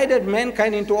he guided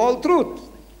mankind into all truth.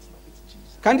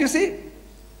 Can't you see?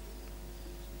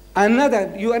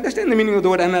 Another, you understand the meaning of the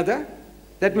word another?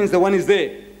 That means the one is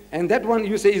there. And that one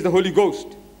you say is the Holy Ghost.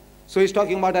 So he's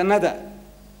talking about another,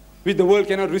 which the world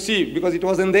cannot receive because it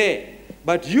wasn't there.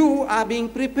 But you are being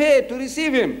prepared to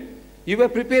receive him. You were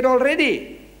prepared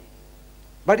already.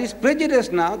 But it's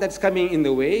prejudice now that's coming in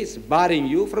the way. It's barring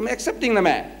you from accepting the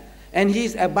man. And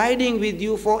he's abiding with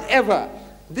you forever.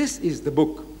 This is the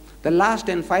book, the last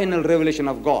and final revelation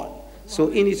of God. So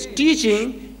in its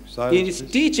teaching,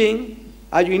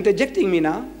 are you interjecting me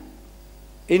now?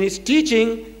 In its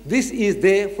teaching, this is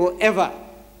there forever.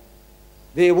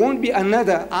 There won't be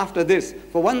another after this.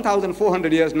 For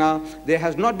 1,400 years now, there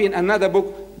has not been another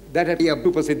book that has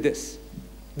superseded this.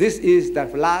 This is the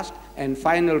last and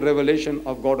final revelation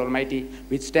of God Almighty,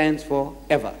 which stands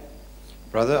forever.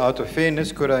 Brother, out of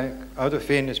fairness,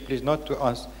 please not to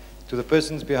us, to the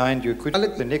persons behind you, could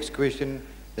the next question,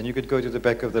 then you could go to the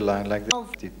back of the line like that.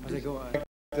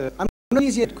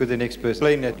 Could the next person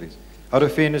explain that, please? Out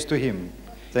of fairness to him.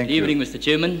 Thank you. Good evening, Mr.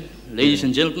 Chairman, ladies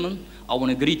and gentlemen. I want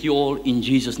to greet you all in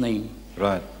Jesus' name.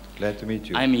 Right. Glad to meet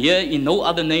you. I'm here in no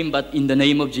other name but in the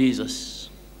name of Jesus.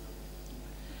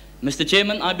 Mr.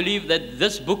 Chairman, I believe that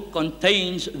this book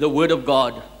contains the Word of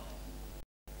God.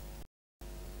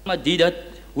 Ahmed Deedat,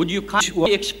 would you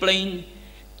kindly explain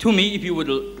to me, if you would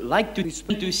like to,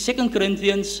 to 2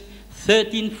 Corinthians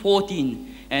 13:14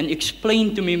 and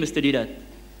explain to me, Mr. Deedat.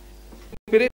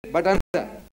 Spirit, but another.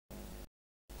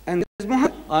 And this is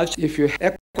Muhammad. If you,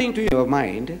 according to your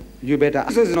mind, you better.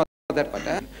 This is not that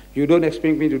part. You don't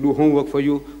expect me to do homework for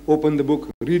you. Open the book,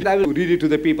 read. I will read it to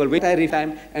the people. Wait, I read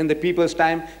time and the people's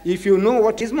time. If you know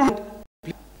what is Muhammad,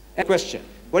 a question.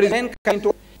 What is mankind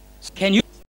to? Can you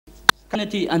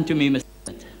Trinity unto me, Mr.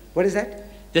 Deedat? What is that?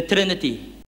 The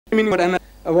Trinity.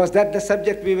 Was that the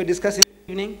subject we were discussing this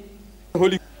evening? The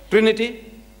Holy Trinity?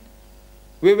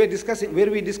 Were we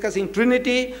discussing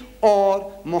Trinity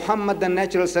or Muhammad, the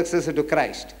natural successor to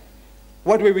Christ?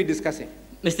 What were we discussing?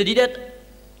 Mr. Deedat,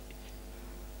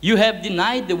 you have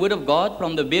denied the word of God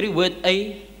from the very word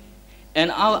A,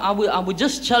 and I would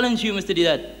just challenge you, Mr.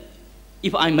 Deedat,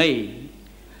 if I may.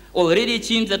 Already it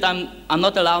seems that I'm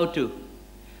not allowed to,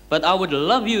 but I would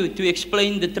love you to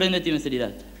explain the Trinity, Mr.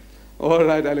 Deedat. All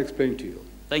right, I'll explain to you.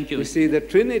 Thank you. You see, the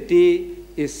Trinity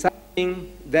is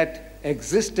something that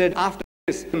existed after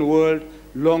this world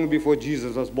long before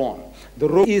Jesus was born. The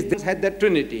Romans had that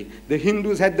Trinity. The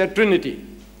Hindus had that Trinity.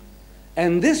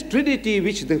 And this Trinity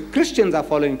which the Christians are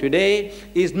following today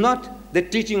is not the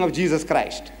teaching of Jesus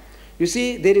Christ. You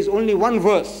see, there is only one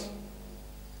verse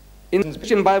in the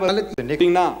Christian Bible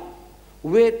now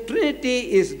where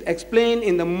Trinity is explained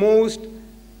in the most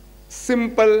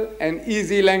simple and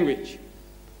easy language,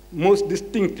 most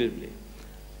distinctively.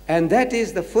 And that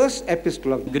is the first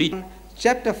epistle of Greek,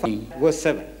 chapter 5, verse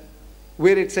 7,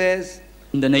 where it says,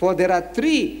 for there are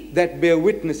three that bear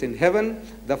witness in heaven,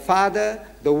 the Father,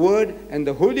 the Word, and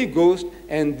the Holy Ghost,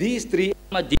 and these three,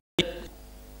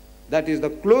 that is the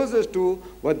closest to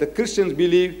what the Christians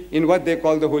believe in what they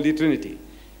call the Holy Trinity.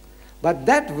 But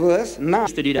that verse now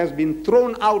has been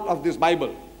thrown out of this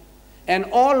Bible. And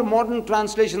all modern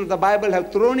translations of the Bible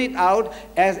have thrown it out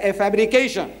as a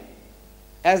fabrication,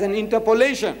 as an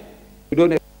interpolation. You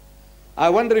don't have, I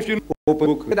wonder if you know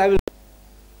open book.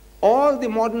 All the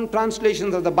modern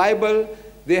translations of the Bible,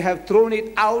 they have thrown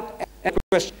it out as a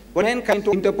question. What kind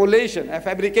of interpolation, a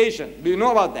fabrication? Do you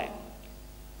know about that?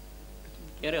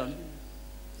 Carry on.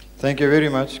 Thank you very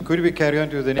much. Could we carry on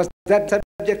to the next? That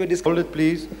subject we discussed. Hold it,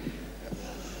 please.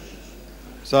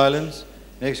 Silence.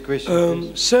 Next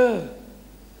question, sir,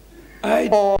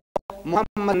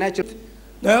 Muhammad natural.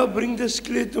 Now I'll bring this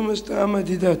clear to Mr. Ahmed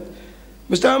Deedat.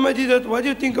 Mr. Ahmed Deedat, what do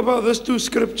you think about those two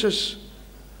scriptures?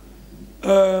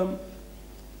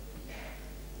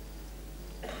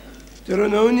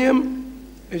 Deuteronomium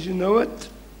as you know it.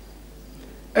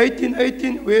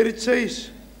 18:18, where it says,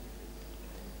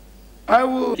 I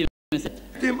will set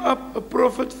him up a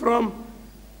prophet from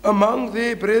among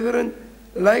their brethren,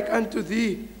 like unto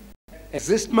thee.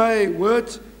 Exist my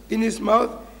words in his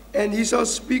mouth, and he shall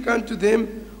speak unto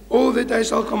them all that I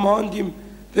shall command him.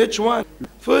 That's one.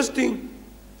 First thing,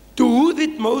 to who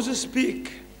did Moses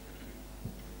speak?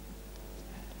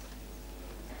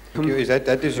 Okay,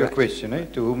 that is your question, eh?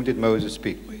 To whom did Moses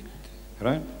speak?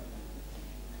 Right?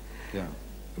 Yeah.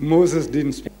 Moses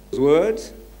didn't speak those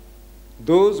words.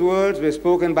 Those words were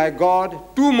spoken by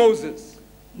God to Moses.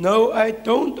 No, I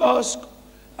don't ask.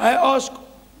 I ask,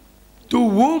 to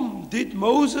whom did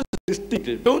Moses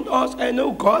speak? Don't ask, I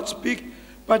know God speak,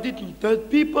 but the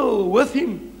people with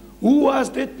him, who was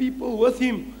that people with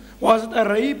him? Was it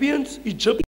Arabians,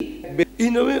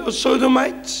 Egyptians, or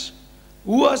Sodomites?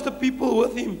 Who was the people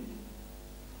with him?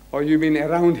 Or you mean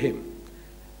around him?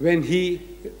 When he,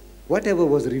 whatever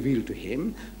was revealed to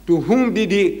him, to whom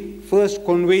did he first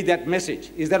convey that message?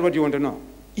 Is that what you want to know?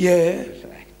 Yeah.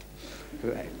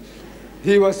 Right.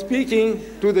 He was speaking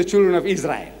to the children of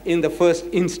Israel in the first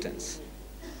instance.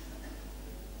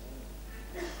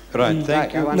 Right,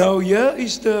 thank you. Now here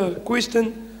is the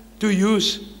question to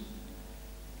use.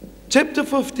 Chapter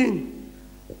 15.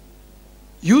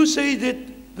 You say that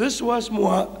this was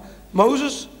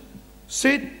Moses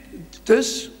said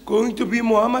this going to be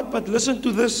Muhammad, but listen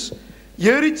to this.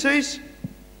 Here it says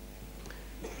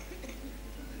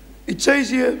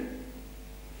here,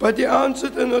 but he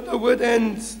answered and not a word,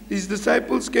 and his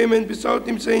disciples came and besought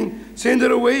him, saying, send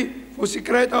her away, for she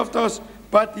cried after us.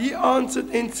 But he answered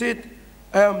and said,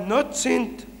 I am not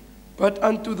sent, but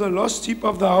unto the lost sheep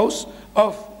of the house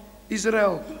of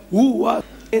Israel. Who was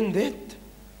in that?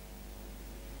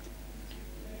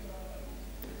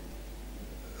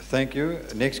 Thank you.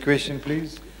 Next question,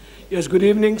 please. Yes, good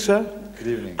evening, sir. Good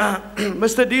evening.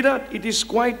 Mr. Deedat, it is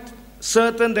quite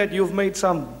certain that you've made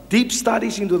some deep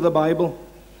studies into the Bible.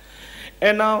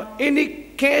 And now,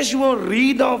 any casual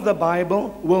reader of the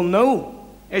Bible will know,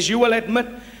 as you will admit,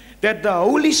 that the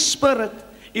Holy Spirit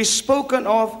is spoken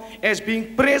of as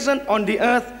being present on the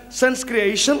earth since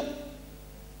creation.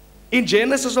 In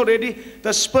Genesis already,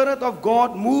 the Spirit of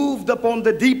God moved upon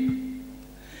the deep.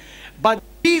 But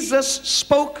Jesus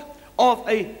spoke of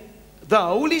the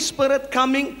Holy Spirit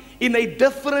coming in a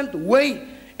different way.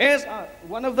 As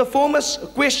one of the former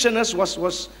questioners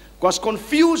was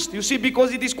confused, you see,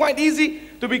 because it is quite easy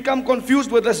to become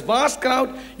confused with this vast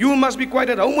crowd. You must be quite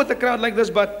at home with a crowd like this,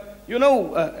 but you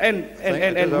know, and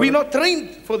we're not trained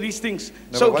for these things.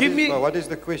 No, so give me. What is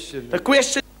the question? The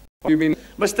question, you mean,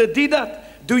 Mr. Deedat,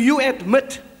 do you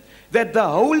admit that the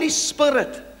Holy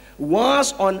Spirit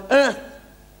was on earth?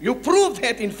 You proved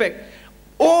that, in fact,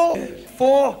 all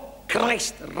for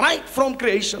Christ, right from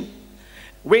creation.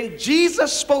 When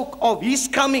Jesus spoke of his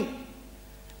coming,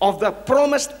 of the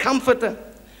promised comforter,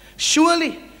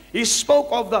 surely he spoke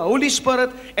of the Holy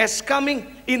Spirit as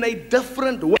coming in a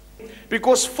different way.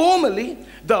 Because formerly,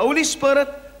 the Holy Spirit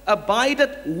abided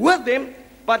with them,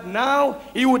 but now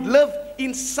he would live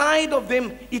inside of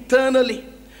them eternally.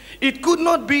 It could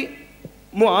not be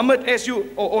Muhammad as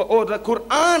you, or the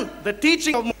Quran, the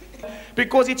teaching of Muhammad,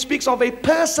 because it speaks of a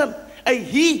person, a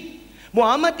he.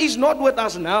 Muhammad is not with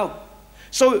us now.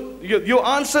 So you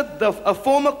answered a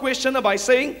former questioner by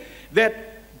saying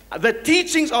that the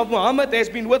teachings of Muhammad has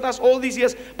been with us all these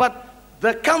years, but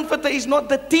the comforter is not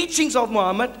the teachings of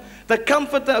Muhammad. The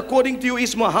comforter, according to you,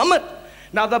 is Muhammad.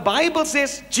 Now the Bible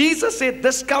says, Jesus said,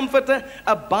 this comforter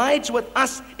abides with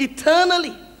us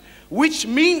eternally, which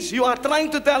means you are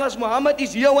trying to tell us Muhammad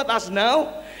is here with us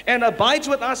now and abides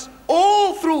with us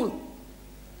all through.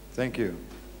 Thank you.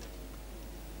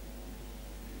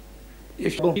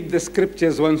 If you read the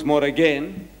scriptures once more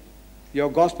again, your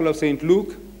Gospel of St.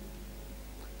 Luke,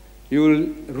 you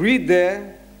will read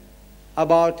there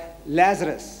about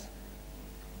Lazarus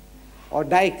or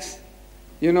Dykes.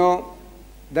 You know,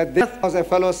 that there was a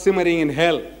fellow simmering in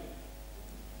hell,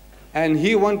 and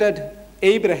he wanted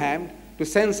Abraham to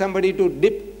send somebody to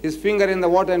dip his finger in the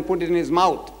water and put it in his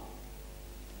mouth.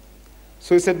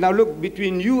 So he said, now look,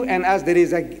 between you and us there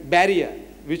is a barrier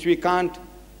which we can't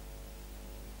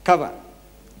cover.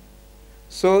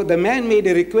 So the man made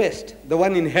a request, the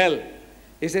one in hell.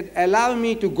 He said, allow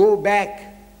me to go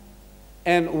back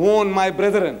and warn my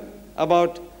brethren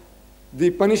about the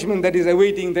punishment that is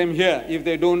awaiting them here if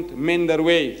they don't mend their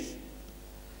ways.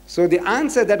 So the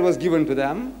answer that was given to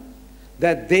them,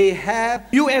 that they have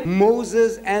you and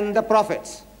Moses and the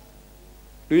prophets.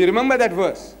 Do you remember that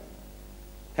verse?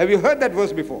 Have you heard that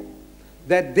verse before?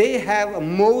 That they have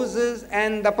Moses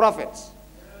and the prophets.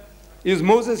 Is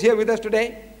Moses here with us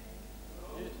today?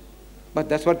 But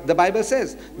that's what the Bible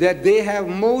says, that they have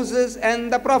Moses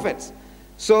and the prophets.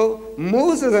 So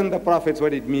Moses and the prophets,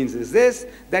 what it means is this,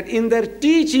 that in their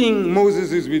teaching,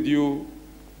 Moses is with you.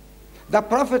 The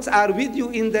prophets are with you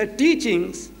in their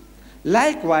teachings.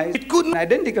 Likewise, it could in an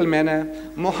identical manner,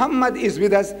 Muhammad is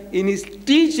with us in his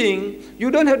teaching. You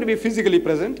don't have to be physically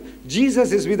present.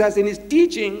 Jesus is with us in his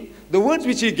teaching. The words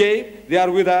which he gave, they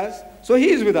are with us. So he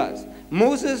is with us.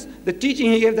 Moses, the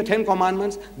teaching he gave, the 10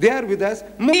 commandments, they are with us.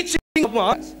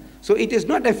 So it is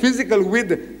not a physical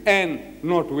with and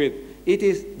not with. It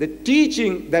is the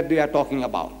teaching that we are talking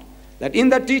about. That in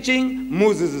the teaching,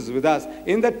 Moses is with us.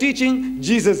 In the teaching,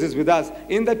 Jesus is with us.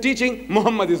 In the teaching,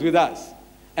 Muhammad is with us.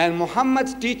 And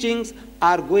Muhammad's teachings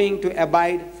are going to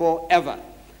abide forever.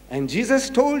 And Jesus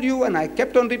told you, and I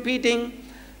kept on repeating,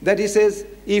 that he says,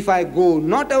 if I go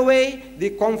not away,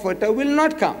 the Comforter will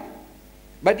not come.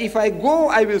 But if I go,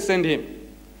 I will send him.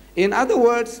 In other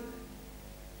words,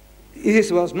 he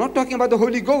was not talking about the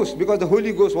Holy Ghost, because the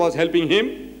Holy Ghost was helping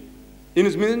him in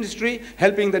his ministry,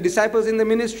 helping the disciples in the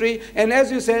ministry. And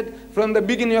as you said, from the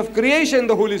beginning of creation,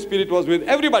 the Holy Spirit was with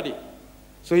everybody.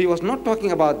 So he was not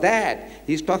talking about that.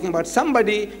 He's talking about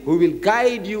somebody who will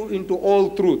guide you into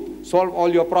all truth, solve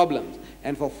all your problems.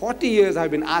 And for 40 years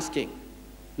I've been asking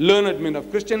learned men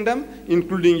of Christendom,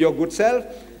 including your good self,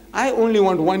 I only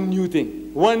want one new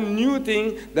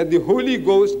thing that the Holy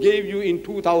Ghost gave you in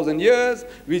 2,000 years,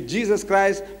 which Jesus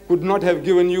Christ could not have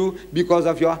given you because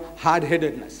of your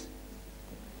hard-headedness.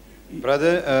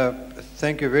 Brother,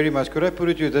 thank you very much. Could I put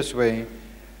it to you this way?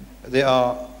 There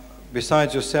are,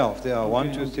 besides yourself, there are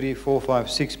 1, 2, 3, 4, 5,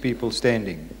 6 people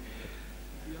standing.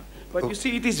 But you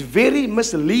see, it is very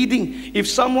misleading if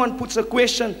someone puts a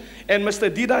question and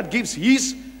Mr. Deedat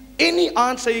gives any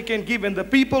answer he can give, and the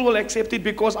people will accept it,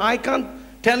 because I can't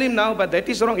tell him now, but that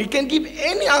is wrong. He can give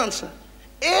any answer,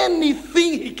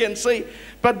 anything he can say.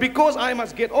 But because I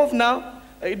must get off now,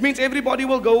 it means everybody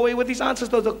will go away with his answers.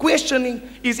 So the questioning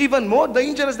is even more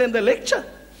dangerous than the lecture.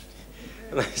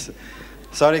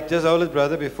 Sorry, just hold it,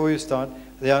 brother, before you start.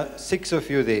 There are 6 of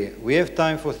you there. We have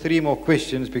time for 3 more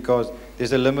questions because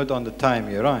there's a limit on the time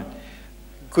here, right?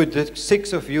 Could the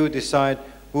 6 of you decide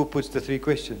who puts the 3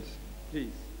 questions?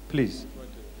 Please. Please.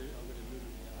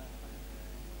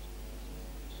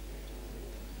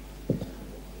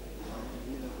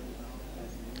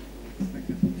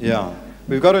 Yeah.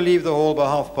 We've got to leave the hall by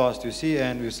 1:30, you see,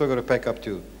 and we've still got to pack up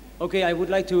too. Okay, I would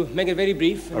like to make it very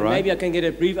brief. All right. Maybe I can get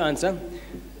a brief answer.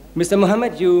 Mr.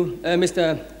 Muhammad,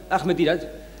 Mr. Ahmed Deedat,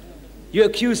 you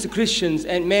accuse the Christians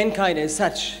and mankind as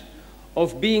such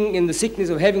of being in the sickness,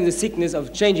 of having the sickness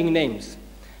of changing names.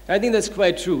 I think that's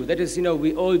quite true. That is,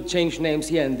 we all change names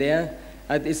here and there.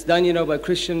 It's done, by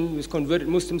Christians with converted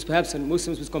Muslims, perhaps, and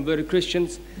Muslims with converted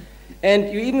Christians.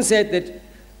 And you even said that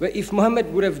if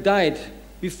Muhammad would have died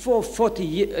before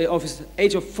of his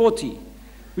age of 40,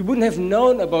 we wouldn't have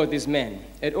known about this man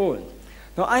at all.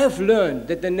 Now, I have learned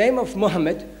that the name of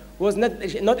Muhammad was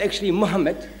not actually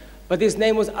Muhammad, but his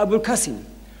name was Abul Qasim.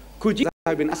 Could you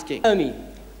I've been asking. tell me,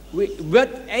 what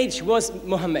age was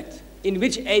Muhammad? In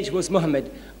which age was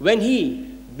Muhammad when he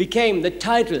became the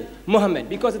title Muhammad?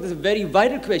 Because it is a very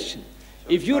vital question.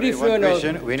 If you refer now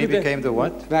when he became the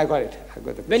what? No, I got it. I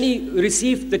got the question. When he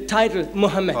received the title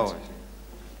Muhammad,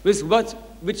 with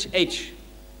which age?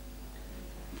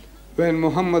 When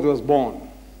Muhammad was born,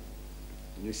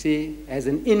 you see, as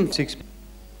an infant,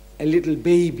 a little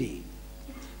baby,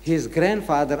 his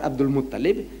grandfather Abdul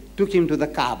Muttalib took him to the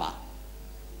Kaaba.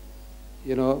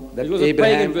 That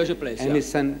Abraham and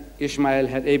his son Ishmael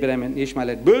Abraham and Ishmael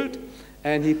had built,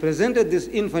 and he presented this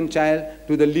infant child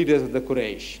to the leaders of the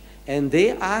Quraysh. And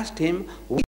they asked him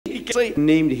what he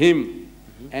named him.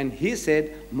 And he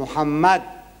said, Muhammad.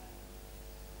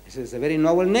 He says, it's a very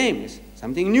novel name. It's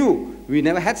something new. We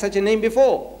never had such a name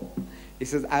before. He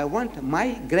says, I want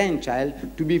my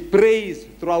grandchild to be praised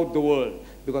throughout the world,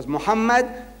 because Muhammad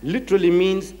literally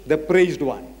means the praised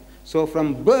one. So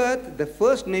from birth, the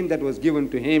first name that was given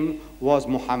to him was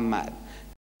Muhammad.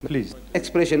 Please. The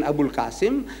expression Abul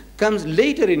Qasim comes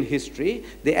later in history.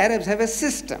 The Arabs have a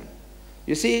system.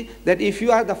 You see, that if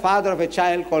you are the father of a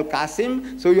child called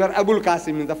Qasim, so you are Abul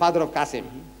Qasim, the father of Qasim.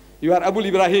 You are Abul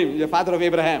Ibrahim, the father of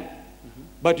Abraham.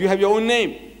 But you have your own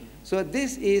name. So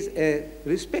this is a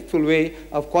respectful way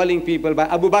of calling people by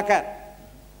Abu Bakr.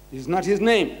 It's not his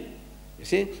name, you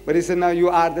see. But he said, now you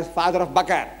are the father of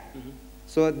Bakr.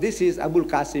 So this is Abul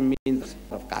Qasim, means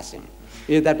of Qasim.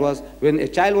 That was when a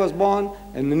child was born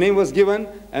and the name was given,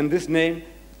 and this name,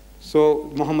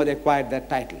 so Muhammad acquired that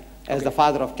title as the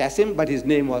father of Qasim, but his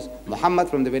name was Muhammad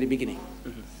from the very beginning.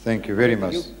 Thank you very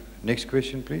much. Next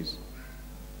question, please.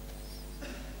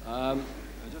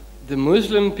 the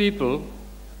Muslim people,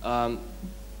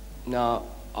 now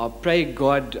I pray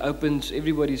God opens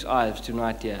everybody's eyes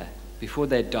tonight here before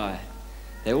they die.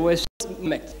 They always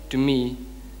submit to me.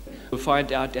 We'll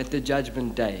find out at the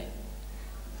judgment day.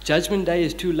 Judgment day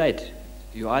is too late.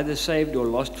 You're either saved or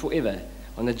lost forever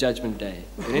on the judgment day.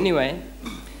 But anyway,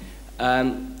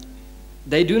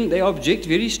 they object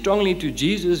very strongly to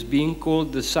Jesus being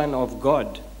called the Son of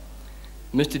God.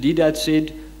 Mr. Deedat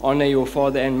said, honor your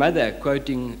father and mother,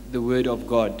 quoting the word of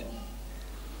God.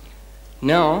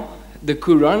 Now, the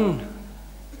Quran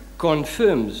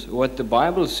confirms what the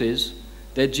Bible says,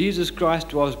 that Jesus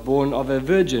Christ was born of a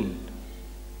virgin.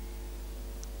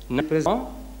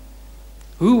 Now,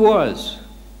 who was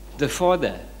the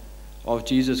father of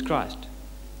Jesus Christ?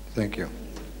 Thank you.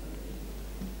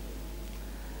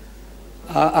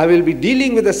 I will be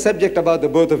dealing with the subject about the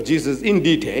birth of Jesus in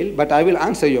detail, but I will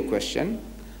answer your question.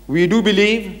 We do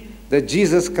believe that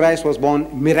Jesus Christ was born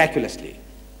miraculously,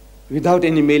 without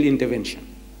any male intervention.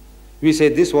 We say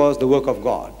this was the work of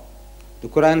God. The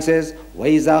Quran says,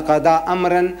 وَإِذَا قَضَى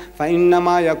أَمْرًا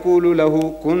فَإِنَّمَا يَقُولُ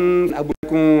لَهُ كُنْ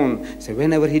أَبُكُونَ. So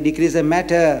whenever he decrees a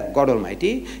matter, God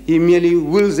Almighty, he merely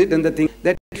wills it and the thing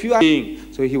that if you are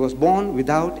being. So he was born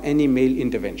without any male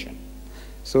intervention.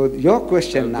 So your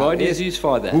question now God is his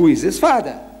father. Who is his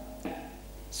father?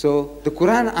 So the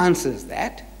Quran answers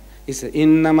that. It says,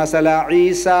 Inna masala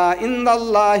Isa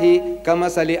indallahi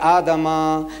kamasali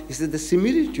Adama. It says the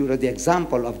similitude or the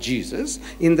example of Jesus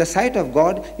in the sight of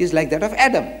God is like that of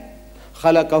Adam.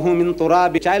 Khalaqahu min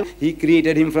turabi. Child, he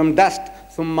created him from dust.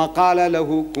 Thumma qala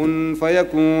lahu kun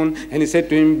fayakun. And he said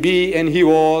to him, be, and he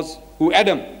was. Who?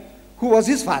 Adam. Who was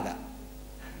his father?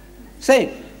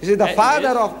 Say. You see, the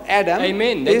father of Adam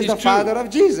is the father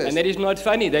of Jesus. And that is not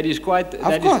funny. That is quite true.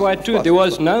 Course, there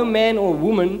was no man or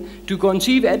woman to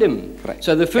conceive Adam. Right.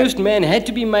 So the first man had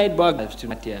to be made by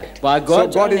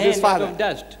God's God is his father. Of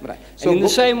dust. Right. So in the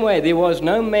same way, there was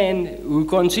no man who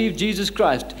conceived Jesus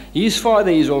Christ. His father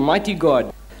is Almighty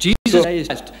God. Jesus is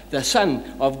the Son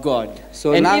of God.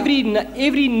 So and now,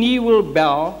 every knee will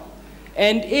bow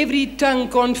and every tongue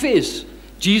confess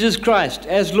Jesus Christ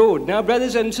as Lord. Now,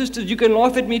 brothers and sisters, you can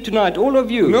laugh at me tonight, all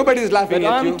of you. Nobody's laughing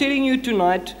but at you. I'm telling you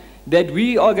tonight that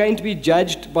we are going to be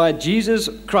judged by Jesus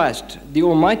Christ, the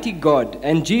Almighty God.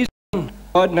 And Jesus,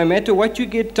 God, no matter what you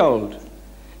get told.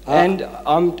 And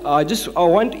I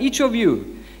want each of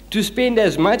you to spend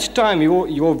as much time,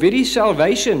 your very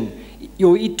salvation,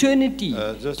 your eternity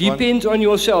depends on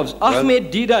yourselves.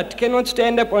 Ahmed Deedat cannot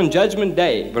stand up on Judgment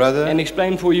Day and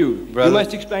explain for you. You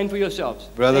must explain for yourselves.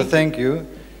 Brother, thank you.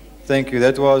 Thank you.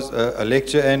 That was a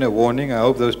lecture and a warning. I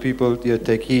hope those people here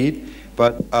take heed.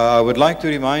 But I would like to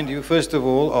remind you, first of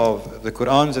all, of the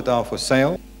Qur'ans that are for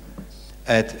sale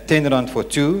at 10 Rand for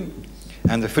 2,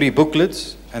 and the free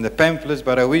booklets and the pamphlets.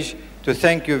 But I wish to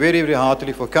thank you very, very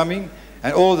heartily for coming,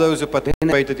 and all those who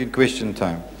participated in question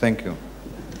time. Thank you.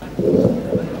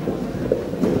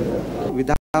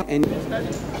 Without any...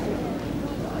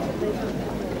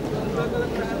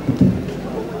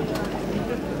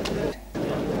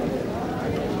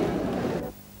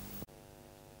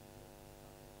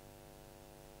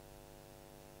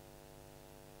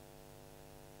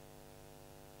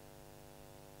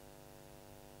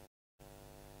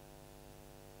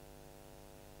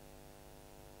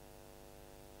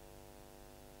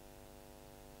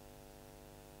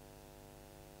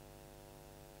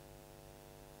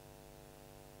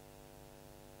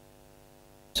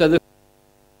 So the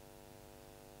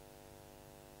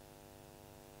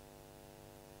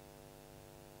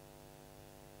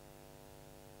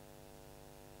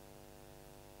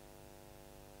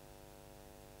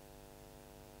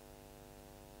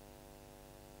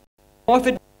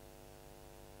Prophet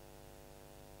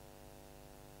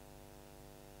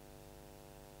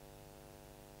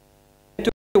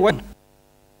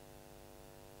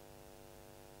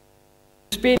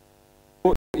spend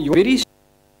your very